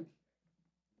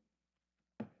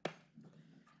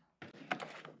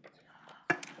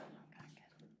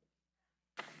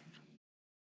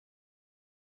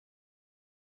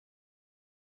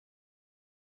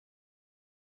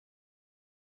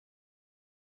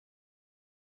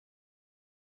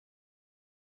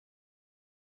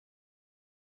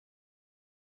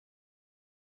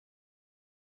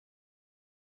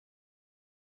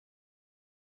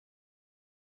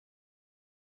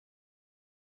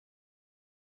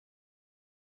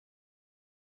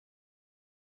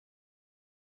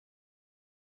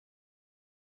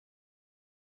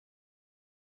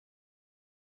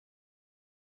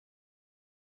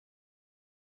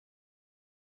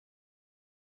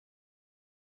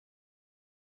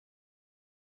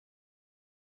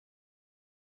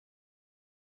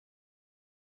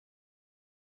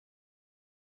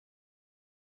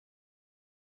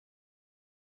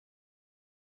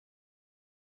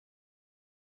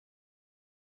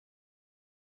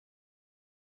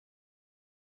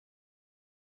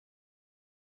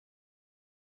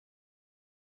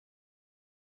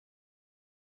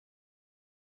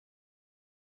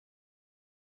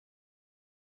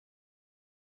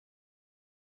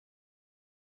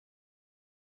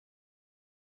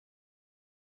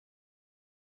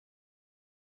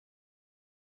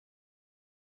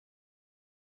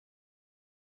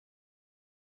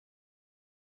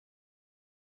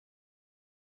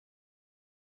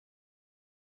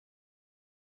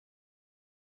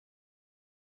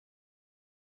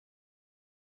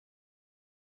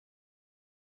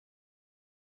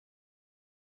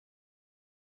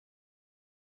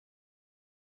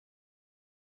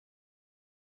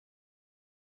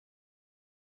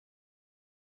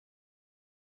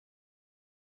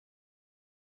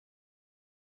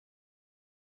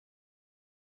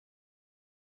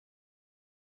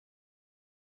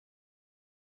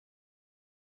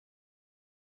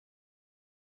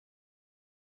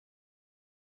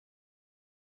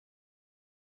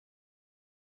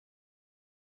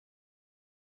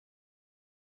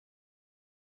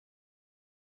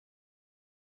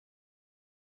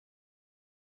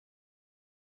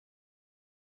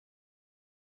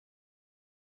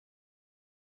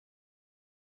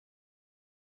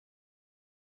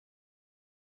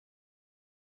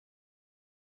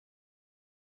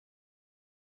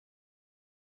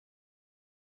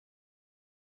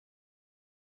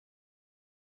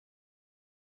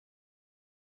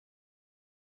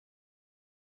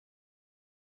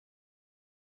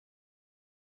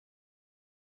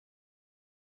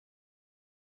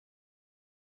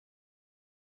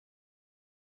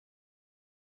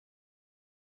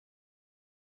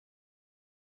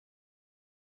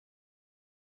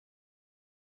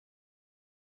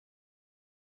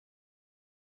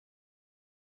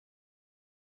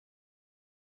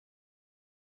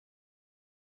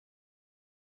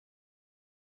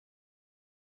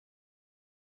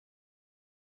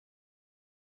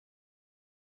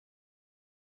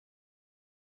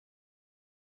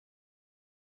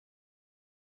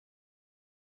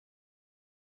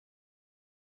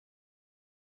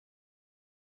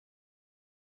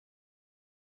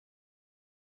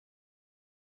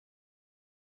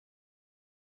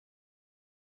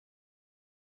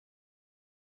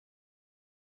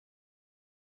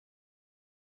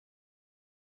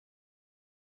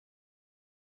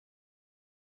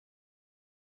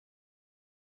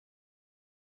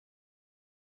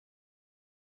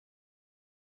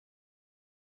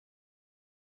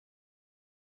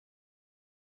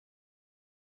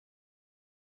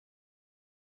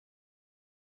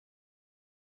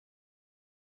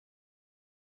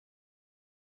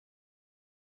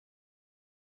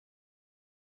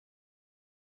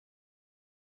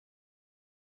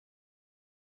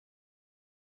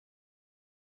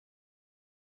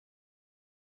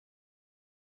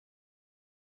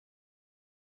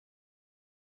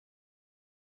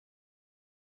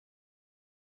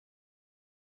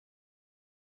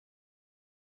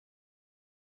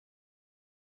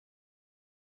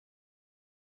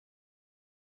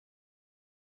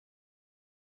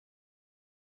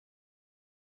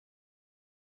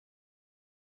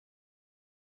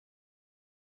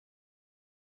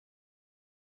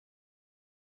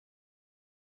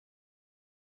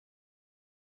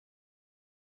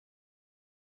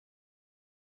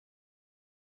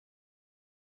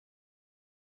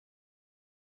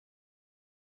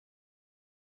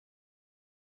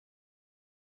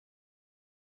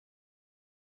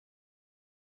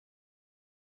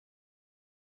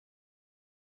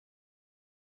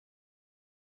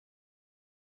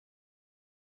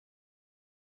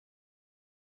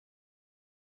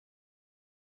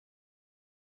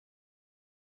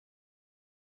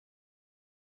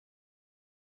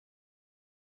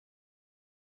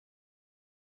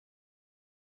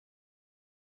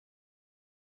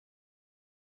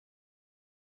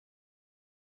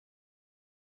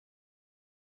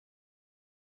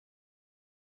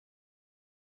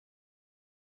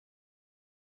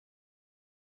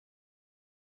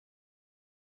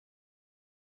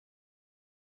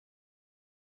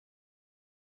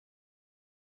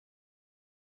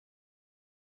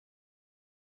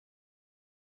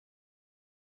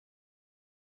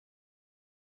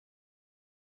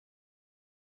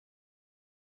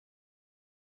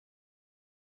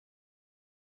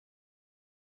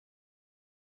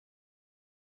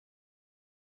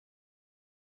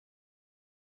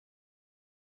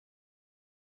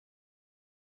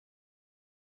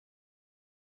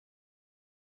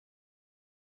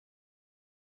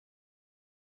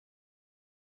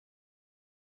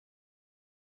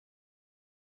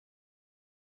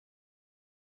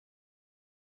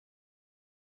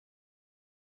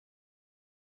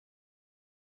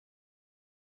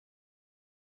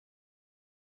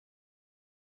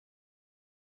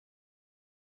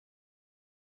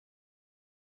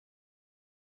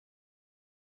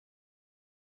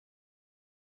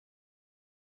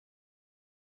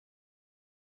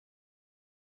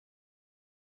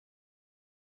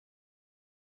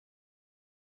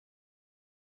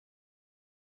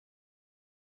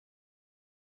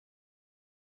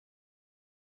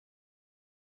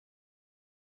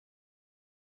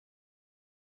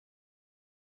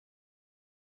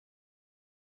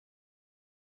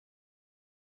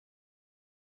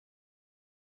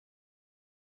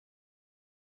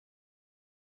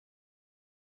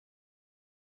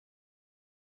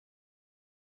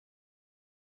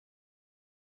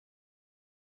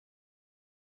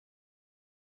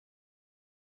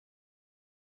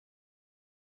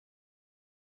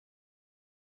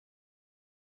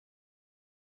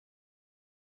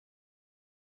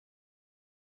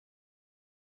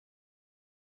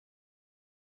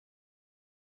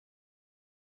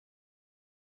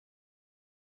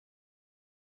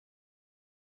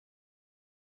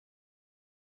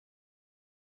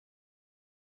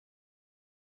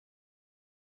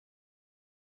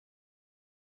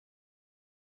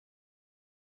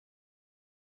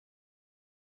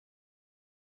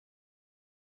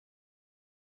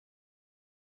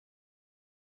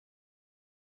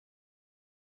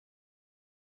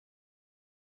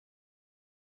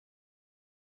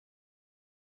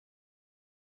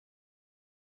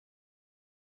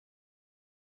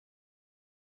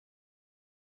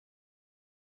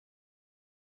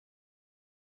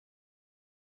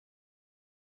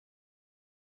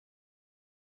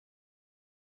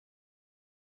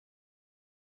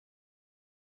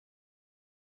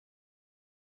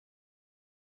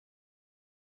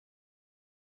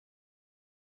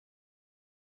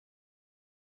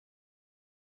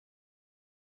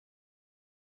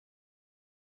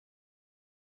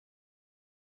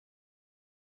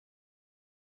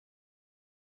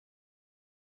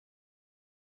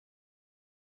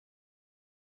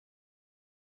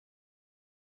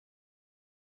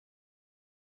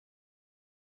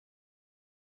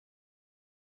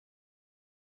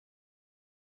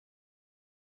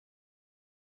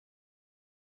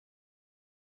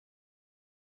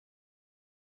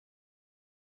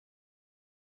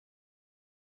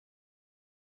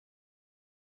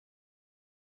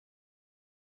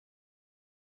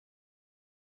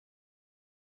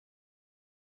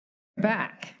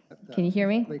 Back. Can you hear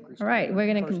me? All right, we're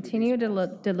going to continue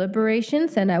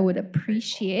deliberations, and I would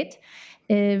appreciate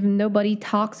if nobody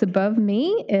talks above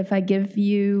me. If I give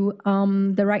you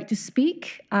the right to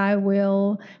speak, I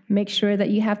will make sure that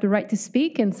you have the right to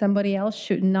speak, and somebody else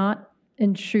should not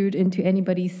intrude into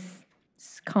anybody's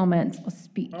comments or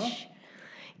speech.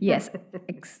 Yes,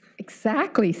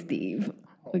 exactly, Steve.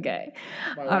 Okay.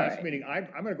 My All last right. meeting, I'm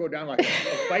going to go down like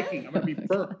a Viking. I'm going to be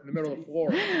burnt in the middle of the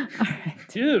floor.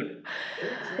 Dude.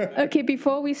 Okay,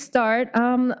 before we start,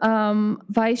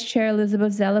 Vice Chair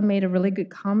Elizabeth Zella made a really good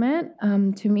comment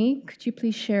to me. Could you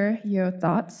please share your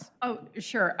thoughts? Oh,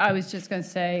 sure. I was just going to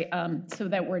say, so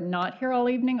that we're not here all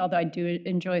evening, although I do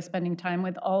enjoy spending time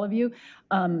with all of you,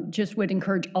 just would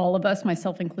encourage all of us,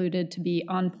 myself included, to be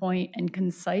on point and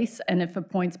concise, and if a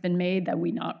point's been made, that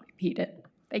we not repeat it.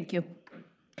 Thank you.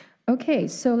 Okay,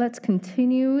 so let's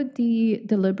continue the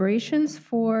deliberations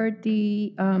for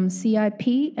the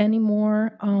CIP. Any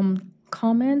more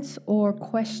comments or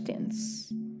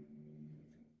questions?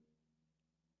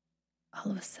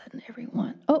 All of a sudden,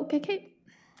 everyone. Oh, okay, Kate.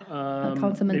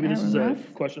 Councilman Maybe this is a Aaron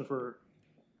question for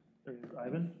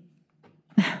Ivan.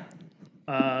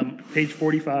 Page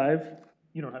 45.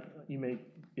 You don't have. You may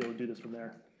be able to do this from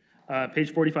there.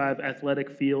 Page 45,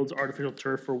 athletic fields, artificial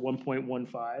turf for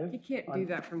 1.15. You can't do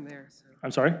that from there, so.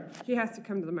 I'm sorry? He has to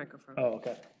come to the microphone. Oh,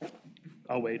 okay.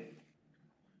 I'll wait.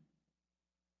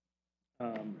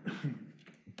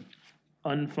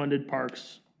 Unfunded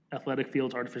parks, athletic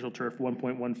fields, artificial turf,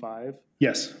 1.15.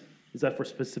 Yes. Is that for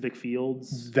specific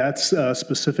fields? That's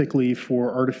specifically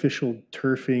for artificial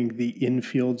turfing the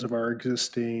infields of our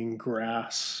existing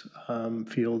grass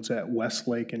fields at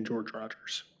Westlake and George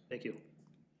Rogers. Thank you.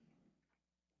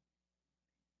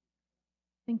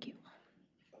 Thank you.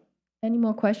 Any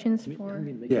more questions for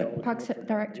Yeah. Parks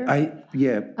Director?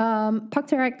 Park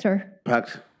Director.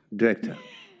 Parks Director.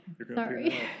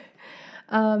 Sorry.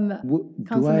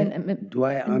 Do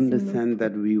I understand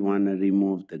that we want to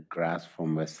remove the grass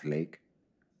from Westlake?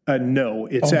 No,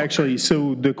 it's actually,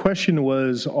 so the question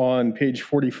was on page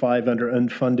 45 under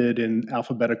unfunded in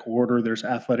alphabetical order, there's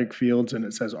athletic fields and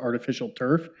it says artificial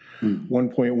turf,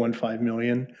 1.15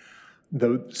 million.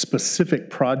 The specific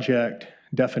project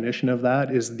definition of that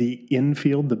is the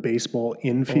infield, the baseball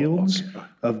infields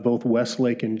of both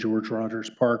Westlake and George Rogers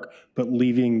Park, but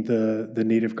leaving the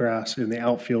native grass in the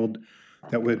outfield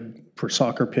that would, for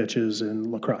soccer pitches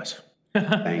and lacrosse.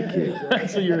 Thank you.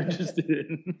 That's what you're interested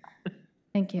in.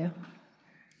 Thank you.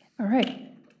 All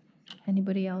right.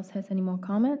 Anybody else has any more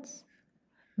comments?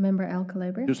 Member Al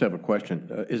Calabria? Just have a question.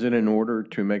 Is it in order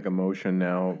to make a motion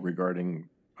now regarding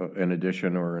an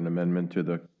addition or an amendment to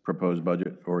the proposed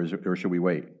budget, or should we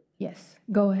wait? Yes,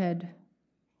 go ahead.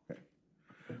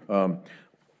 Now,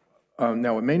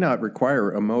 it may not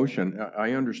require a motion.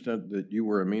 I understood that you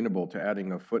were amenable to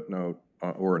adding a footnote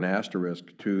or an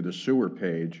asterisk to the sewer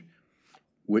page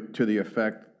to the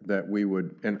effect that we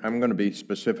would, and I'm going to be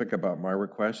specific about my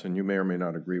request, and you may or may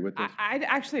not agree with this. I'd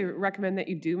actually recommend that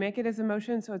you do make it as a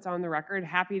motion, so it's on the record.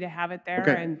 Happy to have it there.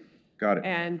 Okay. And got it.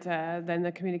 And then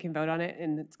the committee can vote on it,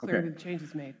 and it's clear Okay. the change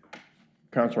is made.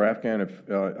 Councilor Afghan, if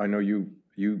I know you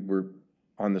were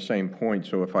on the same point,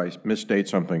 so if I misstate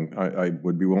something, I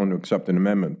would be willing to accept an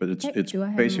amendment. But it's do I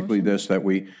have a basically motion? this, that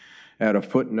we add a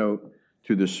footnote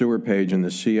to the sewer page in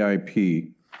the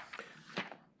CIP,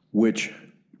 which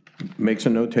makes a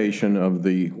notation of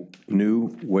the new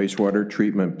wastewater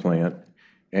treatment plant,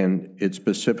 and it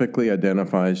specifically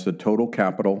identifies the total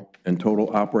capital and total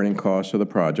operating costs of the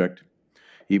project,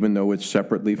 even though it's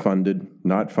separately funded,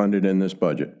 not funded in this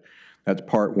budget. That's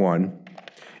part one.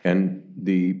 And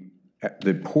the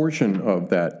portion of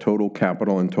that total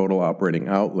capital and total operating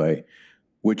outlay,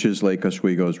 which is Lake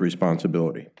Oswego's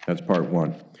responsibility. That's part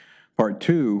one. Part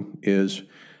two is,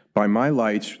 by my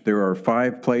lights, there are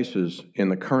 5 places in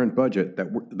the current budget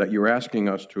that you're asking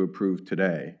us to approve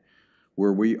today,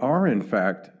 where we are in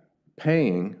fact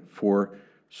paying for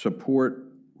support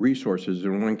resources.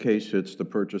 In one case, it's the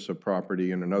purchase of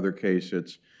property. In another case,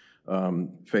 it's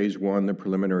phase 1, the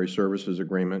preliminary services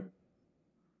agreement.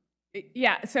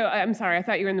 Yeah, so I'm sorry, I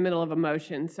thought you were in the middle of a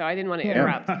motion, so I didn't want to Yeah.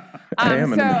 interrupt. I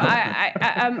am in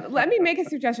the So let me make a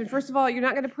suggestion. First of all, you're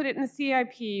not going to put it in the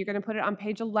CIP, you're going to put it on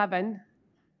page 11.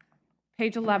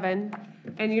 Page 11,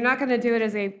 and you're not going to do it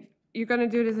as you're going to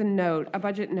do it as a note, a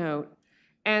budget note.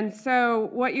 And so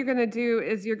what you're going to do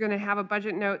is you're going to have a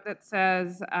budget note that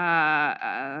says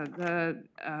the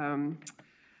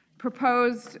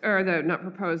proposed, or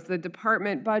the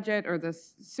department budget or the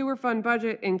sewer fund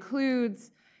budget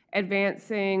includes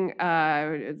advancing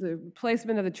the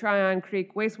replacement of the Tryon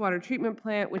Creek wastewater treatment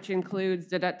plant, which includes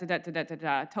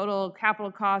total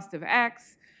capital cost of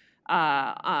X,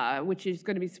 which is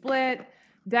going to be split,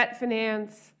 debt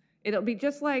finance. It'll be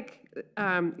just like,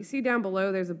 you see down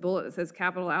below, there's a bullet that says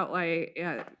capital outlay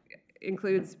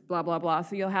includes blah, blah, blah.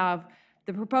 So you'll have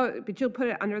the proposed, but you'll put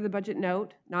it under the budget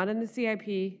note, not in the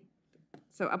CIP.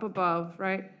 So up above,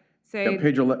 right? Say.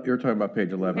 Yeah, you're talking about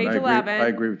page 11. Page 11. I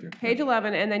agree with you. Page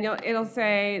 11, and then it'll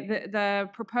say the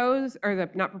proposed, or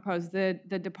not proposed, the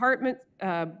department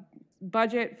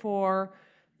budget for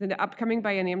the upcoming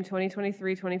biennium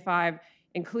 2023-25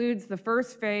 includes the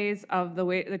first phase of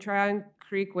the Tryon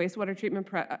Creek wastewater treatment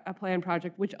plan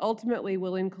project, which ultimately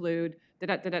will include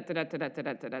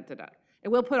da-da-da-da-da-da-da-da-da-da-da. It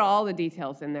will put all the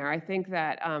details in there. I think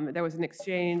that there was an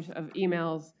exchange of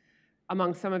emails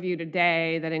among some of you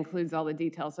today that includes all the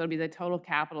details. So it'll be the total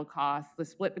capital cost, the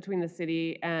split between the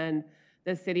city and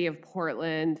the city of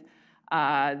Portland,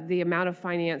 the amount of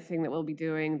financing that we'll be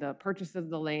doing, the purchase of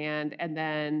the land, and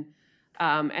then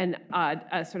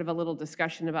sort of a little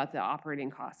discussion about the operating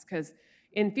costs. Because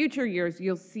in future years,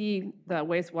 you'll see the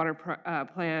wastewater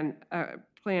plant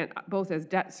both as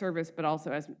debt service, but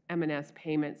also as M&S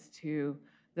payments to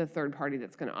the third party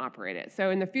that's going to operate it. So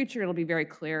in the future, it'll be very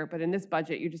clear, but in this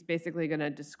budget, you're just basically going to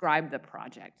describe the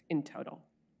project in total.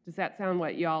 Does that sound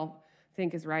what y'all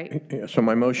think is right? Yeah, so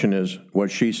my motion is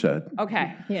what she said.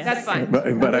 Okay, Yes. that's fine. But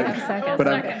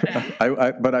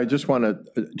I just want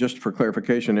to, just for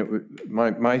clarification,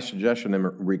 my suggestion and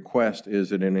request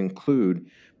is that it include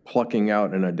plucking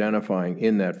out and identifying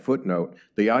in that footnote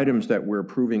the items that we're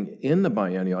approving in the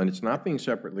biennial, and it's not being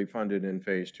separately funded in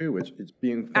phase 2, it's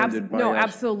being funded by us No,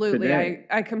 absolutely, today.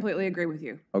 I completely agree with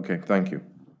you. Okay, thank you.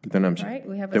 Then I'm, All right,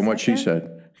 we have a then what she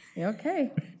second. said.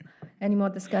 Okay. Any more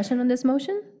discussion on this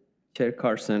motion? Chair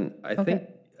Carson, I think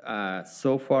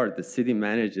so far the city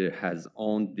manager has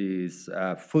owned these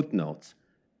footnotes,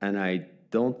 and I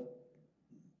don't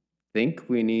think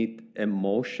we need a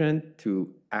motion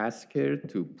to ask her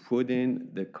to put in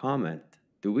the comment,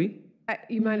 do we?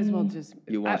 You might as well just,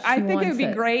 You want- I think it would be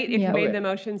wants it. great if you Yeah. made Okay. the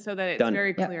motion so that it's Done.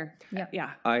 very Yep. clear. Yep.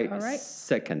 Yeah. I All right.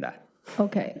 second that.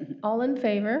 Okay, all in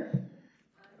favor?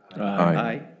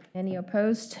 Aye. Any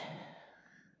opposed?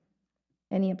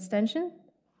 Any abstention?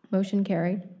 Motion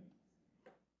carried.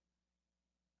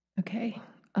 Okay.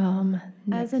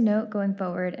 As a note, going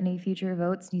forward, any future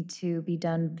votes need to be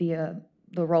done via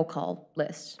the roll call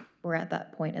list. We're at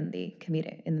that point in the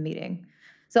meeting.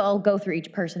 So I'll go through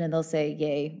each person and they'll say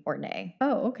yay or nay.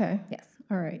 Oh, okay. Yes.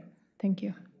 All right, thank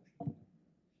you.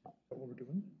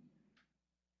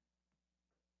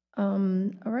 All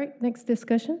right, next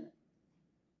discussion.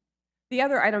 The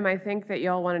other item I think that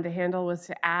y'all wanted to handle was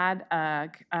to add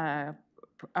a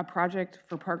project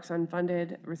for Parks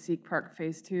Unfunded, Rasik Park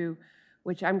Phase 2,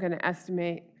 which I'm going to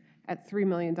estimate at $3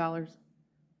 million or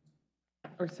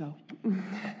so. Is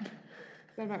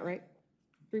that about right?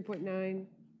 3.9?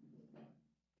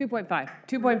 2.5.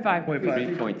 2.5.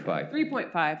 3.5.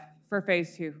 3.5 for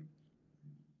Phase 2.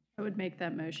 I would make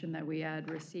that motion that we add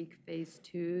Rasik Phase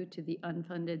 2 to the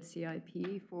unfunded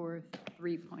CIP for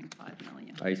 $3.5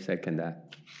 million. I second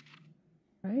that.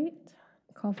 All right,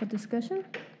 call for discussion?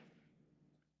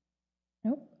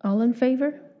 Nope, all in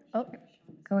favor? Oh,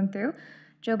 going through.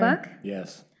 Joe Buck,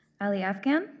 Yes. Ali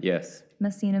Afghan, Yes.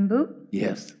 Masin Mboop,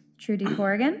 Yes. Trudy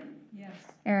Corrigan, Yes.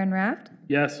 Aaron Raft,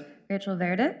 Yes. Rachel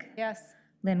Verdick, Yes.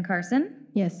 Lynn Carson,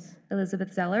 Yes.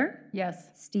 Elizabeth Zeller, Yes.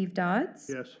 Steve Dodds,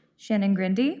 Yes. Shannon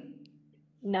Grindy,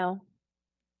 No.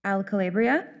 Al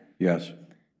Calabria, Yes.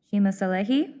 Shima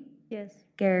Salehi, Yes.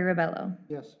 Gary Rebello.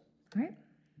 Yes. All right.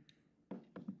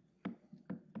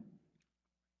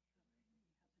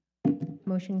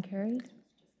 Motion carried.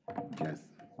 Yes.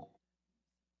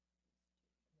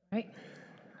 Right.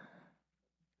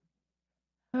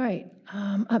 All right,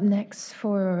 up next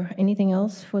for anything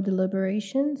else for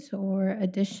deliberations or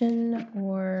addition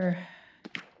or,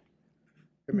 Can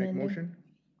I make a Amended. motion?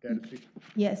 Add a seat.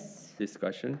 yes.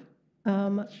 Discussion?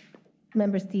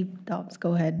 Member Steve Dobbs,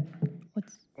 go ahead.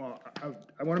 What's, Well,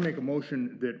 I want to make a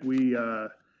motion that we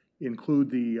include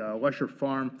the Lusher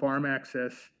farm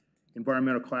access,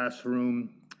 environmental classroom,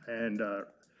 and the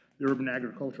urban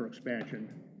agricultural expansion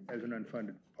as an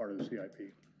unfunded part of the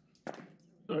CIP.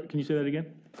 Can you say that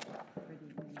again?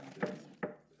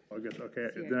 I guess, okay,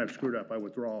 then I've screwed up. I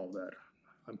withdraw all that.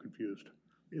 I'm confused.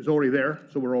 It's already there,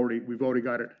 so we've already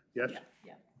got it, yes?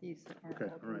 Yeah. These are Okay,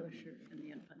 all all right. Lusher and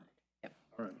the unfunded.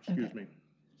 All right, excuse me.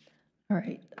 all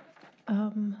right.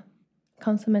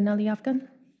 Councilman Ali Afghan?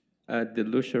 At the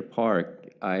Lusher Park,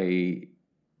 I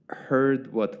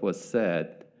heard what was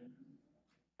said.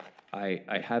 I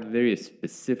have very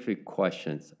specific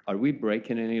questions. Are we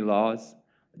breaking any laws?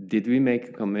 Did we make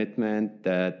a commitment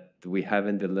that we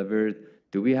haven't delivered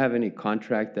do we have any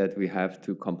contract that we have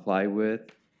to comply with?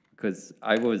 Because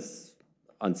I was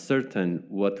uncertain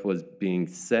what was being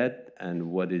said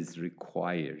and what is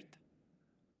required.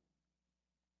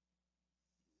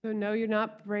 So no, you're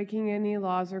not breaking any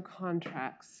laws or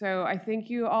contracts. So I think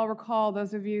you all recall,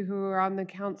 those of you who were on the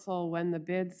council when the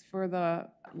bids for the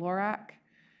LORAC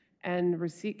and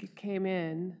receipt came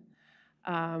in,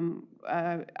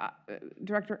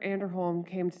 Director Anderholm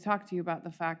came to talk to you about the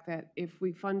fact that if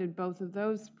we funded both of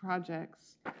those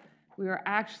projects, we were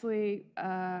actually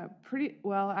pretty,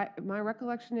 well, my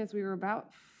recollection is we were about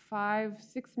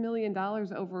 $5-6 million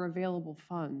over available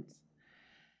funds.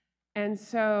 And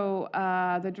so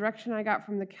the direction I got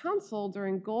from the council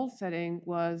during goal setting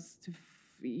was to,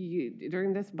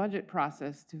 during this budget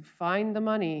process, to find the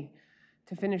money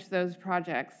to finish those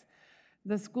projects.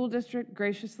 The school district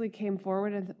graciously came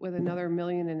forward with another $1.5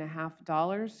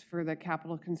 million for the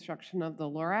capital construction of the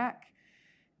LORAC.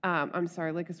 I'm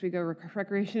sorry, Lake Oswego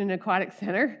Recreation and Aquatic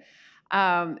Center.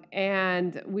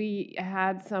 And we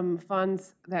had some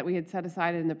funds that we had set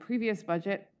aside in the previous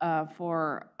budget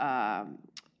for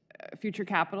future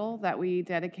capital that we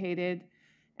dedicated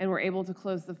and were able to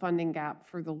close the funding gap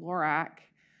for the LORAC.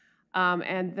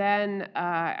 And then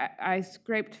I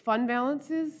scraped fund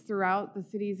balances throughout the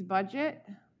city's budget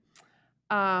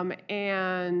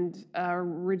and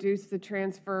reduced the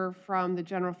transfer from the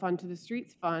general fund to the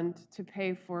streets fund to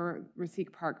pay for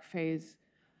Rasique Park Phase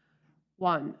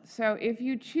 1. So if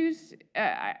you choose,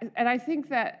 and I think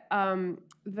that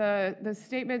the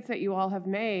statements that you all have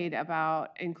made about,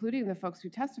 including the folks who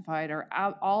testified, are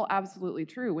all absolutely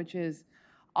true, which is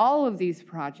all of these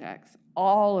projects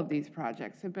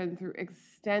have been through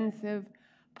extensive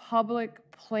public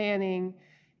planning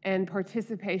and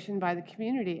participation by the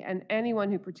community. And anyone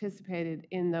who participated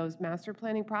in those master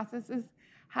planning processes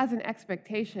has an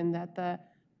expectation that the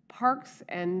parks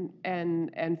and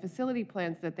facility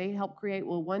plans that they help create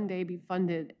will one day be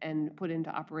funded and put into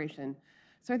operation.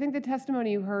 So I think the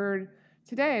testimony you heard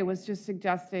today was just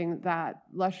suggesting that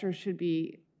Lusher should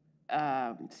be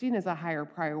seen as a higher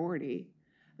priority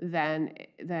than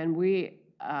we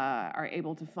are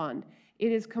able to fund.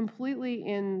 It is completely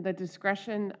in the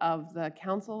discretion of the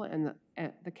council and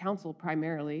the council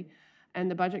primarily and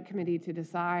the budget committee to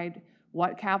decide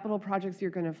what capital projects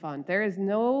you're going to fund. There is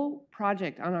no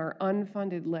project on our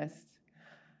unfunded list.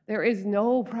 There is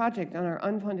no project on our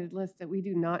unfunded list that we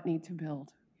do not need to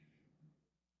build.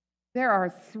 There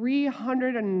are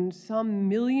 $300 and some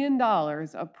million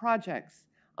of projects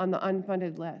on the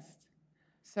unfunded list.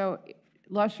 So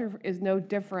Lusher is no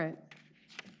different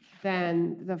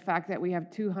than the fact that we have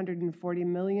 $240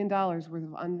 million worth of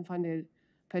unfunded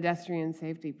pedestrian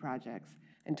safety projects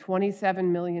and $27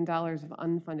 million of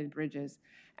unfunded bridges.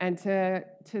 And to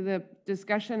the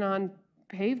discussion on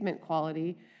pavement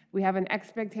quality, we have an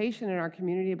expectation in our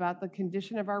community about the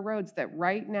condition of our roads that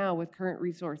right now with current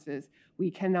resources,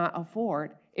 we cannot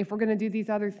afford if we're gonna do these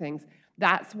other things.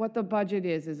 That's what the budget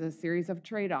is a series of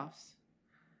trade-offs,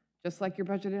 just like your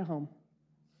budget at home.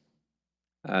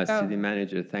 City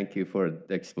Manager, thank you for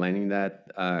explaining that.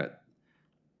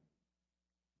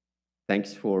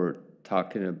 Thanks for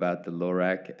talking about the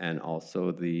LORAC and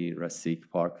also the Rasique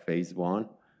Park Phase 1.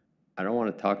 I don't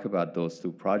want to talk about those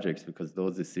two projects because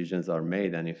those decisions are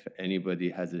made, and if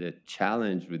anybody has a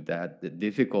challenge with that, the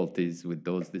difficulties with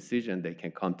those decisions, they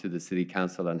can come to the City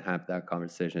Council and have that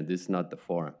conversation. This is not the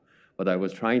forum. But I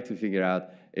was trying to figure out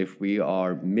if we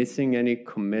are missing any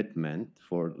commitment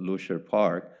for Lusher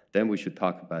Park, then we should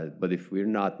talk about it. But if we're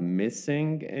not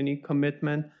missing any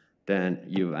commitment, then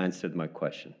you've answered my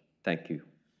question. Thank you.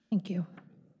 Thank you.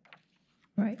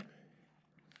 All right.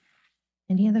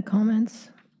 Any other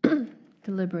comments?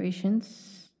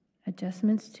 Deliberations,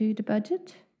 adjustments to the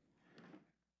budget?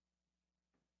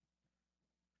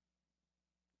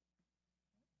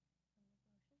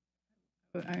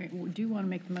 I do want to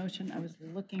make the motion. I was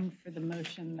looking for the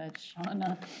motion that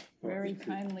Shauna very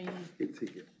kindly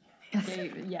gave.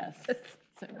 Yes.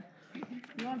 So,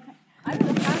 you want, I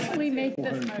will happily make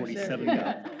this motion.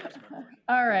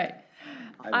 All right.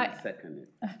 I will second it.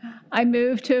 I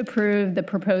move to approve the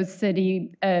proposed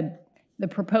city, the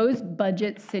proposed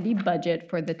budget, city budget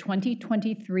for the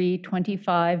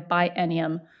 2023-25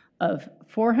 biennium of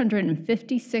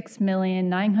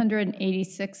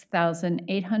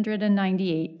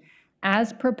 $456,986,898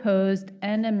 as proposed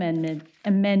and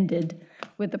amended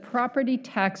with the property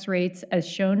tax rates as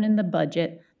shown in the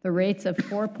budget, the rates of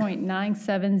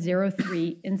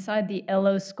 4.9703 inside the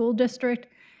LO school district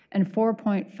and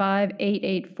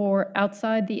 4.5884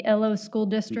 outside the LO school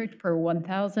district per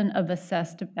 1,000 of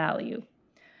assessed value.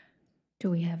 Do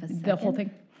we have a second? The whole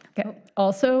thing. Okay.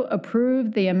 Also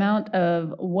approve the amount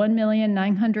of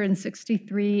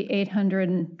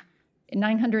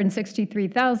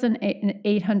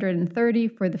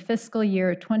 $963,830 for the fiscal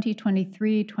year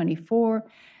 2023-24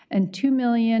 and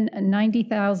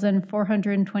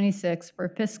 $2,090,426 for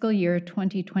fiscal year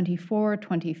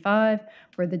 2024-25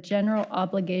 for the general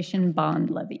obligation bond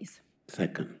levies.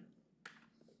 Second.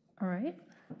 All right.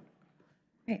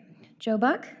 Right. Joe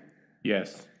Buck,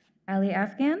 Yes. Ali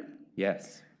Afghan,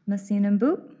 Yes. Masin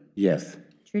Boop, Yes.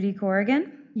 Trudy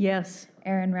Corrigan, Yes.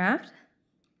 Aaron Raft,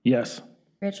 Yes.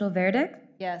 Rachel Verdick,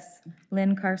 Yes.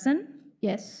 Lynn Carson,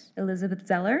 Yes. Elizabeth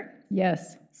Zeller,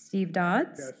 Yes. Steve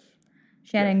Dodds,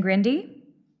 Shannon Grindy,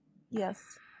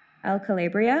 Yes. Al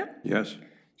Calabria, Yes.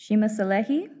 Shima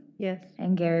Salehi, Yes.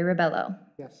 and Gary Rebello.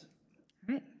 Yes.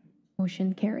 All right.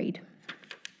 Motion carried.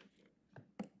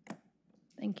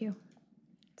 Thank you.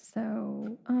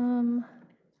 So, open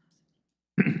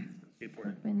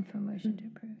for motion to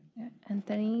approve. Yeah,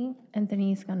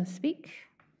 Anthony's going to speak.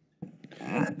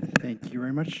 Thank you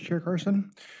very much, Chair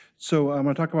Carson. So I'm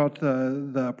going to talk about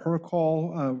the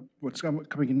protocol. What's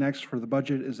coming in next for the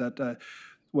budget is that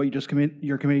what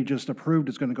your committee just approved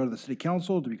is going to go to the City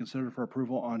Council to be considered for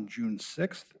approval on June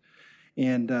 6th.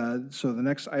 And so the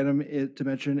next item to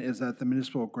mention is that the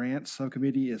Municipal Grants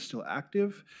Subcommittee is still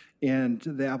active, and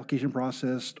the application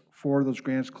process for those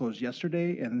grants closed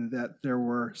yesterday, and that there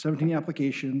were 17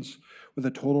 applications with a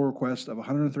total request of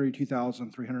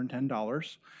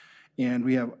 $132,310. And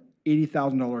we have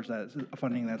 $80,000 that is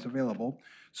funding that's available.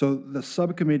 So the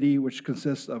subcommittee, which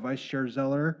consists of Vice Chair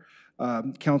Zeller,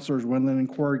 Councilors Wendland and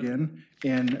Corrigan,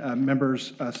 and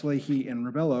members Salehi and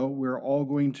Rebello, we're all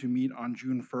going to meet on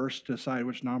June 1st to decide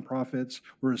which nonprofits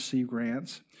will receive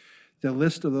grants. The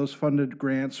list of those funded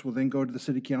grants will then go to the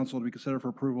City Council to be considered for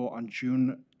approval on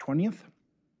June 20th.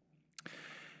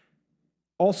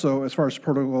 Also, as far as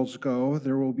protocols go,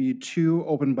 there will be 2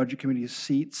 open budget committee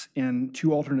seats and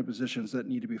 2 alternate positions that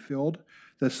need to be filled.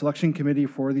 The selection committee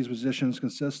for these positions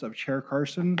consists of Chair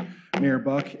Carson, Mayor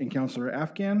Buck, and Councilor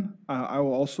Afghan. I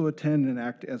will also attend and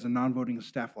act as a non-voting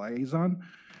staff liaison.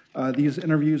 These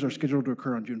interviews are scheduled to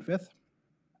occur on June 5th.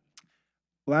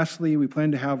 Lastly, we plan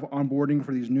to have onboarding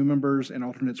for these new members and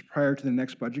alternates prior to the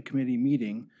next budget committee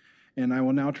meeting. And I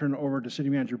will now turn it over to City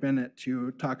Manager Bennett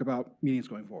to talk about meetings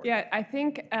going forward. Yeah, I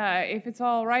think if it's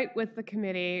all right with the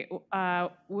committee,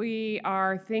 we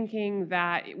are thinking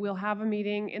that we'll have a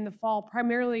meeting in the fall,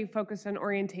 primarily focused on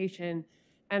orientation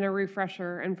and a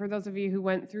refresher. And for those of you who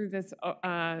went through this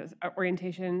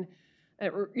orientation,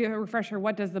 refresher,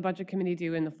 what does the budget committee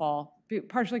do in the fall?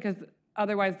 Partially because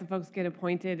otherwise the folks get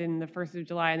appointed in the 1st of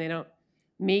July and they don't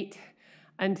meet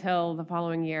until the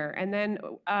following year. And then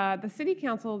the City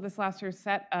Council this last year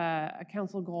set a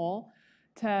council goal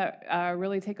to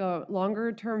really take a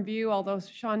longer-term view, although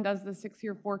Sean does the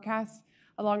 6-year forecast,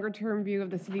 a longer-term view of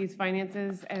the city's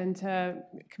finances, and to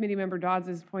Committee Member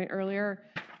Dodds' point earlier,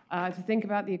 to think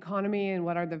about the economy and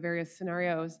what are the various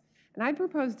scenarios. And I'd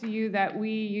propose to you that we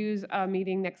use a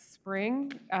meeting next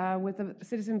spring with the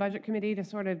Citizen Budget Committee to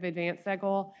sort of advance that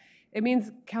goal. It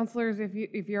means, councilors,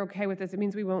 if you're okay with this, it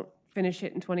means we won't finish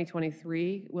it in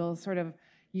 2023. We'll sort of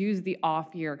use the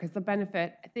off year, because the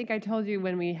benefit, I think I told you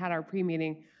when we had our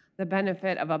pre-meeting, the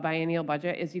benefit of a biennial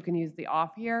budget is you can use the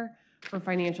off year for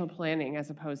financial planning as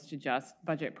opposed to just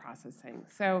budget processing.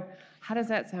 So how does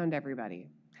that sound, everybody?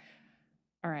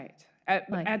 All right.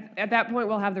 At that point,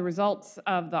 we'll have the results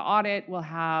of the audit. We'll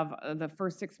have the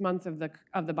first 6 months of the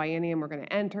biennium we're going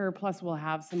to enter, plus we'll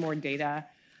have some more data.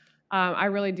 I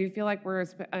really do feel like we're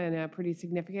in a pretty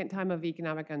significant time of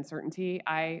economic uncertainty.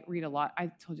 I read a lot. I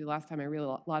told you last time I read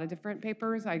a lot of different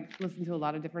papers. I listen to a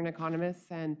lot of different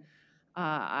economists, and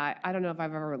I don't know if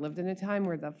I've ever lived in a time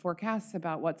where the forecasts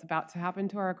about what's about to happen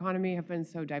to our economy have been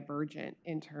so divergent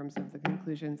in terms of the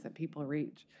conclusions that people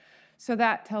reach. So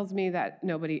that tells me that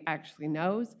nobody actually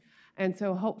knows. And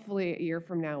so hopefully a year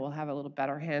from now, we'll have a little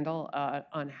better handle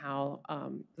on how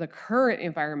the current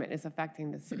environment is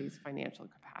affecting the city's financial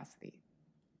capacity.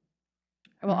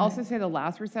 I will also say the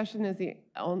last recession is the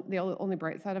only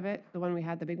bright side of it. The one we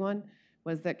had, the big one,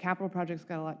 was that capital projects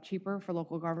got a lot cheaper for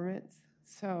local governments.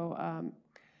 So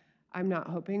I'm not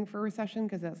hoping for a recession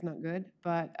because that's not good,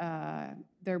 but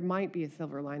there might be a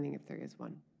silver lining if there is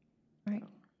one. Right.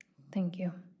 Thank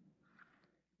you.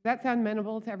 Does that sound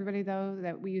amenable to everybody, though,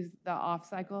 that we used the off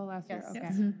cycle last year? Yes. Okay,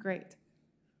 Yes. Great.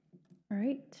 All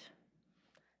right.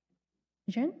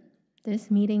 Adjourn?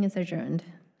 This meeting is adjourned.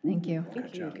 Thank you.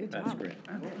 Thank you. Good job. That's great.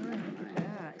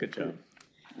 Good job.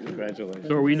 Congratulations.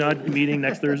 So are we not meeting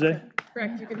next Thursday?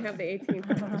 Correct, you can have the 18th.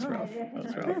 That's rough.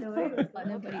 That's rough.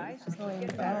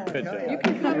 Good job. You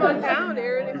can come on down,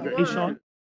 Aaron, if you want. Hey, Sean.